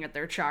 like, looking at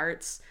their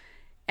charts.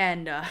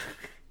 And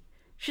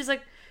she's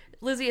like,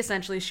 Lizzie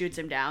essentially shoots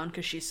him down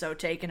because she's so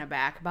taken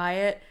aback by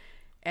it.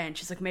 And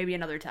she's like, maybe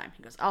another time.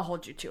 He goes, I'll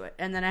hold you to it.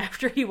 And then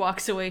after he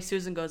walks away,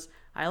 Susan goes,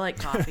 I like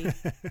coffee.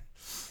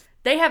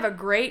 They have a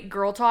great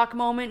girl talk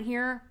moment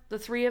here, the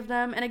three of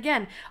them. And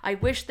again, I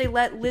wish they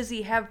let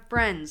Lizzie have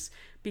friends,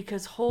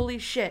 because holy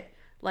shit,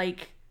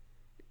 like,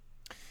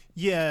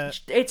 yeah,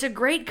 it's a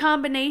great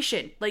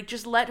combination. Like,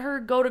 just let her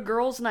go to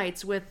girls'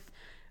 nights with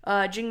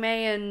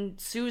Jingmei and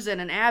Susan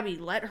and Abby.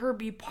 Let her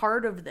be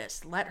part of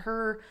this. Let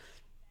her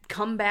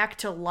come back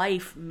to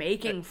life,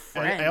 making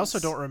friends. I also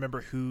don't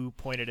remember who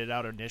pointed it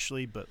out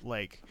initially, but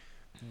like,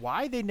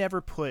 why they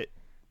never put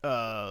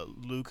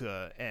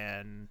Luca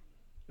and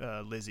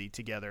Lizzie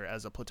together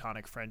as a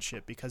platonic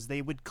friendship, because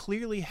they would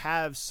clearly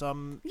have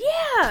some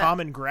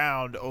common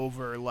ground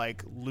over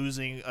like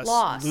losing a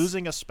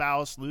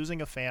spouse,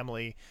 losing a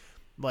family.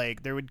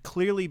 Like, there would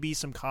clearly be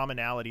some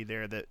commonality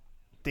there that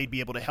they'd be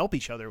able to help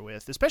each other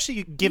with,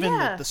 especially given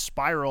the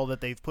spiral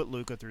that they've put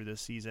Luca through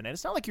this season. And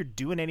it's not like you're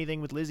doing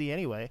anything with Lizzie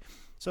anyway.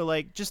 So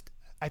like, just,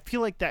 I feel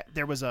like that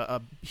there was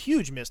a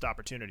huge missed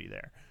opportunity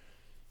there.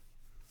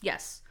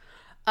 Yes.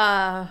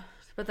 But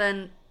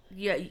then,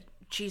 yeah,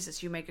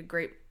 Jesus, you make a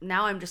great...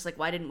 Now I'm just like,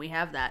 why didn't we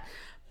have that?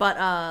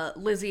 But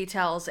Lizzie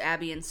tells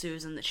Abby and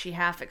Susan that she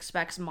half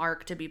expects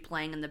Mark to be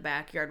playing in the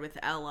backyard with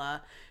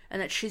Ella,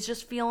 and that she's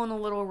just feeling a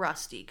little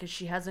rusty because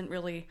she hasn't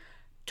really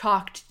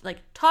talked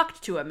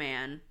to a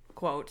man,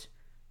 quote,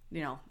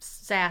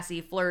 sassy,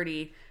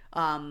 flirty,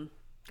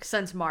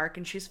 since Mark,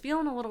 and she's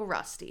feeling a little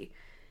rusty.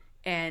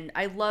 And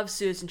I love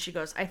Susan. She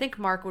goes, I think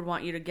Mark would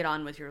want you to get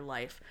on with your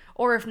life.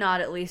 Or if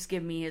not, at least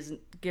give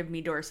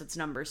me Dorset's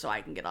number so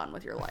I can get on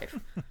with your life.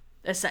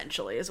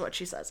 Essentially, is what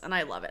she says. And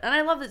I love it. And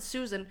I love that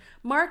Susan,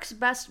 one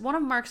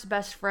of Mark's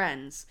best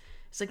friends,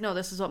 is like, no,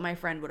 this is what my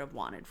friend would have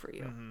wanted for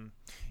you. Mm-hmm.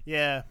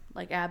 Yeah.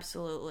 Like,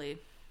 absolutely.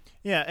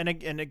 Yeah,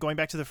 and going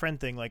back to the friend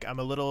thing, like, I'm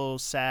a little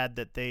sad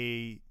that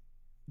they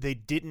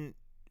didn't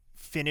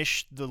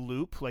finish the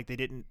loop. Like they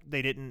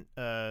didn't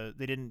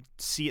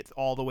see it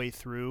all the way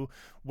through,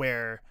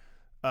 where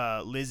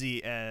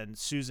Lizzie and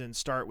Susan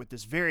start with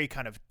this very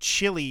kind of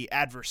chilly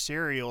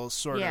adversarial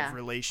sort of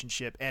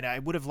relationship, and I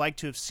would have liked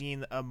to have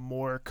seen a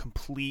more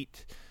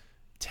complete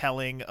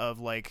telling of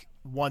like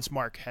once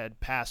Mark had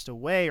passed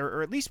away,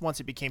 or at least once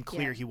it became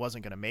clear he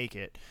wasn't going to make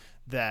it,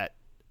 that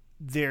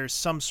there's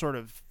some sort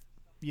of,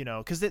 you know,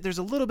 because there's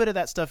a little bit of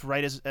that stuff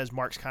right as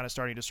Mark's kind of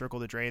starting to circle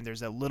the drain.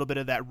 There's a little bit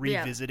of that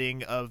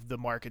revisiting of the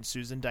Mark and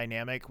Susan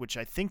dynamic, which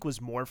I think was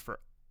more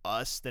for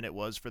us than it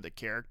was for the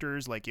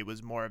characters. Like it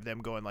was more of them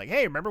going like,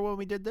 hey, remember when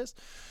we did this?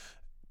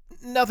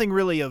 Nothing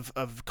really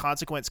of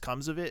consequence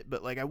comes of it,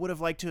 but like I would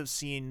have liked to have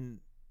seen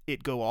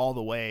it go all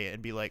the way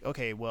and be like,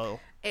 okay, well,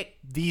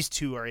 these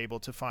two are able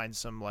to find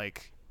some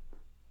like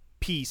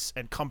peace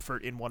and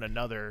comfort in one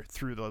another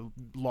through the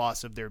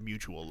loss of their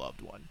mutual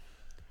loved one.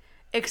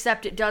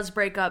 Except it does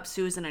break up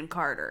Susan and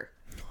Carter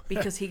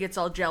because he gets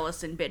all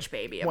jealous and bitch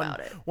baby about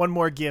it. One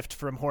more gift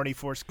from Horny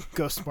Force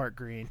Ghost Mark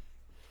Green.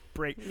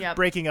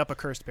 Breaking up a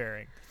cursed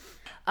pairing.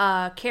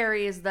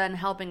 Kerry is then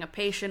helping a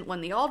patient when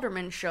the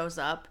alderman shows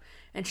up,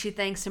 and she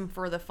thanks him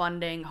for the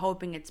funding,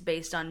 hoping it's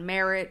based on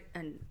merit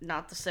and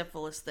not the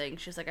syphilis thing.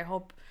 She's like, I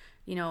hope,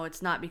 you know,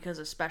 it's not because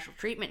of special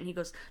treatment. And he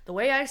goes, the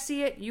way I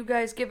see it, you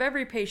guys give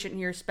every patient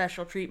here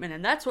special treatment,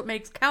 and that's what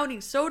makes county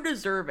so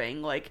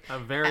deserving. Like a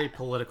very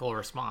political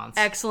response.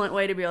 Excellent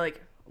way to be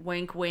like,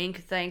 wink,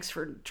 wink, thanks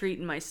for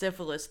treating my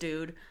syphilis,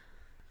 dude.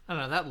 I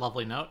don't know, that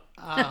lovely note.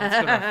 Let's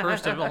go to our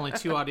first of only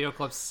 2 audio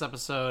clips this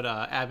episode.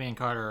 Abby and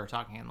Carter are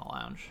talking in the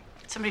lounge.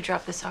 Somebody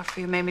dropped this off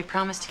for you, made me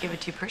promise to give it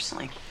to you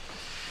personally.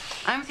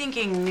 I'm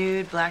thinking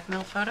nude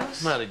blackmail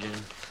photos. Not again.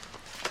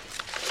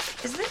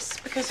 Is this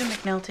because of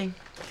McNulty?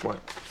 What?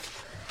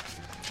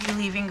 You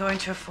leaving, going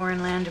to a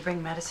foreign land to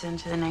bring medicine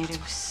to the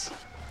natives?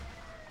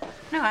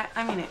 No,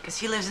 I mean it, because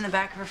he lives in the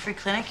back of a free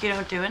clinic. You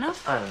don't do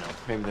enough? I don't know.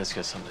 Maybe that's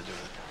got something to do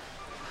with it.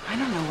 I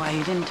don't know why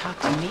you didn't talk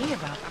to me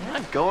about that. I'm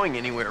not going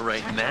anywhere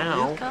right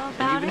now.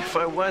 And even if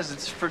I was,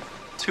 it's for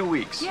 2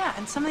 weeks. Yeah,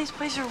 and some of these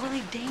places are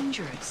really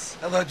dangerous.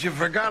 I thought you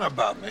forgot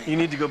about me. You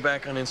need to go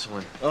back on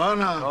insulin. Oh,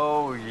 no.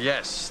 Oh,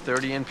 yes.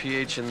 30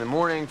 NPH in the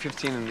morning,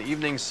 15 in the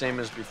evening, same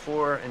as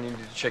before, and you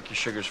need to check your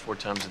sugars 4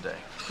 times a day.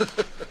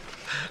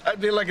 I'd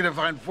be lucky to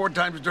find 4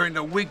 times during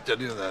the week to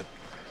do that.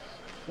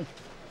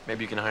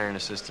 Maybe you can hire an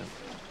assistant.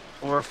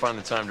 Or find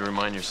the time to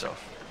remind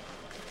yourself.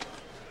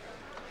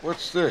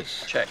 What's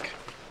this? Check.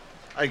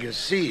 I can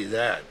see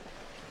that.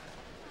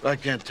 I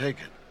can't take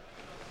it.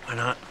 Why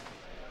not?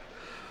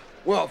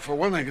 Well, for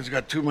one thing, it's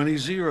got too many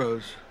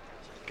zeros.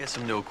 Get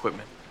some new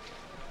equipment.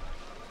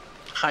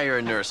 Hire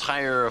a nurse.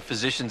 Hire a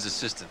physician's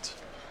assistant.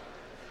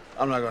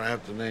 I'm not going to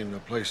have to name the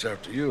place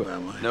after you,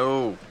 am I?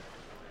 No.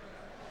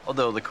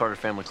 Although the Carter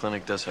Family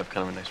Clinic does have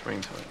kind of a nice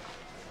ring to it.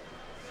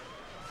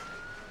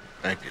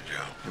 Thank you,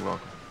 Joe. You're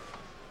welcome.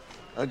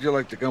 How'd you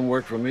like to come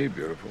work for me,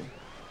 beautiful?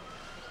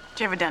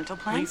 Do you have a dental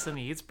plan? Lisa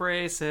needs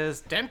braces.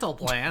 Dental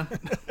plan.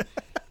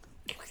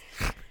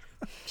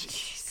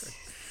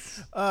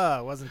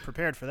 Wasn't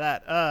prepared for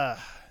that.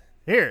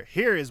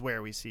 Here is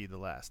where we see the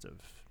last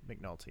of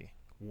McNulty.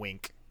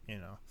 Wink, you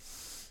know.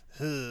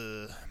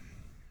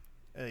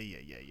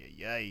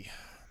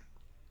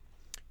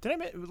 Did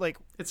I like?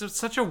 It's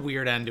such a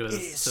weird end to the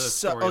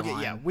storyline.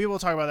 Okay, yeah, we will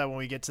talk about that when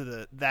we get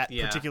to that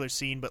particular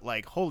scene. But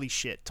like, holy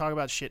shit! Talk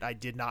about shit I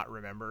did not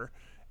remember,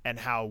 and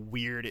how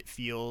weird it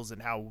feels,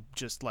 and how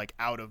just like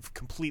out of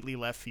completely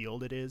left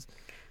field it is.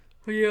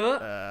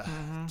 Yeah.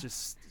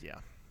 Just yeah.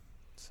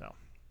 So.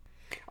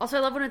 Also, I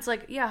love when it's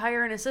like, yeah,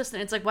 hire an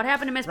assistant. It's like, what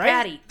happened to Miss Right?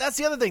 Patty? That's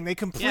the other thing. They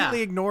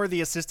completely ignore the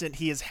assistant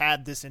he has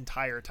had this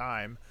entire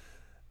time,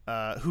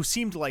 who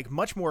seemed like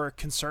much more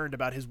concerned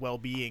about his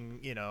well-being,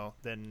 you know,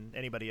 than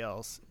anybody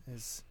else. And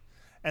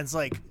it's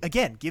like,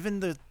 again, given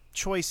the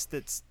choice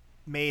that's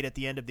made at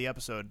the end of the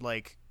episode,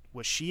 like,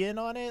 was she in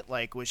on it?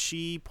 Like, was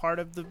she part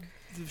of the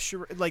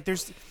like,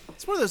 it's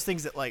one of those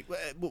things that, like,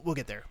 we'll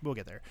get there. We'll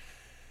get there.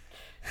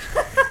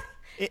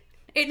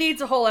 It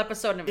needs a whole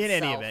episode of itself.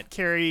 In any event,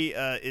 Kerry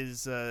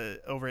is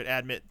over at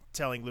Admit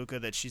telling Luca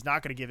that she's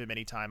not going to give him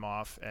any time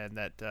off, and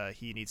that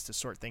he needs to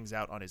sort things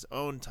out on his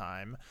own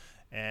time.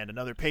 And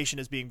another patient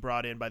is being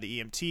brought in by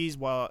the EMTs,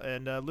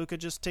 and Luca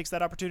just takes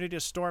that opportunity to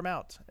storm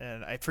out.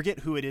 And I forget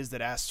who it is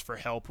that asks for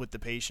help with the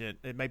patient.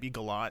 It might be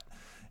Gallant.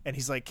 And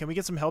he's like, "Can we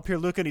get some help here,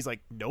 Luca?" And he's like,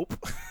 "Nope,"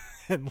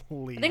 and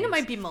leaves. I think it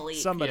might be Malik.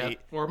 Yeah,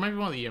 or maybe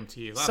one of the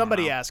EMTs.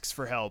 Somebody asks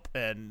for help,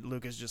 and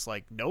Luca's just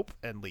like, "Nope,"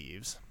 and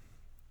leaves.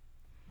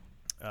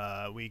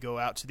 We go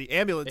out to the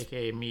ambulance.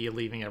 AKA me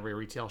leaving every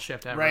retail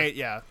shift ever. Right,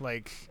 yeah.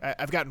 Like,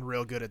 I've gotten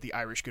real good at the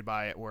Irish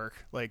goodbye at work.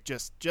 Like,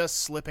 just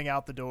slipping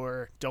out the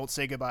door. Don't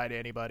say goodbye to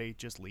anybody.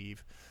 Just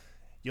leave.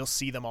 You'll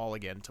see them all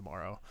again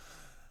tomorrow.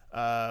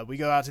 We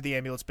go out to the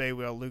ambulance bay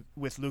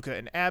with Luca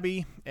and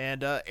Abby.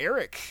 And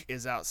Eric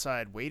is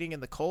outside waiting in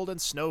the cold and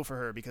snow for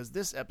her because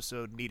this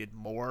episode needed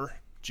more.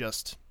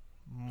 Just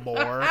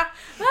more.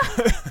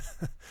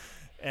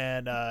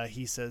 And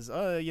he says,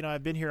 you know,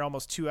 I've been here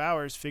almost 2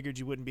 hours. Figured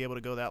you wouldn't be able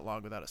to go that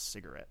long without a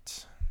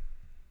cigarette.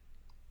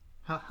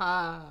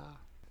 Ha.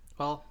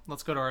 Well,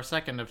 let's go to our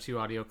second of 2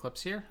 audio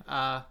clips here.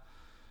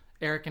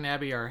 Eric and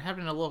Abby are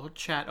having a little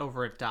chat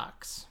over at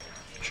Doc's.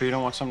 Sure you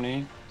don't want something to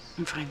eat?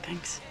 I'm fine,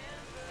 thanks.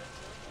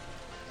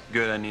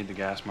 Good, I need the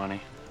gas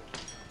money.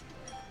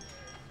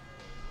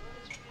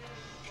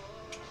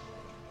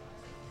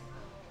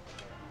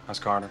 How's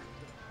Carter?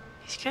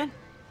 He's good.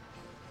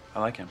 I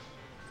like him.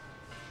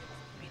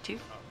 Me too.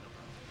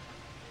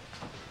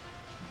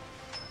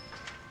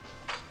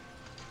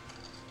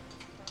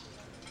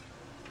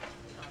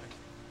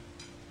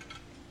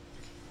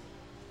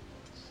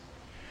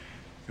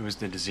 It was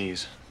the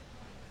disease.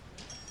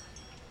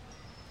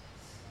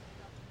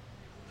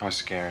 I was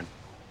scared.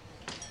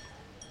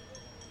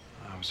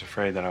 I was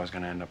afraid that I was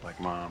going to end up like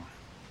Mom.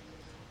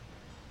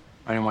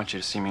 I didn't want you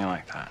to see me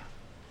like that.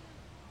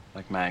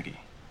 Like Maggie.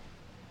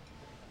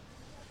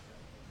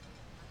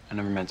 I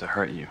never meant to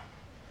hurt you.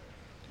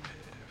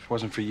 If it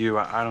wasn't for you,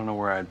 I don't know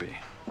where I'd be.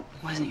 It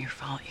wasn't your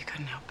fault. You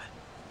couldn't help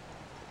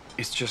it.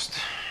 It's just...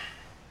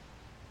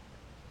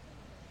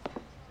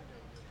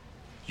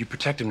 You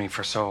protected me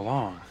for so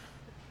long.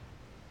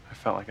 I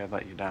felt like I'd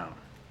let you down.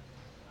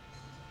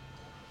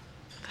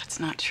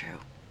 That's not true.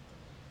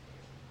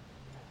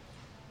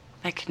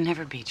 That could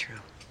never be true.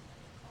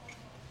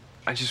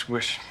 I just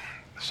wish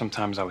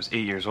sometimes I was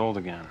 8 years old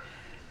again.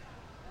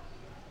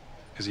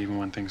 Because even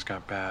when things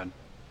got bad,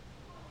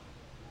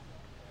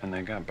 and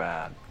they got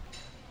bad,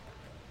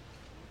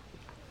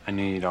 I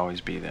knew you'd always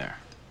be there.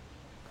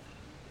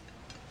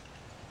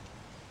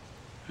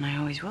 And I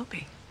always will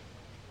be.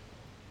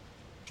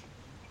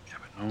 Yeah,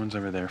 but no one's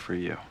ever there for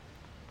you.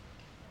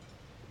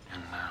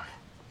 And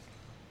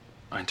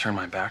I turned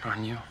my back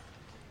on you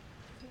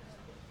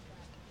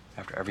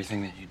after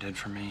everything that you did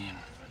for me and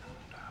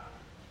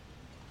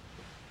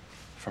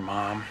for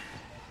Mom.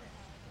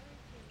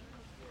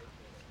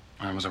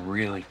 And it was a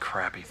really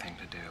crappy thing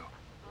to do.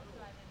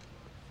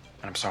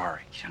 And I'm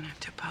sorry. You don't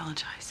have to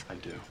apologize. I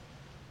do.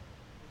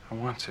 I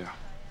want to.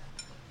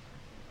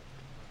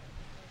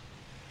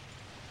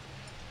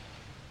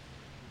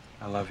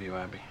 I love you,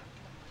 Abby.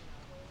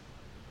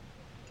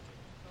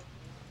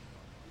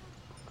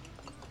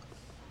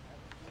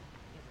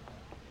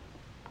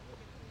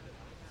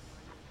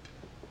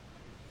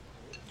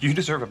 You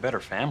deserve a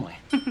better family.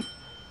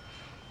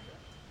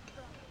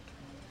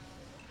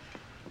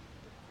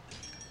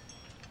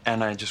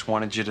 And I just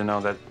wanted you to know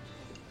that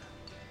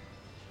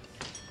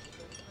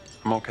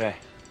I'm okay.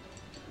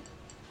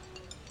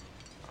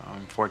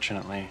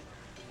 Unfortunately,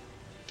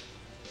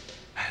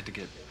 I had to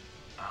get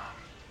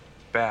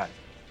bad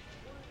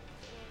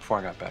before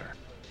I got better.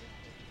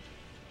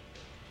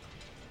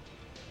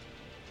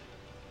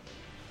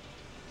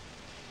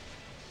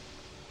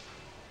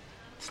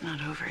 It's not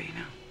over, you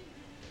know.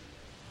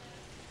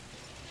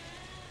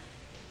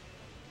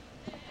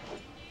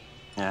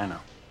 Yeah, I know.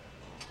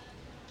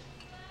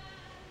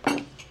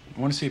 You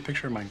want to see a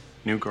picture of my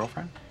new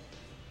girlfriend?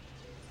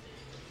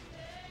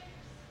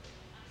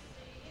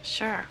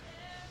 Sure.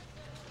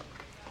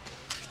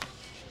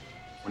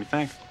 What do you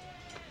think?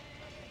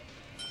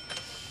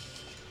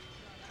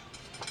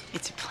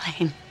 It's a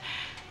plane.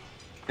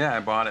 Yeah, I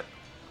bought it.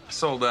 I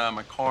sold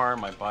my car,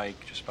 my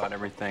bike, just about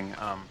everything.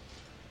 I'm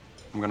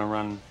gonna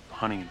run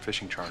hunting and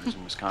fishing charters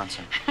in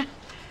Wisconsin.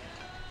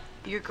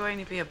 You're going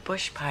to be a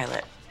bush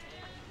pilot.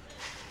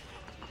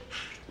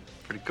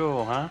 Pretty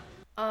cool, huh?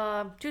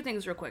 2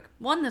 things real quick.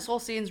 1, this whole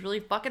scene's really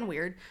fucking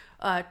weird.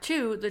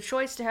 2, the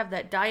choice to have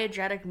that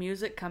diegetic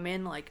music come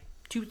in like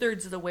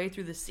 2/3 of the way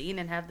through the scene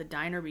and have the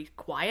diner be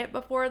quiet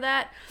before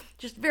that,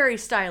 just very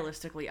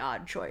stylistically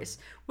odd choice.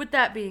 With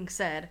that being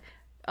said,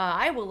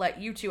 I will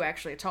let you two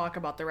actually talk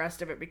about the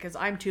rest of it because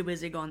I'm too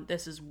busy going,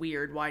 this is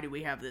weird, why do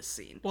we have this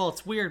scene? Well,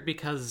 it's weird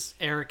because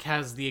Eric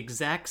has the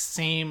exact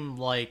same,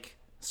 like,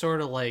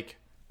 sort of like,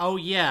 oh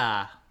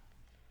yeah.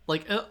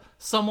 Like,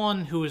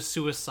 someone who is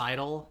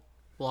suicidal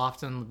will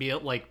often be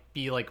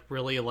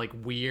really, like,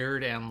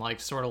 weird and, like,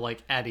 sort of,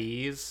 like, at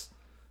ease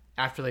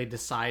after they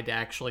decide to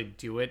actually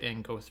do it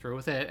and go through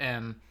with it.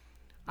 And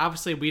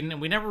obviously we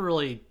never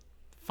really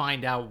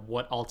find out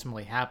what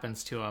ultimately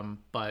happens to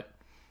him, but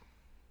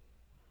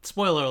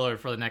spoiler alert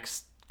for the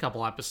next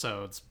couple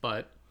episodes,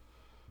 but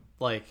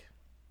like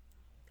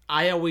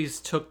I always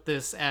took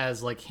this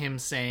as like him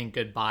saying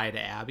goodbye to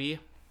Abby.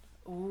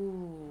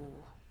 Ooh.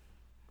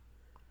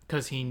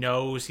 Because he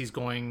knows he's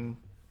going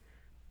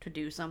To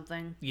do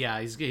something.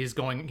 Yeah, he's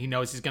going. He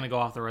knows he's going to go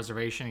off the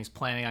reservation. He's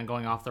planning on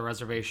going off the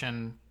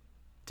reservation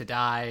to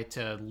die,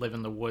 to live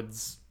in the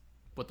woods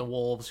with the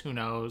wolves. Who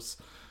knows?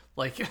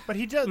 Like, But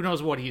he does. who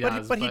knows what he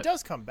does? But he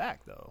does come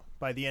back though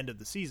by the end of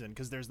the season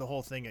because there's the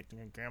whole thing at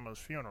Grandma's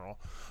funeral,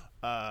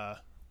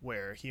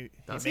 where he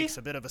makes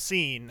a bit of a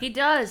scene. He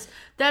does.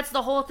 That's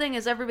the whole thing.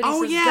 Is everybody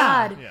says, yeah.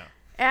 God, Yeah.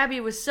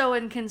 Abby was so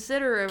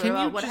inconsiderate Can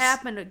about you what just-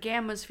 happened at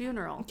Gamma's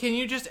funeral. Can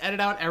you just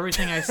edit out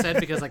everything I said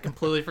because I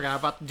completely forgot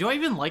about? Do I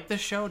even like this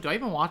show? Do I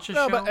even watch this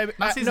No, show? but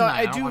Not season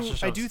 9, don't watch the I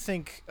shows. do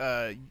think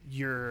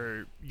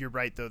you're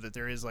right though that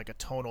there is like a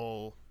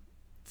tonal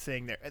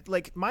thing there.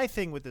 Like my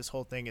thing with this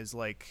whole thing is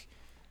like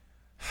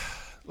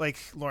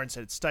Lauren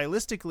said,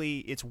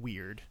 stylistically it's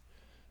weird.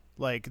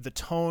 Like, the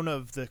tone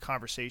of the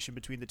conversation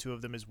between the two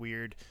of them is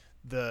weird.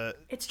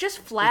 It's just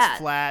flat.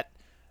 It's flat.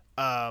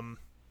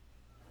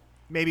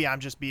 Maybe I'm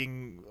just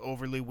being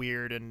overly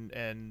weird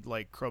and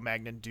like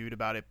Cro-Magnon dude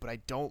about it, but I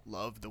don't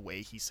love the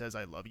way he says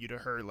 "I love you" to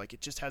her. Like, it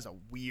just has a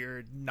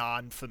weird,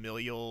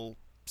 non-familial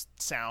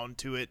sound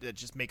to it that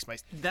just makes my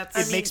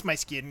makes my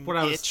skin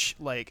itch.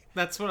 Like,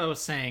 that's what I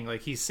was saying. Like,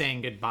 he's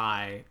saying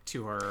goodbye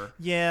to her.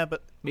 Yeah,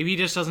 but maybe he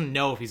just doesn't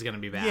know if he's gonna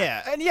be back.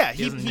 Yeah, and yeah,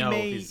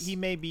 he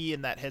may be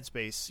in that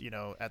headspace,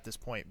 at this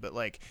point. But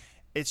like,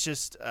 it's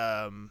just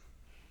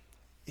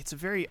it's a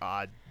very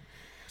odd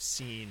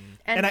scene,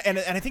 and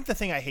I think the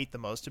thing I hate the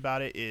most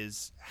about it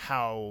is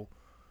how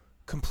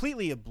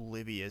completely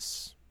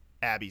oblivious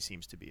Abby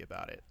seems to be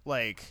about it.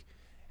 Like,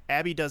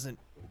 Abby doesn't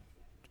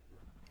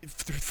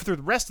through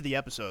the rest of the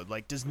episode,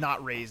 like, does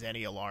not raise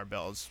any alarm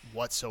bells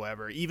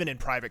whatsoever, even in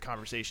private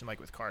conversation,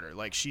 like with Carter.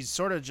 Like, she's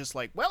sort of just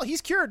like, well,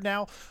 he's cured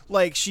now.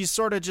 Like, she's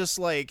sort of just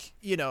like,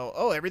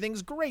 oh,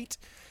 everything's great.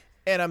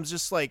 And I'm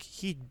just like,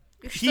 he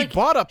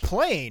bought a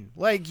plane.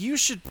 Like, you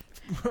should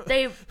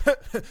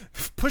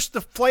push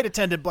the flight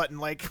attendant button.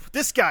 Like,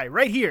 this guy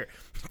right here,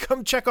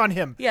 come check on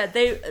him. Yeah,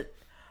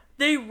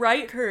 they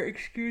write her,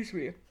 excuse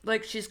me,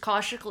 like, she's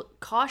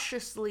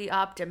cautiously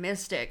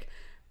optimistic,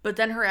 but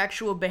then her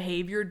actual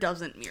behavior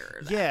doesn't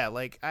mirror that. Yeah,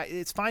 like,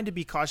 it's fine to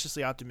be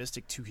cautiously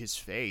optimistic to his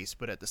face,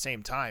 but at the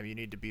same time, you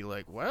need to be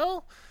like,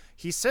 well,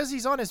 he says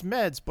he's on his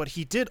meds, but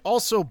he did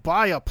also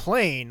buy a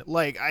plane.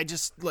 Like, I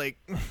just, like...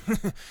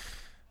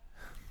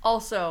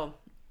 Also,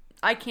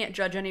 I can't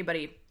judge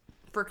anybody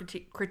for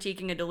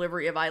critiquing a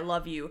delivery of "I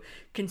love you,"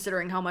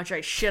 considering how much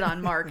I shit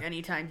on Mark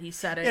anytime he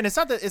said it. And it's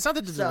not that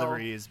the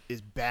delivery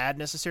is bad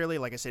necessarily.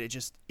 Like I said, it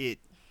just,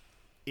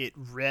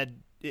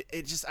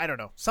 I don't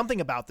know,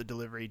 something about the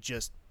delivery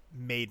just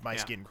made my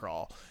skin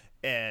crawl.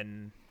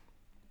 And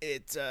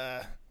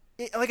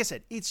like I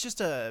said, it's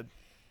just I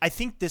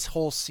think this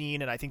whole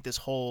scene and I think this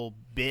whole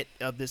bit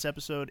of this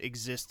episode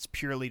exists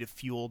purely to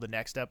fuel the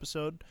next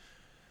episode,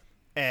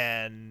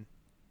 and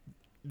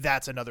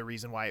that's another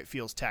reason why it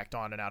feels tacked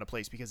on and out of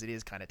place, because it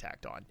is kind of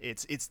tacked on.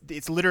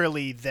 It's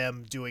literally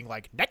them doing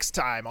like next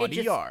time on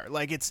ER.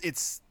 Like, it's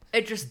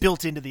just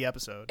built into the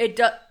episode. It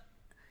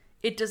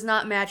does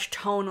not match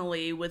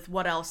tonally with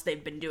what else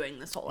they've been doing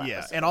this whole episode.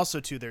 Yeah, and also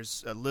too,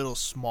 there's a little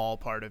small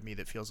part of me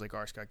that feels like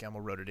R. Scott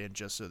Gemmell wrote it in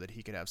just so that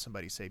he could have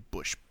somebody say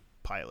Bush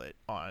pilot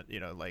on,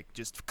 like,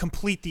 just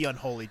complete the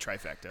unholy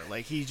trifecta.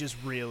 Like, he just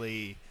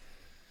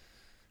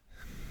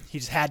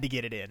had to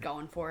get it in.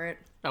 Going for it.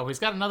 Oh, he's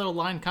got another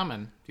line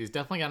coming. He's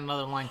definitely got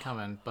another line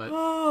coming. But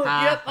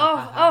yep.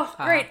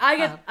 Great.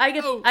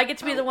 I get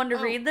to be the one to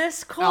read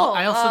this. Cool.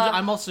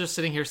 I'm also just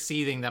sitting here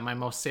seething that my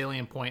most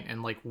salient point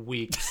in like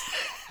weeks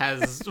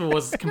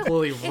was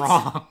completely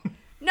wrong.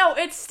 No,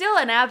 it's still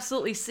an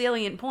absolutely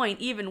salient point,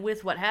 even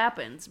with what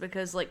happens,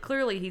 because like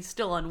clearly he's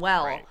still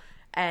unwell, right.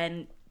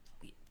 And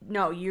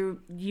no,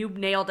 you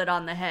nailed it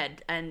on the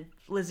head. And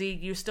Lizzie,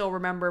 you still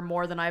remember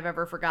more than I've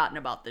ever forgotten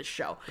about this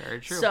show.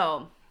 Very true.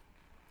 So.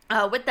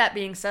 With that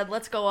being said,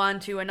 let's go on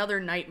to another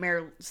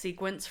nightmare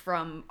sequence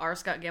from R.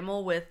 Scott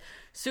Gemmell with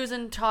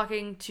Susan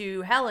talking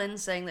to Helen,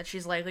 saying that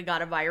she's likely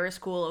got a virus.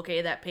 Cool,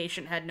 okay, that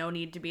patient had no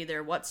need to be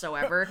there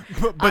whatsoever.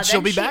 but she'll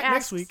be back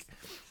next week.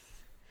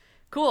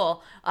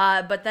 Cool.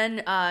 But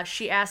then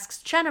she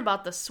asks Chen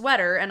about the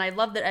sweater, and I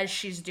love that as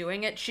she's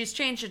doing it, she's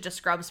changed it to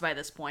scrubs by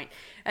this point.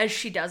 As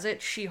she does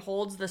it, she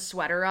holds the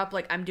sweater up,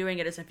 like, I'm doing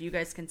it as if you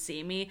guys can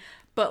see me,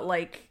 but,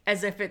 like,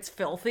 as if it's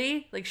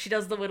filthy. Like, she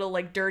does the little,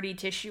 like, dirty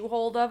tissue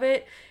hold of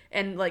it,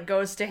 and, like,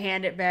 goes to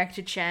hand it back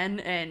to Chen,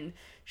 and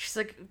she's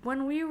like,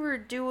 when we were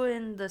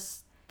doing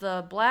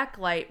the black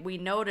light, we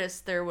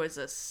noticed there was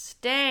a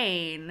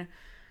stain,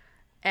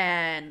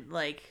 and,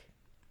 like...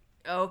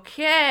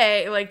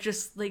 okay, like,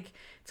 just, like,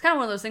 it's kind of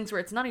one of those things where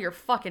it's none of your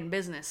fucking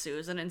business,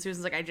 Susan, and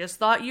Susan's like, I just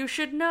thought you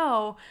should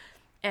know,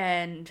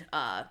 and,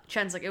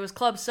 Chen's like, it was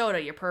club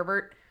soda, you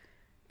pervert,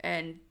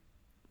 and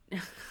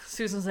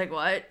Susan's like,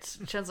 what?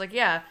 Chen's like,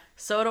 yeah,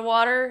 soda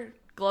water,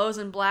 glows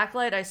in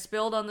blacklight, I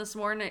spilled on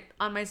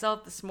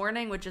myself this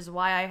morning, which is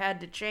why I had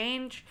to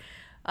change.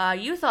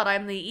 You thought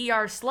I'm the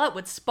ER slut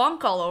with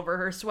spunk all over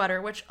her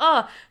sweater, which,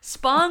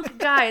 spunk,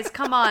 guys,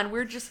 come on,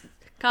 we're just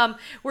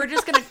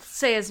gonna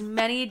say as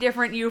many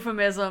different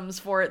euphemisms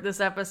for it this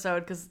episode,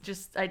 because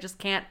I just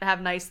can't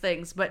have nice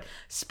things, but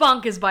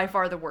spunk is by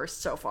far the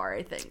worst so far,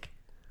 I think.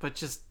 But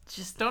just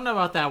don't know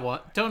about that one.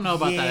 Don't know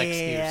about that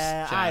excuse.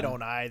 Yeah, I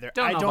don't either.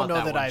 I don't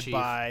know that I Chief.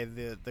 buy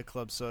the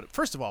club soda.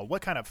 First of all,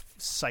 what kind of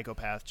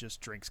psychopath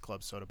just drinks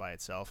club soda by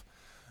itself?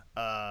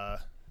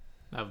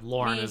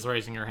 Lauren is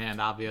raising her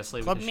hand,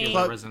 obviously. Club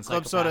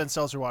psychopath. soda and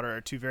seltzer water are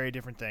two very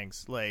different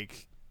things.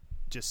 Like,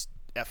 just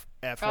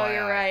FYI. Oh,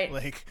 you're right.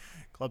 Like,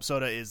 club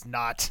soda is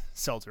not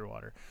seltzer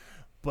water.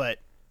 But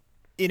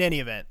in any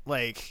event,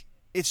 like,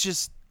 it's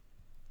just,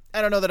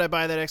 I don't know that I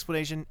buy that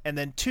explanation. And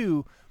then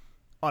two,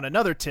 on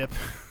another tip,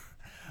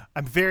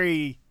 I'm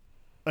very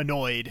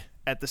annoyed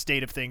at the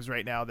state of things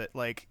right now that,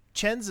 like,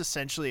 Chen's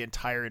essentially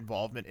entire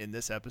involvement in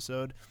this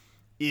episode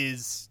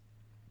is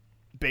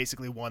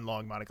basically one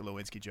long Monica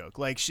Lewinsky joke.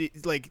 Like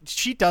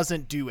she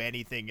doesn't do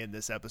anything in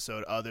this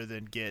episode other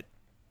than get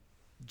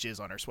jizz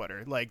on her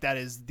sweater. Like that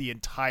is the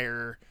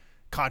entire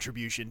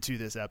contribution to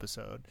this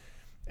episode.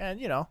 And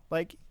you know,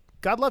 like,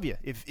 God love you.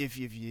 If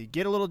you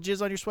get a little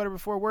jizz on your sweater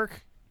before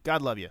work,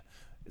 God love you.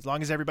 As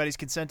long as everybody's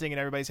consenting and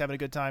everybody's having a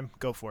good time,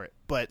 go for it.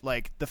 But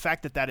like the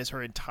fact that is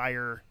her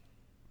entire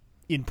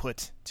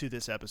input to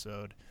this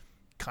episode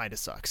kind of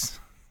sucks.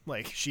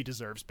 Like, she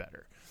deserves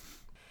better.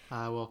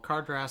 Well,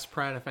 Carter asks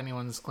Pratt if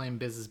anyone's claimed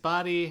Biz's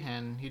body,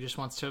 and he just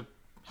wants to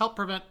help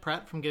prevent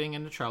Pratt from getting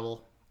into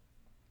trouble.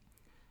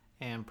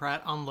 And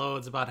Pratt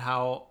unloads about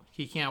how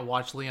he can't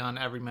watch Leon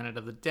every minute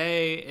of the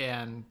day,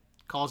 and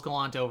calls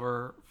Gallant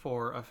over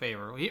for a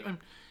favor.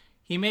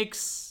 He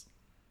makes...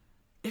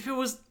 If it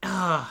was...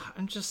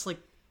 I'm just like...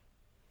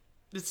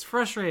 It's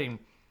frustrating,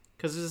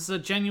 because this is a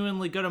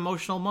genuinely good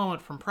emotional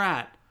moment from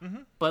Pratt.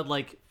 Mm-hmm. But,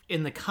 like,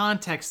 in the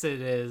context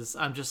it is,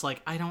 I'm just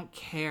like, I don't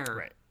care.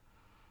 Right.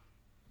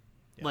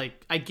 Yeah.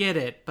 Like, I get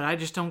it, but I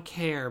just don't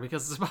care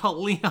because it's about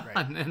Leon,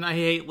 right. And I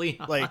hate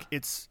Leon. Like,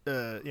 it's,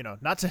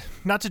 not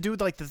to do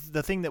like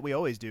the thing that we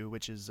always do,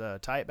 which is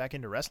tie it back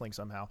into wrestling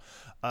somehow.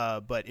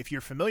 But if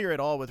you're familiar at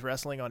all with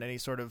wrestling on any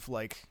sort of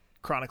like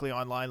chronically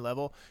online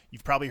level,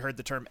 you've probably heard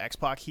the term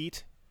X-Pac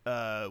heat.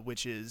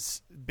 Which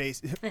is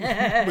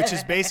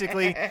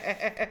basically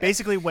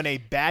when a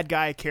bad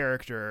guy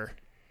character,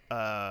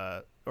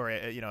 or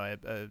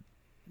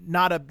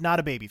not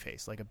a baby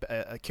face, like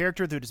a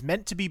character that is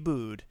meant to be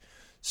booed,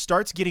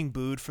 starts getting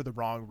booed for the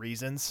wrong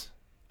reasons.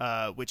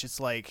 Which is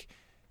like,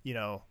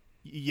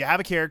 you have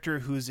a character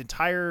whose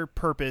entire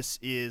purpose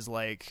is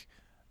like,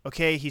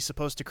 okay, he's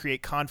supposed to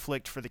create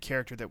conflict for the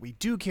character that we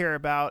do care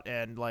about,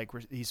 and like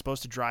he's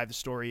supposed to drive the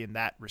story in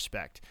that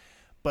respect.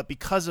 But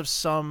because of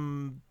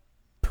some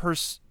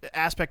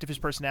aspect of his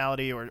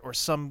personality or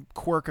some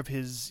quirk of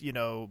his,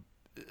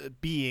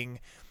 being,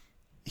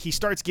 he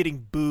starts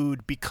getting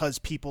booed because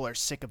people are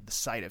sick of the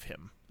sight of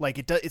him. Like,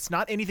 it's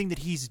not anything that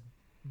he's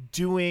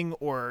doing,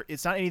 or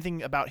it's not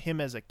anything about him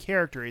as a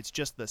character. It's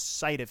just the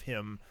sight of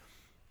him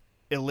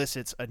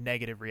elicits a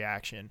negative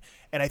reaction.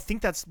 And I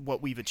think that's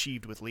what we've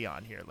achieved with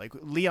Leon here. Like,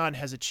 Leon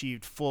has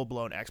achieved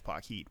full-blown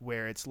X-Pac heat,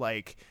 where it's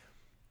like,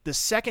 the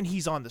second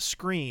he's on the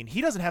screen, he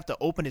doesn't have to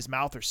open his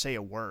mouth or say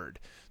a word.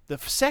 The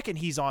second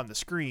he's on the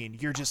screen,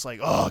 you're just like,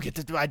 oh,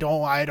 I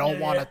don't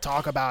want to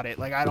talk about it.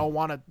 Like, I don't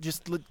want to,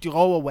 just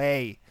go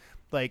away.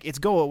 Like, it's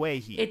go away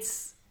heat.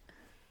 It's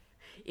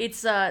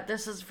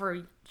this is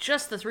for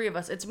just the three of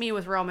us. It's me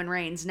with Roman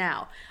Reigns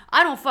now.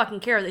 I don't fucking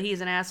care that he's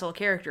an asshole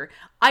character.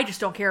 I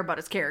just don't care about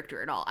his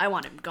character at all. I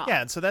want him gone.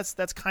 Yeah, and so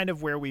that's kind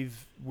of where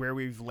we've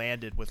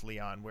landed with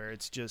Leon, where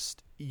it's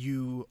just,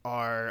 you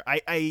are,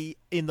 I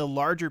in the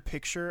larger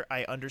picture,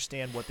 I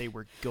understand what they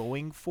were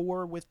going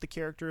for with the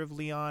character of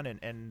Leon,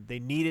 and they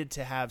needed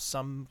to have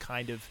some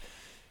kind of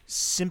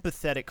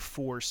sympathetic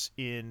force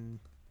in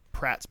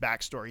Pratt's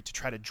backstory to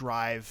try to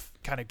drive,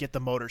 kind of get the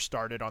motor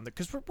started on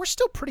because we're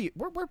still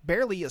we're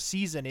barely a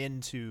season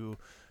into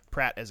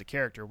Pratt as a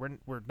character.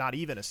 We're not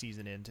even a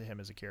season into him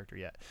as a character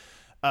yet.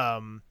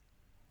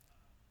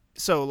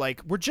 So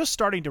like, we're just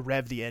starting to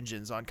rev the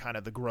engines on kind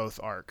of the growth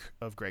arc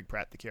of Greg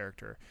Pratt, the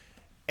character.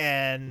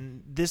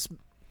 And this,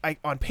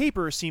 on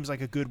paper, seems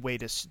like a good way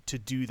to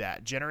do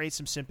that. Generate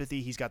some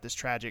sympathy. He's got this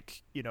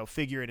tragic,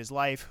 figure in his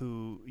life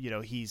who,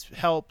 he's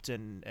helped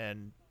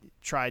and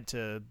tried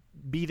to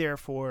be there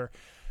for.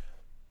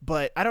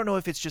 But I don't know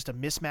if it's just a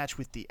mismatch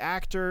with the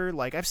actor.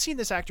 Like, I've seen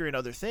this actor in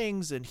other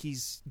things, and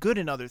he's good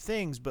in other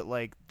things, but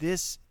like,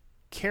 this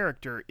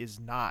character is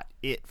not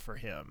it for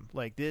him.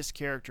 Like, this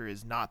character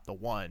is not the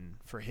one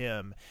for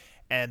him.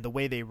 And the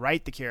way they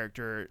write the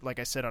character, like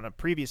I said on a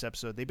previous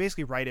episode, they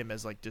basically write him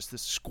as like just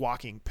this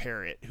squawking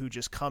parrot who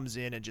just comes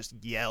in and just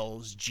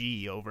yells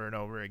G over and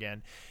over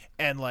again.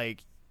 And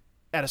like,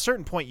 at a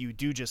certain point, you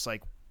do just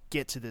like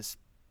get to this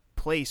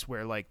place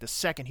where like the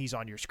second he's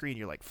on your screen,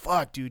 you're like,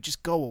 fuck, dude,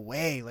 just go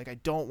away. Like, I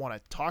don't want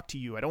to talk to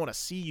you. I don't want to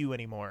see you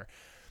anymore.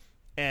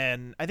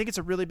 And I think it's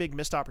a really big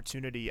missed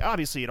opportunity.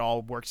 Obviously, it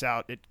all works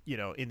out,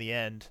 in the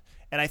end.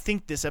 And I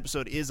think this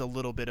episode is a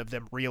little bit of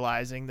them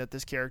realizing that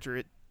this character,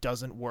 it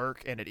doesn't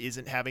work and it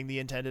isn't having the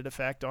intended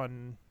effect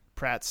on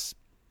Pratt's,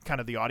 kind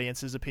of the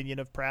audience's opinion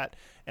of Pratt.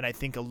 And I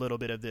think a little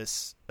bit of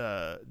this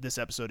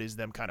episode is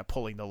them kind of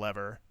pulling the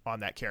lever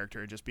on that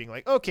character and just being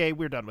like, okay,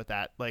 we're done with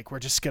that. Like, we're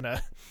just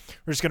gonna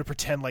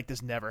pretend like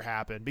this never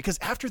happened. Because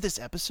after this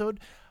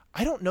episode,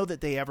 I don't know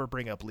that they ever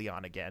bring up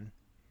Leon again.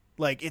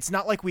 Like, it's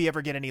not like we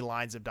ever get any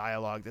lines of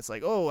dialogue that's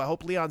like, oh, I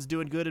hope Leon's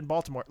doing good in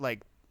Baltimore.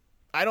 Like,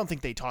 I don't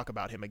think they talk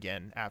about him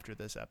again after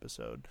this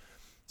episode.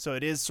 So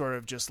it is sort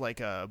of just like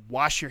a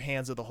wash your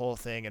hands of the whole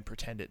thing and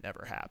pretend it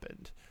never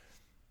happened,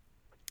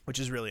 which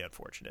is really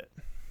unfortunate.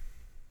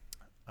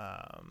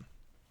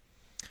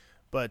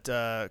 But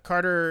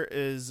Carter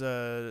is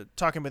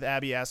talking with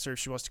Abby, asks her if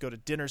she wants to go to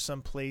dinner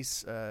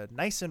someplace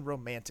nice and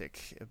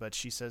romantic, but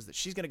she says that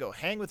she's going to go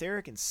hang with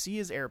Eric and see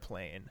his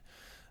airplane.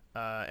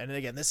 And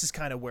again, this is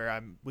kind of where I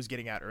was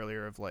getting at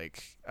earlier of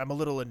like, I'm a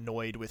little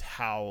annoyed with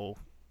how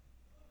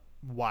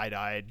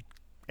wide-eyed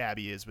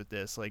Abby is with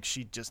this. Like,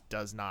 she just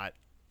does not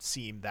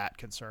seem that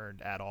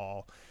concerned at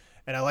all.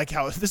 And I like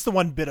how this is the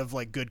one bit of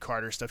like good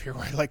Carter stuff here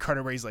where I like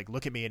Carter where he's like,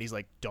 look at me, and he's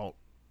like, do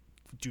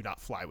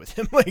not fly with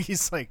him. Like,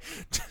 he's like,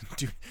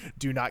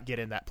 do not get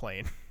in that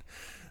plane.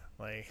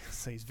 Like,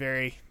 so he's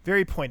very,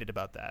 very pointed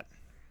about that.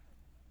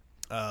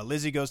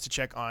 Lizzie goes to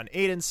check on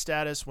Aiden's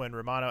status when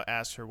Romano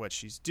asks her what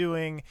she's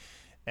doing,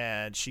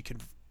 and she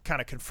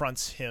kind of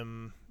confronts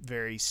him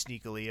very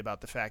sneakily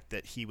about the fact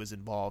that he was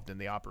involved in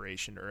the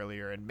operation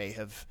earlier and may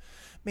have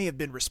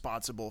been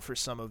responsible for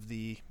some of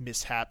the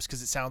mishaps,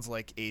 because it sounds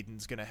like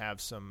Aiden's going to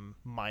have some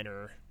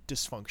minor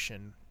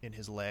dysfunction in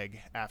his leg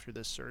after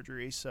this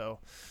surgery. So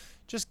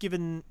just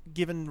giving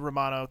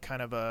Romano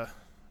kind of a,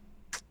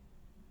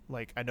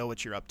 like, I know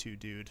what you're up to,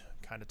 dude,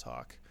 kind of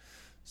talk.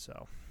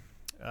 So,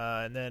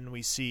 and then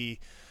we see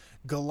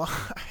Gallant.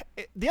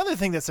 The other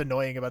thing that's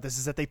annoying about this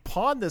is that they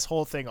pawn this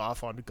whole thing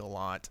off on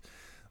Gallant.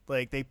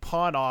 Like, they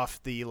pawn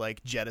off the,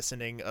 like,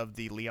 jettisoning of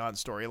the Leon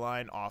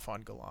storyline off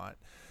on Gallant.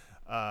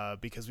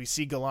 Because we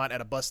see Gallant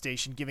at a bus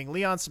station giving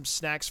Leon some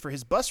snacks for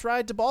his bus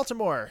ride to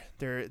Baltimore.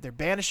 They're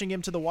banishing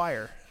him to the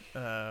wire,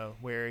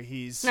 where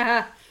he's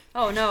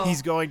oh no,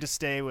 he's going to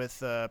stay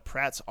with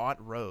Pratt's Aunt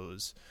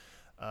Rose.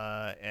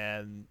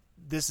 And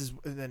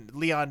then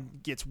Leon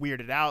gets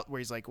weirded out where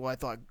he's like, well, I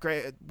thought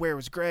where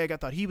was Greg? I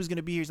thought he was going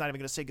to be here. He's not even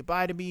going to say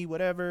goodbye to me,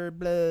 whatever,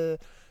 blah.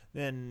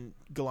 Then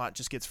Gallant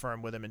just gets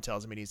firm with him and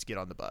tells him he needs to get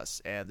on the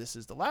bus. And this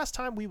is the last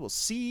time we will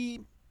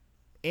see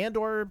and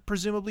or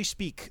presumably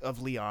speak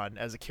of Leon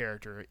as a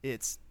character.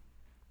 This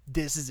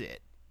is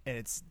it. And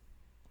it's,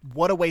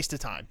 what a waste of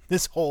time,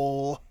 this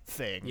whole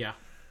thing. Yeah.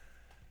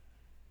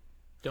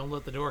 Don't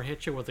let the door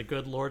hit you with a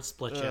good Lord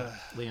split you,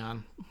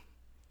 Leon.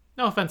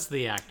 No offense to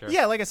the actor.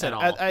 Yeah, like I said,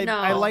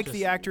 I like just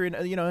the actor,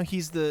 and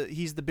he's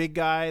the big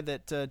guy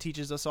that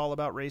teaches us all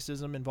about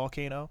racism in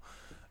Volcano,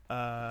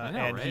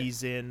 and right?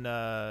 he's in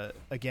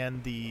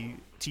again the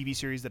TV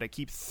series that I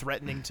keep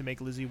threatening to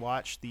make Lizzie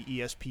watch, the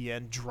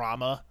ESPN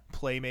drama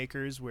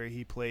Playmakers, where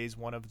he plays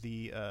one of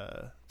the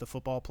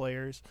football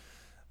players.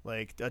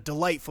 Like, a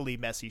delightfully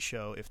messy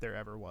show if there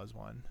ever was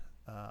one.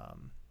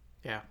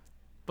 Yeah.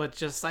 But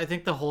just, I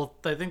think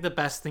the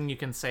best thing you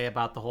can say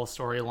about the whole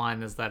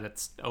storyline is that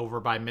it's over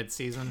by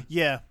mid-season.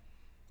 Yeah,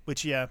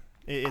 which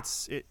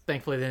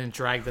Thankfully, they didn't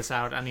drag this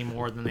out any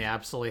more than they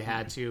absolutely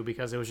had to,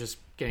 because it was just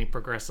getting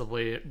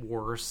progressively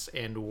worse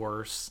and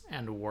worse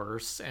and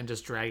worse, and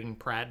just dragging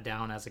Pratt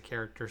down as a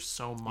character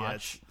so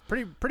much.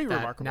 Yeah, pretty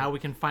remarkable. Now we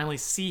can finally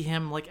see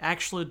him like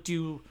actually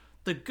do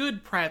the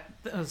good Pratt,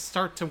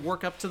 start to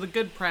work up to the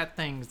good Pratt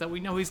things that we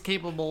know he's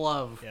capable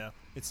of. Yeah,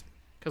 it's.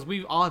 Because we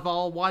have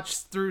all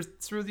watched through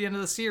the end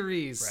of the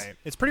series. Right.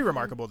 It's pretty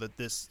remarkable that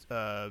this,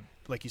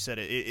 like you said,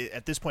 it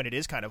at this point it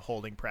is kind of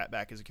holding Pratt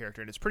back as a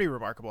character, and it's pretty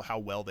remarkable how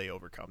well they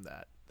overcome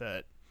that.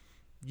 That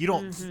you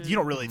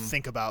don't really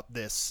think about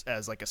this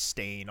as like a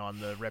stain on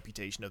the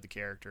reputation of the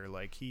character.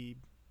 Like, he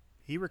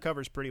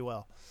recovers pretty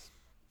well.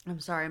 I'm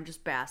sorry, I'm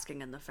just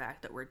basking in the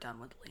fact that we're done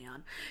with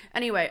Leon.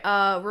 Anyway,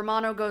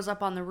 Romano goes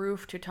up on the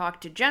roof to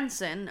talk to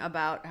Jensen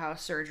about how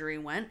surgery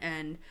went,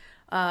 and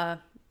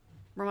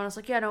Romano's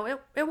like, yeah, no,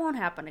 it won't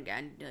happen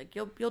again. Like,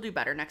 you'll do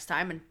better next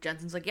time. And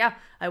Jensen's like, yeah,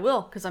 I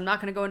will, because I'm not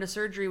going to go into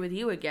surgery with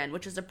you again,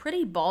 which is a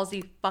pretty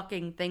ballsy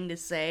fucking thing to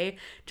say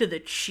to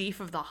the chief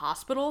of the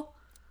hospital.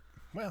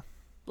 Well,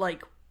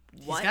 like,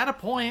 what? He's got a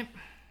point.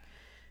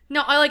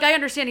 No, I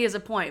understand he has a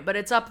point, but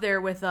it's up there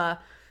with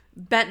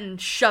Benton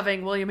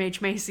shoving William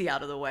H. Macy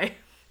out of the way.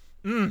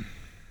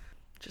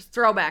 Just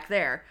throwback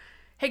there.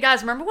 Hey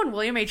guys, remember when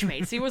William H.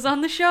 Macy was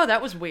on the show?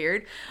 That was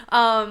weird.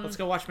 Let's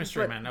go watch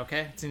Mystery Men,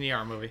 okay? It's an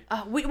ER movie.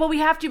 We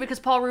have to, because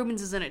Paul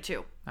Rubens is in it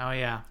too. Oh,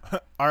 yeah.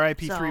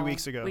 R.I.P. So 3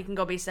 weeks ago. We can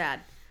go be sad.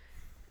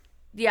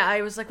 Yeah,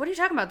 I was like, what are you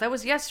talking about? That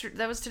was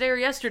today or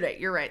yesterday.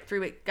 You're right. 3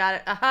 weeks. Got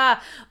it.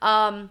 Aha.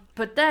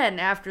 But then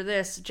after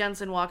this,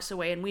 Jensen walks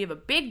away, and we have a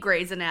big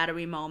Grey's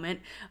Anatomy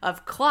moment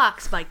of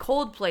Clocks by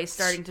Coldplay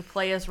starting to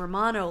play as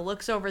Romano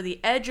looks over the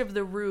edge of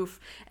the roof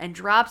and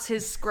drops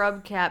his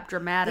scrub cap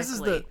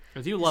dramatically.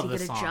 Because you love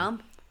this is he song.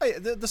 gonna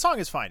jump? The song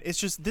is fine. It's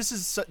just this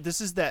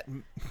is that.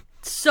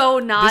 So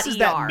not This is ER.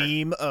 that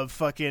meme of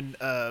fucking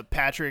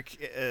Patrick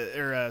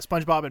or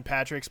SpongeBob and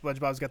Patrick.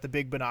 SpongeBob's got the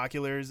big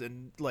binoculars,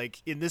 and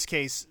like in this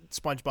case,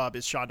 SpongeBob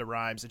is Shonda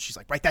Rhimes, and she's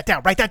like, "Write that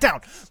down, write that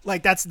down."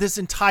 Like, that's this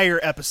entire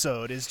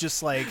episode is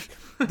just like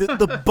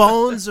the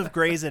bones of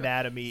Grey's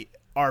Anatomy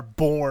are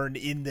born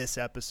in this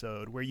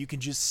episode, where you can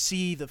just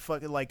see the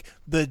fucking like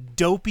the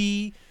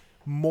dopey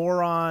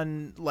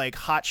moron like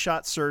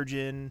hotshot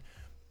surgeon,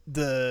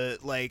 the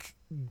like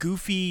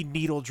goofy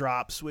needle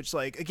drops, which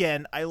like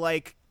again I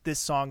like. This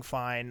song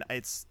fine.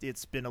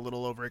 It's been a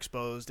little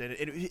overexposed, and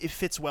it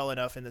fits well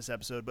enough in this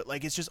episode, but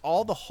like it's just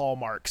all the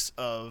hallmarks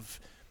of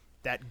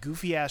that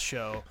goofy ass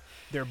show.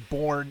 They're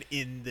born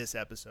in this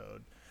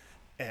episode,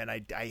 and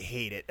I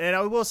hate it. And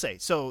I will say,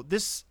 so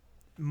this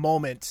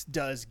moment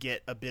does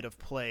get a bit of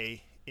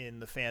play in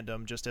the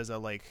fandom, just as a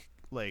like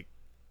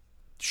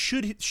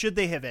should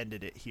they have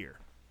ended it here?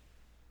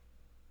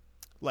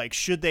 Like,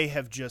 should they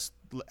have just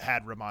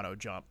had Romano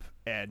jump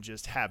and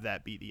just have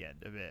that be the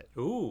end of it.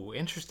 Ooh,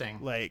 interesting.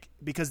 Like,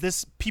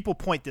 because people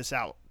point this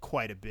out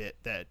quite a bit,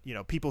 that,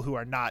 people who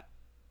are not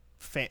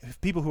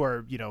people who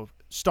are,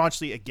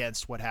 staunchly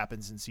against what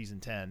happens in season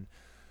 10,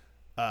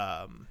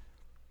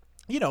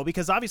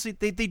 because obviously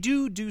they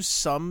do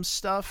some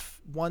stuff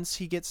once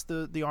he gets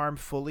the arm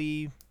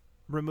fully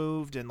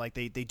removed, and like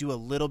they do a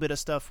little bit of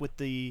stuff with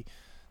the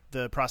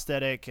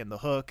prosthetic and the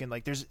hook, and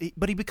like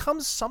but he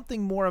becomes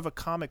something more of a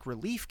comic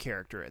relief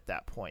character at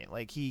that point.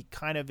 Like he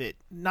kind of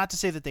not to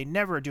say that they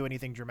never do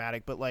anything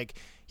dramatic, but like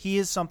he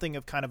is something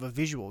of kind of a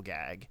visual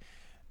gag,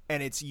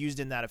 and it's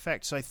used in that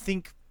effect. So I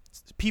think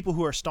people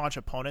who are staunch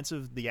opponents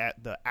of the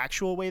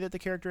actual way that the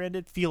character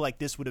ended feel like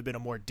this would have been a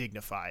more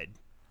dignified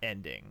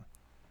ending.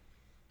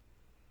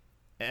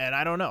 And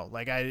I don't know,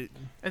 like I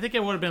think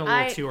it would have been a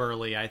little too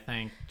early. I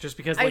think just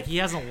because he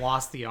hasn't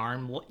lost the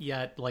arm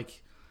yet.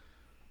 Like,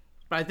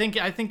 but I think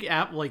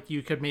like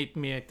you could make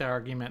the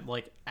argument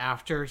like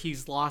after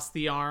he's lost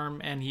the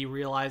arm and he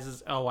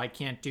realizes, oh, I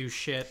can't do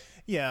shit.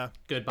 Yeah.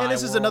 Goodbye. And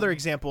this is world. another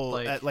example,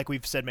 like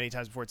we've said many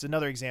times before. It's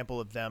another example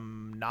of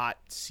them not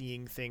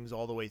seeing things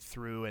all the way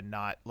through and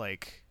not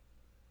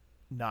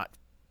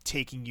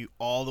taking you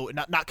all the way,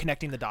 not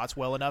connecting the dots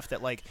well enough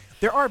that like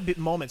there are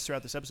moments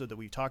throughout this episode that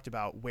we've talked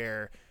about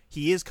where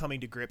he is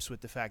coming to grips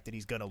with the fact that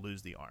he's going to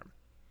lose the arm.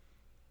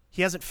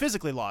 He hasn't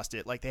physically lost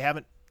it. Like they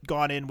haven't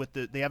gone in with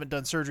they haven't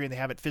done surgery and they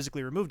haven't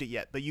physically removed it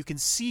yet, but you can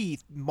see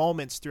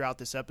moments throughout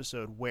this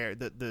episode where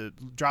the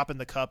dropping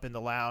the cup in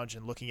the lounge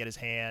and looking at his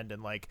hand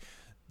and like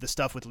the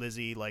stuff with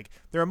Lizzie, like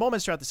there are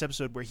moments throughout this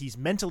episode where he's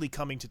mentally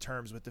coming to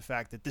terms with the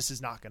fact that this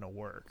is not going to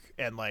work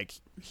and like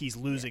he's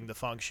losing the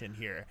function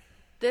here.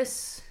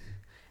 This,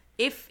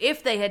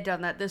 if they had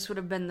done that, this would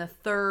have been the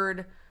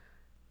third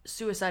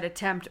suicide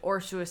attempt or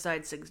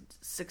suicide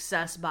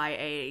success by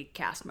a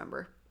cast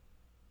member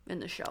in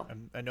the show.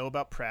 I know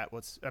about Pratt.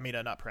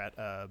 Not Pratt.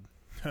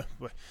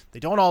 They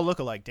don't all look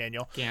alike,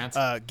 Daniel.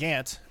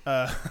 Gant.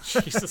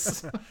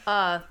 Jesus.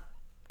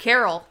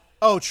 Carol.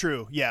 Oh,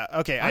 true. Yeah.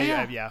 Okay.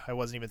 Yeah. I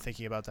wasn't even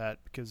thinking about that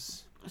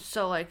because.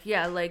 So I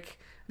think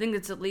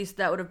it's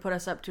that would have put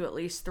us up to at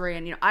least 3.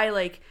 And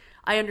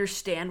I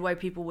understand why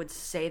people would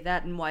say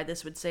that and why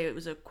this would say it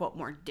was a quote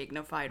more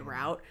dignified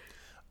route,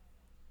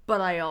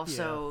 but I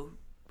also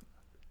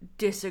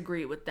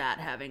disagree with that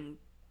having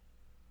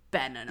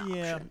been an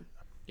option.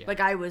 Yeah. Like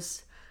I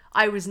was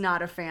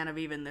not a fan of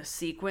even this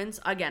sequence.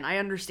 Again, I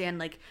understand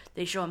like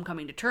they show him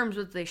coming to terms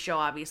with it. They show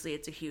obviously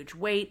it's a huge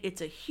weight.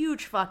 It's a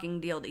huge fucking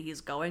deal that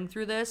he's going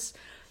through this,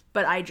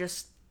 but I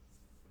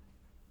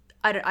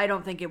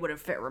don't think it would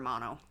have fit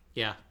Romano.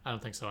 Yeah, I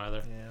don't think so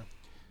either. Yeah.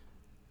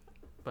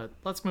 But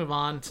let's move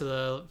on to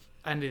the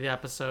end of the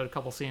episode. A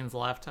couple scenes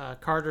left.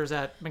 Carter's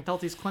at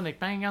McNulty's clinic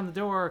banging on the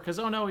door because,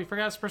 oh no, he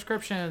forgot his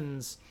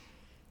prescriptions.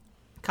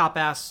 Cop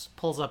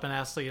pulls up and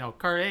asks,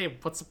 Carter, hey,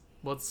 what's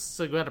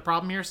we had a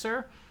problem here,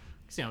 sir?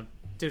 Because,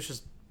 dude's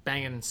just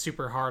banging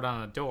super hard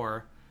on a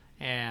door.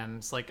 And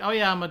it's like, oh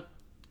yeah, I'm a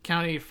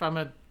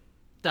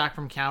doc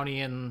from county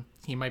and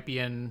he might be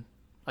in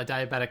a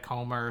diabetic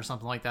coma or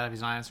something like that if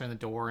he's not answering the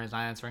door and he's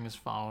not answering his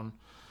phone.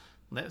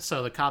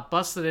 So the cop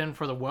busted in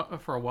for a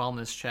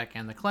wellness check,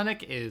 and the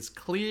clinic is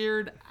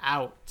cleared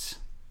out.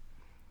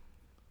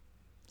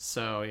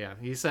 So yeah,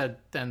 he said.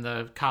 Then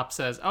the cop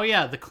says, "Oh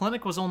yeah, the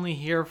clinic was only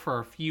here for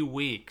a few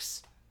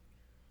weeks.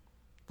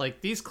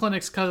 Like these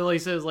clinics, because he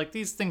says like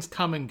these things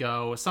come and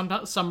go. Some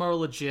are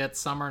legit,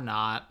 some are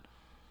not.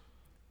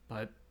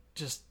 But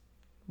just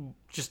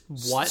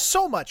what?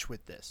 So much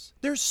with this.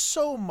 There's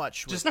so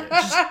much with this.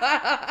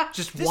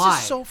 Just this why?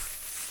 Is so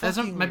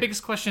fucking my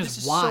biggest question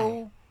is why.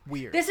 So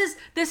weird. This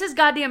is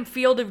goddamn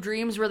Field of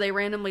Dreams where they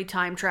randomly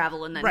time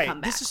travel and then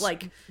come back. This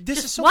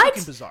is so what?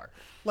 fucking bizarre.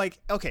 Like,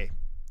 okay,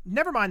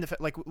 never mind the fact.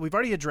 Like, we've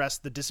already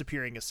addressed the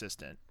disappearing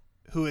assistant.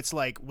 Who it's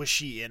like, was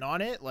she in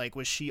on it? Like,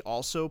 was she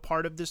also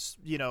part of this?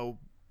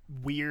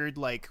 Weird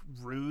like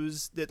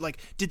ruse that like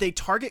did they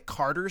target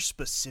Carter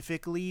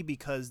specifically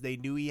because they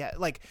knew he had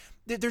like?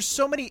 There's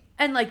so many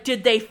and like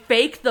did they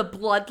fake the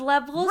blood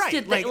levels? Right,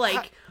 Did they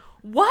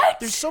what?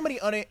 There's so many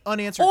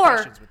unanswered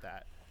questions with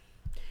that.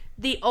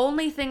 The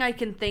only thing I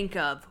can think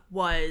of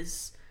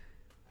was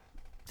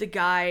the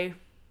guy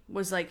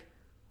was like,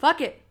 fuck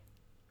it.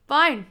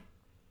 Fine.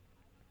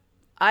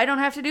 I don't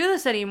have to do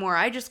this anymore.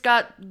 I just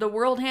got the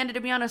world handed to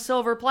me on a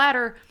silver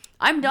platter.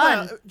 I'm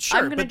done.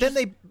 Sure, but then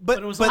they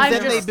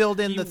build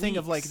in the thing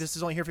of like, this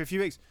is only here for a few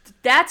weeks.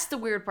 That's the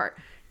weird part.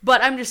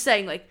 But I'm just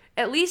saying, like,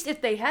 at least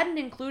if they hadn't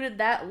included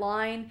that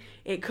line,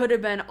 it could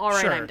have been, all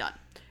right, Sure. I'm done.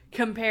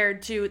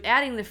 Compared to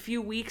adding the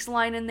few weeks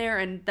line in there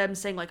and them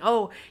saying like,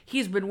 oh,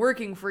 he's been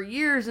working for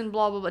years and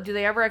blah, blah, blah. Do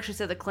they ever actually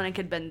say the clinic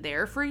had been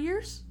there for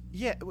years?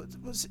 Yeah,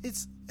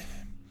 it's...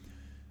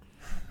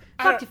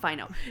 Fuck if I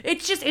know.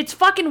 It's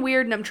fucking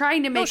weird and I'm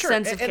trying to make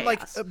sense of chaos.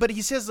 Like, but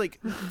he says like,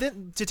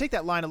 then, to take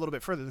that line a little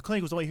bit further, the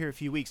clinic was only here a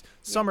few weeks.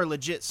 Some are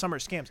legit, some are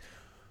scams.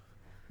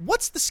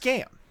 What's the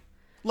scam?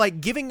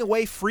 Like giving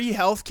away free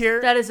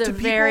healthcare? That is a to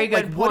people? very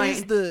good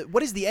like, point.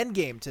 What is the end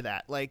game to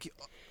that? Like...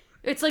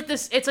 It's like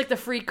this. It's like the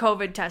free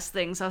COVID test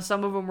things. How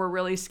some of them were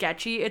really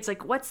sketchy. It's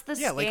like, what's the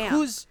scam? Like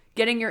who's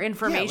getting your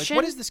information?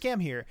 What is the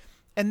scam here?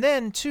 And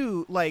then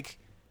too, like,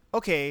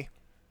 okay,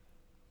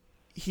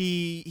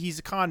 he's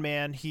a con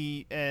man.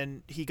 He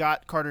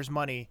got Carter's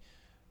money,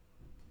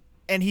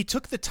 and he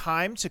took the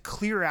time to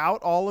clear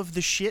out all of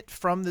the shit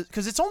from the,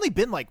 because it's only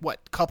been like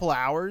what, couple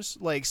hours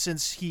like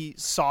since he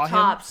saw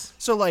him.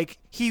 So like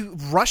he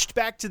rushed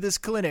back to this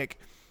clinic,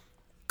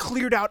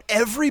 cleared out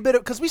every bit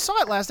of, because we saw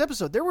it last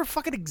episode. There were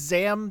fucking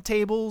exam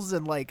tables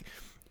and like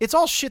it's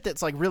all shit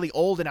that's like really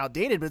old and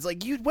outdated. But it's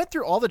like you went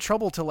through all the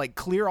trouble to like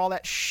clear all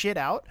that shit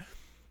out.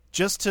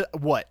 Just to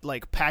what,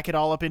 like pack it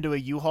all up into a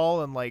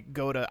U-Haul and like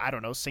go to, I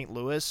don't know, St.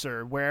 Louis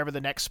or wherever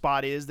the next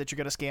spot is that you're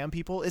going to scam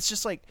people. It's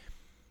just like,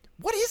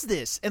 what is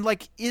this? And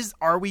like,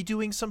 are we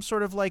doing some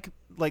sort of like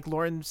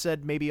Lauren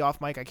said, maybe off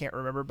mic, I can't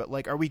remember, but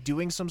like, are we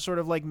doing some sort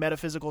of like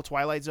metaphysical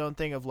Twilight Zone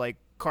thing of like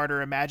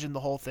Carter imagined the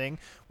whole thing?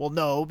 Well,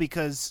 no,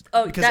 because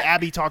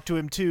Abby talked to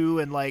him too.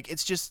 And like,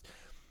 it's just,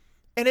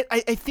 and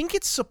I think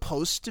it's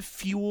supposed to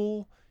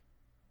fuel,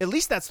 at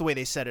least that's the way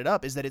they set it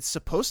up, is that it's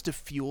supposed to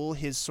fuel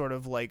his sort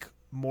of like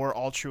more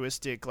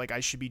altruistic, like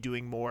I should be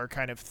doing more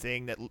kind of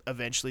thing that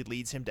eventually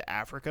leads him to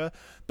Africa.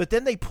 But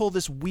then they pull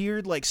this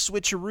weird like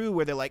switcheroo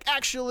where they're like,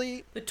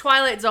 actually the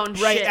Twilight Zone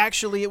right shit.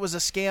 Actually it was a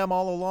scam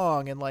all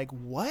along. And like,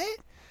 what?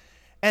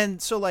 And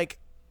so like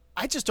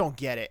I just don't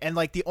get it. And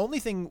like the only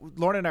thing,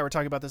 Lauren and I were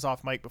talking about this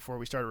off mic before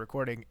we started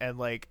recording, and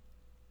like,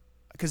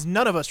 because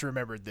none of us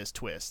remembered this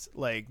twist,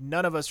 like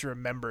none of us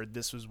remembered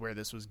this was where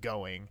this was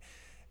going.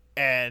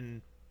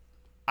 And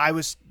I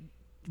was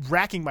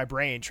racking my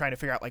brain trying to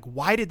figure out like,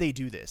 why did they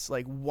do this?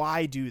 Like,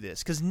 why do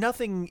this? Because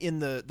nothing in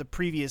the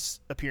previous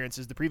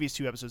appearances, the previous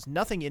two episodes,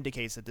 nothing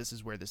indicates that this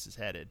is where this is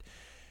headed.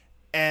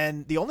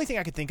 And the only thing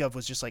I could think of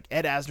was just like,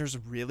 Ed Asner's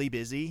really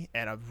busy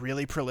and a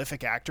really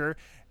prolific actor,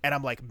 and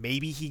I'm like,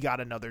 maybe he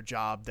got another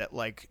job that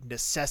like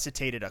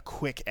necessitated a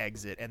quick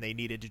exit and they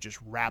needed to just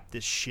wrap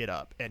this shit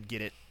up and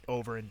get it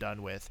over and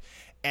done with.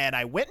 And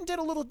I went and did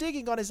a little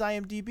digging on his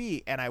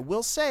IMDb, and I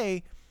will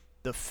say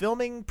the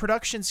filming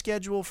production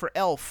schedule for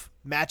Elf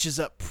matches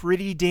up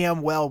pretty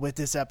damn well with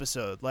this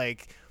episode.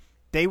 Like,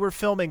 they were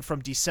filming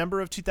from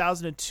December of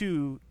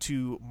 2002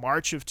 to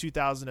March of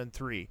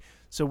 2003.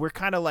 So we're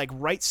kind of like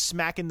right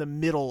smack in the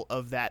middle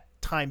of that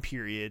time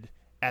period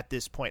at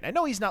this point. I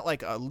know he's not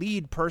like a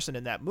lead person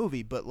in that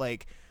movie, but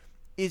like,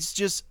 it's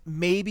just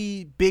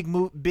maybe big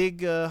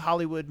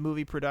Hollywood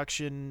movie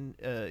production,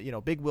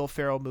 big Will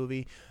Ferrell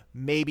movie.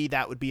 Maybe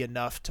that would be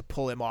enough to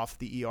pull him off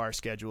the ER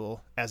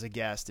schedule as a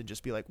guest and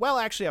just be like, well,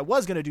 actually, I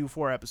was going to do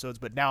 4 episodes,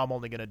 but now I'm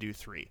only going to do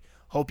 3.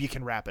 Hope you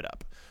can wrap it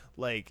up.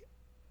 Like,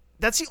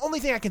 that's the only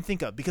thing I can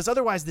think of, because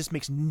otherwise this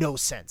makes no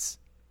sense.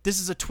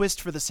 This is a twist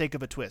for the sake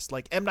of a twist.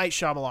 Like, M. Night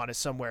Shyamalan is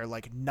somewhere,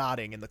 like,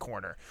 nodding in the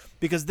corner,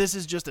 because this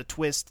is just a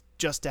twist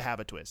just to have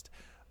a twist.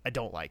 I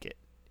don't like it.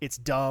 It's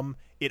dumb.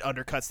 It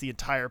undercuts the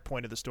entire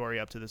point of the story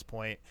up to this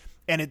point.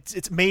 And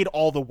it's made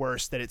all the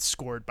worse that it's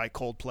scored by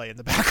Coldplay in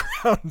the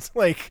background.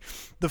 Like,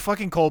 the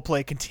fucking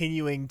Coldplay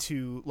continuing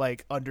to,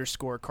 like,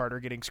 underscore Carter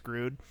getting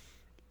screwed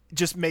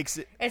just makes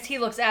it... As he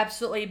looks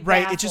absolutely baffled.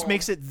 Right, it just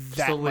makes it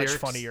that much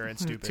funnier and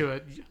stupid. To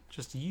it,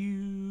 just,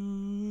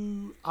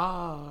 you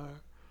are...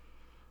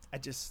 I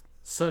just...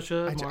 Such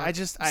a...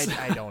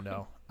 I don't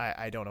know.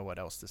 I don't know what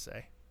else to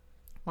say.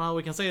 Well,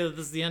 we can say that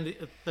this is the end...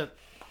 that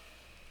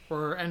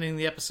we're ending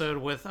the episode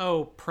with,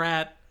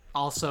 Pratt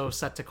also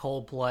set to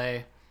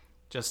Coldplay.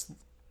 Just,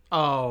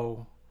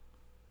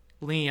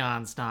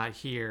 Leon's not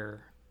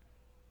here.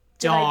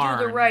 Darn. Did I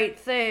do the right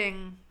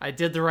thing? I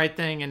did the right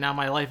thing, and now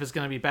my life is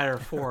going to be better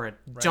for it.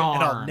 Right. Darn.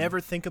 And I'll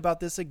never think about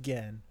this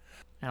again.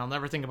 And I'll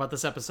never think about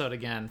this episode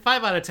again.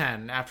 5 out of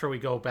 10 after we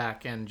go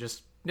back and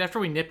just... After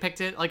we nitpicked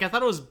it. Like, I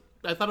thought it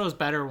was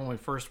better when we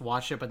first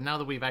watched it, but now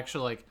that we've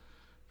actually, like,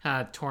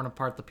 kind of torn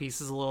apart the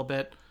pieces a little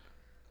bit,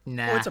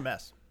 nah. Oh, it's a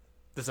mess.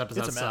 This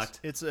episode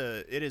sucked. It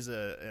is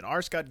an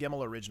R. Scott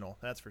Gemmell original,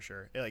 that's for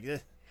sure. Like,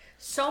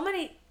 so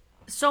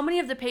many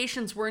of the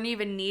patients weren't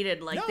even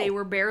needed. Like, they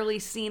were barely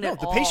seen at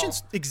all. The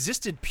patients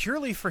existed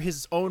purely for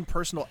his own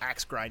personal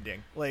axe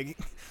grinding. Like,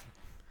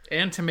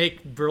 and to make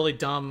really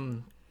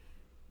dumb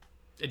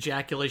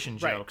ejaculation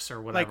jokes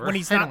or whatever.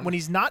 Like, when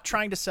he's not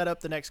trying to set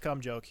up the next cum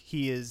joke,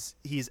 he's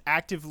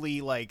actively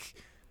like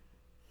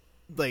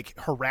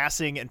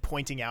harassing and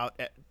pointing out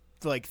at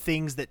like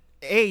things that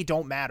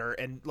don't matter,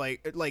 and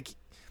like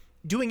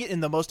doing it in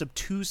the most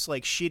obtuse,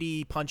 like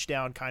shitty punch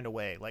down kind of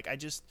way. Like,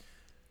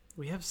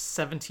 we have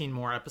 17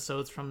 more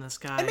episodes from this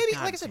guy. And maybe,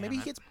 God, like I said, maybe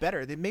he gets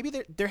better. Maybe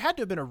there had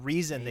to have been a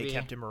reason they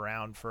kept him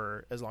around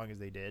for as long as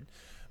they did.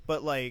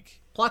 But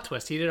like, plot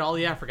twist, he did all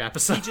the Africa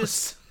episodes. He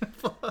just,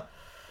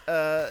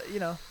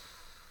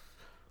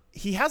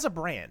 he has a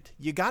brand.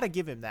 You got to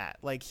give him that.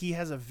 Like, he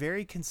has a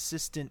very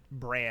consistent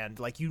brand.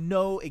 Like, you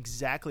know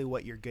exactly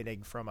what you're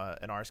getting from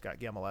an R. Scott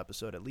Gemmell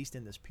episode, at least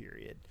in this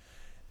period.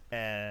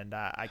 And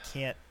I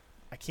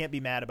can't be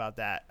mad about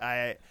that.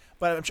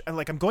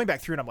 I'm going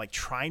back through and I'm like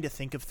trying to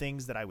think of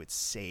things that I would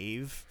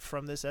save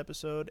from this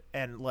episode.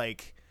 And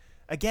like,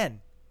 again,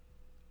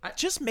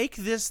 just make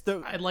this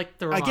the... I like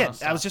the Romano Again,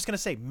 stuff. I was just going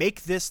to say,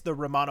 make this the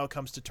Romano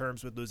comes to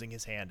terms with losing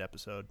his hand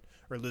episode,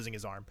 or losing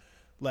his arm.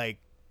 Like,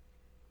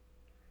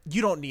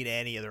 you don't need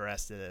any of the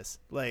rest of this.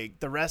 Like,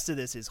 the rest of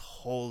this is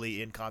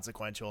wholly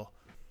inconsequential.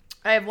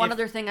 I have one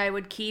other thing I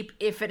would keep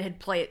if it had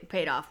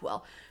paid off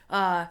well.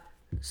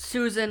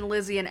 Susan,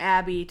 Lizzie, and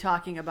Abby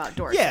talking about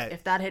Dorset. Yeah.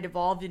 If that had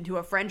evolved into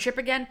a friendship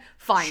again,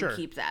 fine, Sure.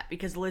 keep that,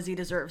 because Lizzie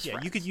deserves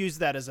friends. You could use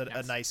that as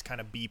a nice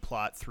kind of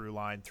B-plot through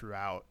line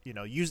throughout. You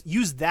know,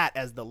 use that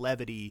as the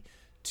levity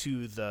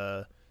to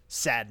the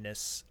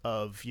sadness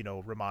of, you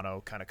know,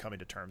 Romano kind of coming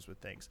to terms with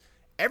things.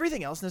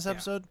 Everything else in this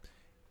episode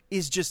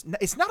is just...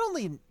 It's not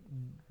only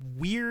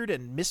weird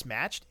and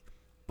mismatched,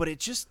 but it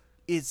just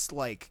is,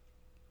 like...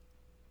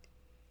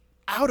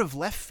 out of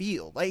left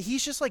field. Like,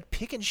 he's just like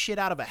picking shit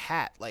out of a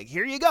hat. Like,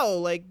 here you go.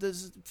 Like,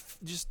 this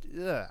just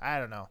I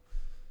don't know,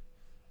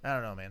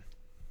 man.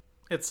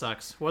 It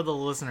sucks. What does the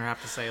listener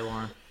have to say,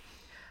 Lauren?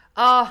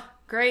 Oh,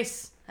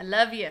 Grace, I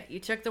love you. You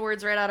took the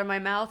words right out of my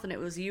mouth, and it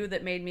was you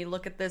that made me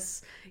look at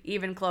this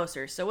even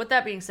closer. So with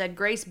that being said,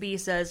 Grace B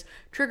says,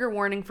 trigger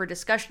warning for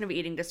discussion of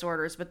eating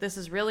disorders, but this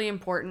is really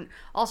important.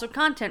 Also,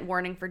 content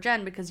warning for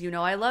Jen, because you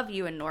know I love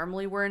you, and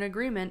normally we're in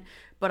agreement,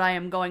 but I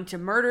am going to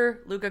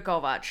murder Luka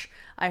Kovac.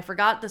 I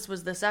forgot this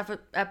was this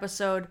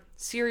episode.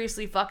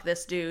 Seriously, fuck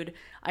this dude.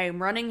 I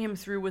am running him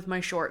through with my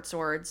short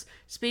swords.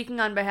 Speaking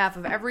on behalf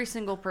of every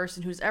single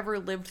person who's ever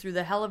lived through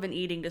the hell of an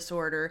eating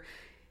disorder,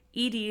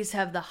 EDs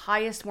have the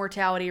highest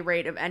mortality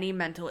rate of any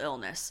mental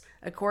illness.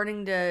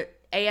 According to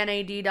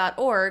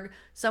ANAD.org,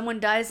 someone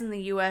dies in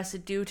the U.S.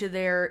 due to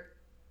their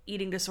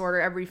eating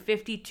disorder every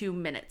 52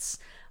 minutes.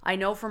 I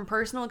know from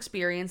personal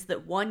experience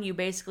that 1, you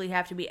basically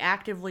have to be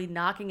actively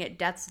knocking at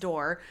death's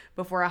door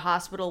before a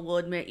hospital will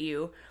admit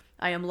you.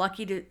 I am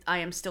lucky I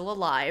am still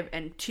alive.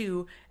 And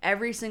 2,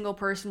 every single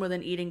person with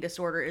an eating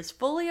disorder is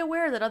fully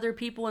aware that other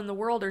people in the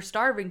world are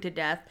starving to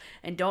death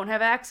and don't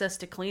have access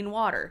to clean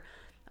water.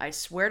 I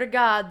swear to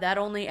God, that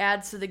only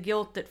adds to the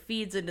guilt that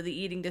feeds into the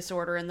eating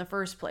disorder in the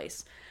first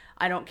place.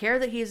 I don't care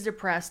that he is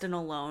depressed and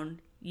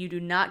alone. You do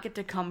not get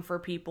to come for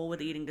people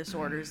with eating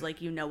disorders like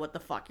you know what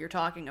the fuck you're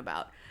talking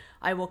about.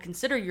 I will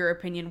consider your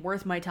opinion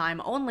worth my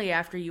time only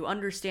after you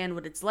understand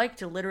what it's like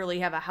to literally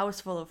have a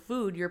house full of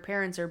food your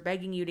parents are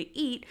begging you to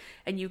eat,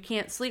 and you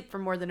can't sleep for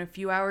more than a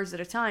few hours at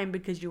a time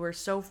because you are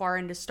so far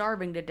into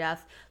starving to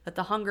death that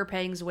the hunger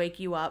pangs wake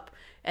you up,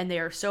 and they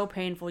are so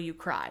painful you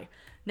cry.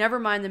 Never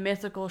mind the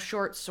mythical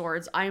short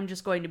swords, I am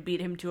just going to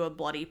beat him to a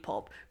bloody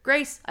pulp.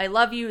 Grace, I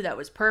love you, that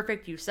was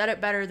perfect, you said it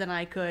better than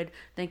I could.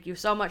 Thank you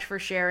so much for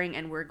sharing,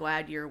 and we're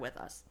glad you're with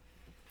us.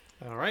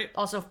 All right.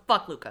 Also,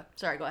 fuck Luca.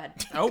 Sorry, go ahead.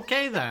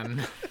 Okay,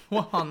 then.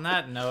 Well, on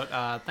that note,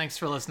 thanks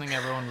for listening,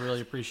 everyone.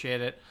 Really appreciate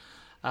it.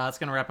 That's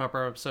going to wrap up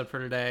our episode for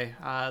today.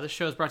 This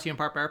show is brought to you in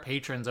part by our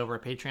patrons over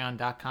at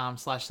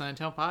patreon.com/San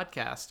Antonio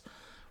Podcast,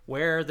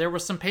 where there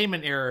was some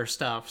payment error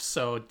stuff,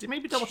 so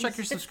maybe double check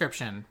your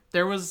subscription.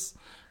 I was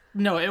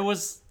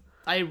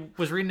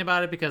reading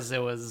about it because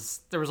there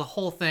was a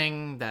whole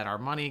thing that our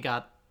money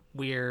got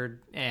weird,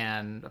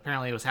 and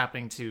apparently it was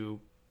happening to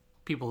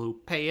people who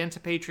pay into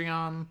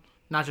Patreon.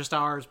 Not just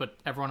ours, but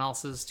everyone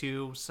else's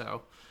too,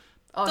 so...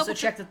 Also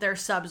check that their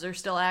subs are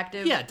still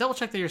active. Yeah, double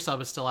check that your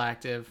sub is still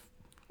active.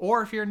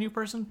 Or if you're a new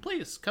person,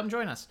 please, come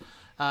join us.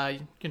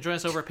 You can join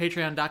us over at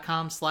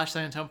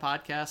patreon.com/San Antonio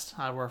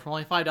Podcast, where for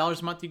only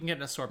 $5 a month, you can get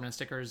an assortment of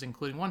stickers,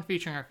 including one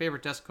featuring our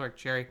favorite desk clerk,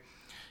 Kerry,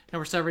 and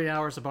over 70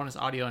 hours of bonus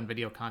audio and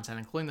video content,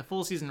 including the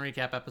full season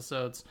recap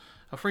episodes,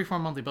 a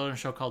freeform monthly building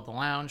show called The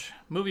Lounge,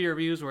 movie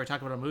reviews where we talk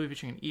about a movie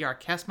featuring an ER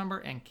cast member,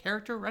 and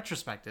character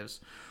retrospectives,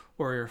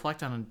 where we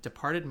reflect on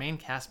departed main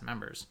cast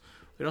members.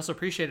 We'd also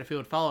appreciate it if you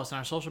would follow us on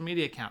our social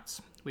media accounts.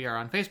 We are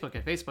on Facebook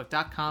at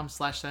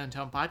facebook.com/San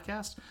Antonio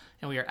Podcast,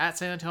 and we are at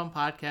San Antonio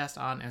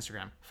Podcast on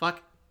Instagram.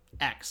 Fuck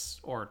X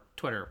or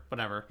Twitter,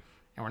 whatever.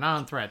 And we're not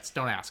on Threads.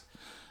 Don't ask.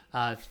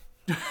 I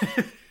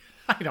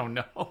don't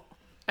know.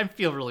 I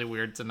feel really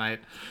weird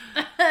tonight.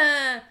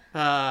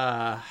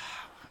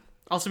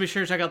 Also, be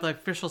sure to check out the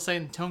official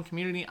San Antonio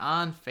community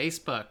on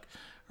Facebook.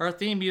 Our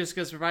theme music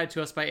is provided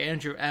to us by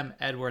Andrew M.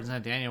 Edwards.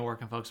 And Daniel, where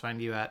can folks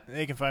find you at?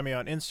 They can find me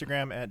on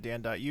Instagram at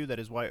dan.u, that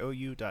is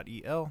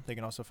YOU.EL. They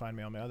can also find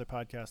me on my other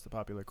podcast, The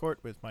Popular Court,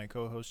 with my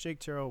co-host Jake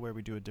Terrell, where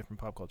we do a different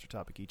pop culture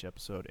topic each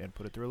episode and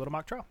put it through a little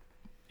mock trial.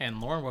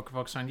 And Lauren, where can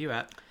folks find you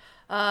at?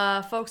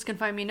 Folks can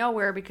find me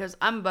nowhere because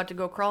I'm about to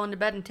go crawl into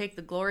bed and take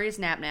the glorious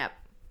nap.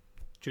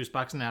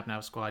 Juicebox and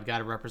Nap Squad,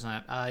 gotta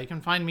represent. You can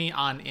find me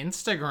on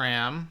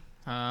Instagram.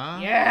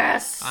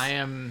 Yes! I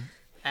am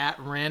at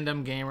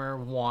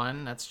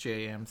randomgamer1, that's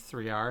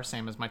JM3R,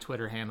 same as my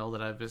Twitter handle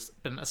that I've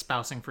just been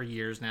espousing for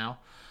years now.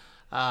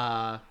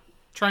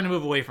 Trying to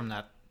move away from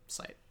that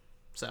site.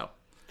 So,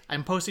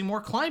 I'm posting more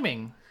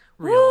climbing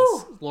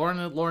reels.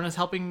 Lauren is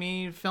helping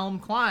me film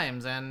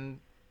climbs and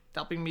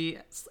helping me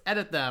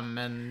edit them,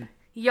 and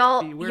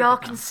y'all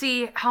can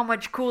see how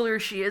much cooler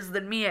she is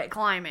than me at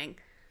climbing.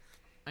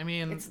 I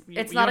mean,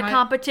 it's not a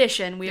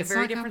competition. We have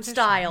very different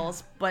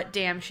styles, but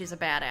damn, she's a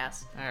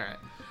badass. All right.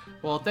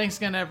 Well, thanks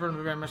again,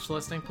 everyone, very much for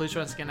listening. Please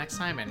join us again next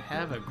time, and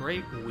have a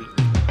great week.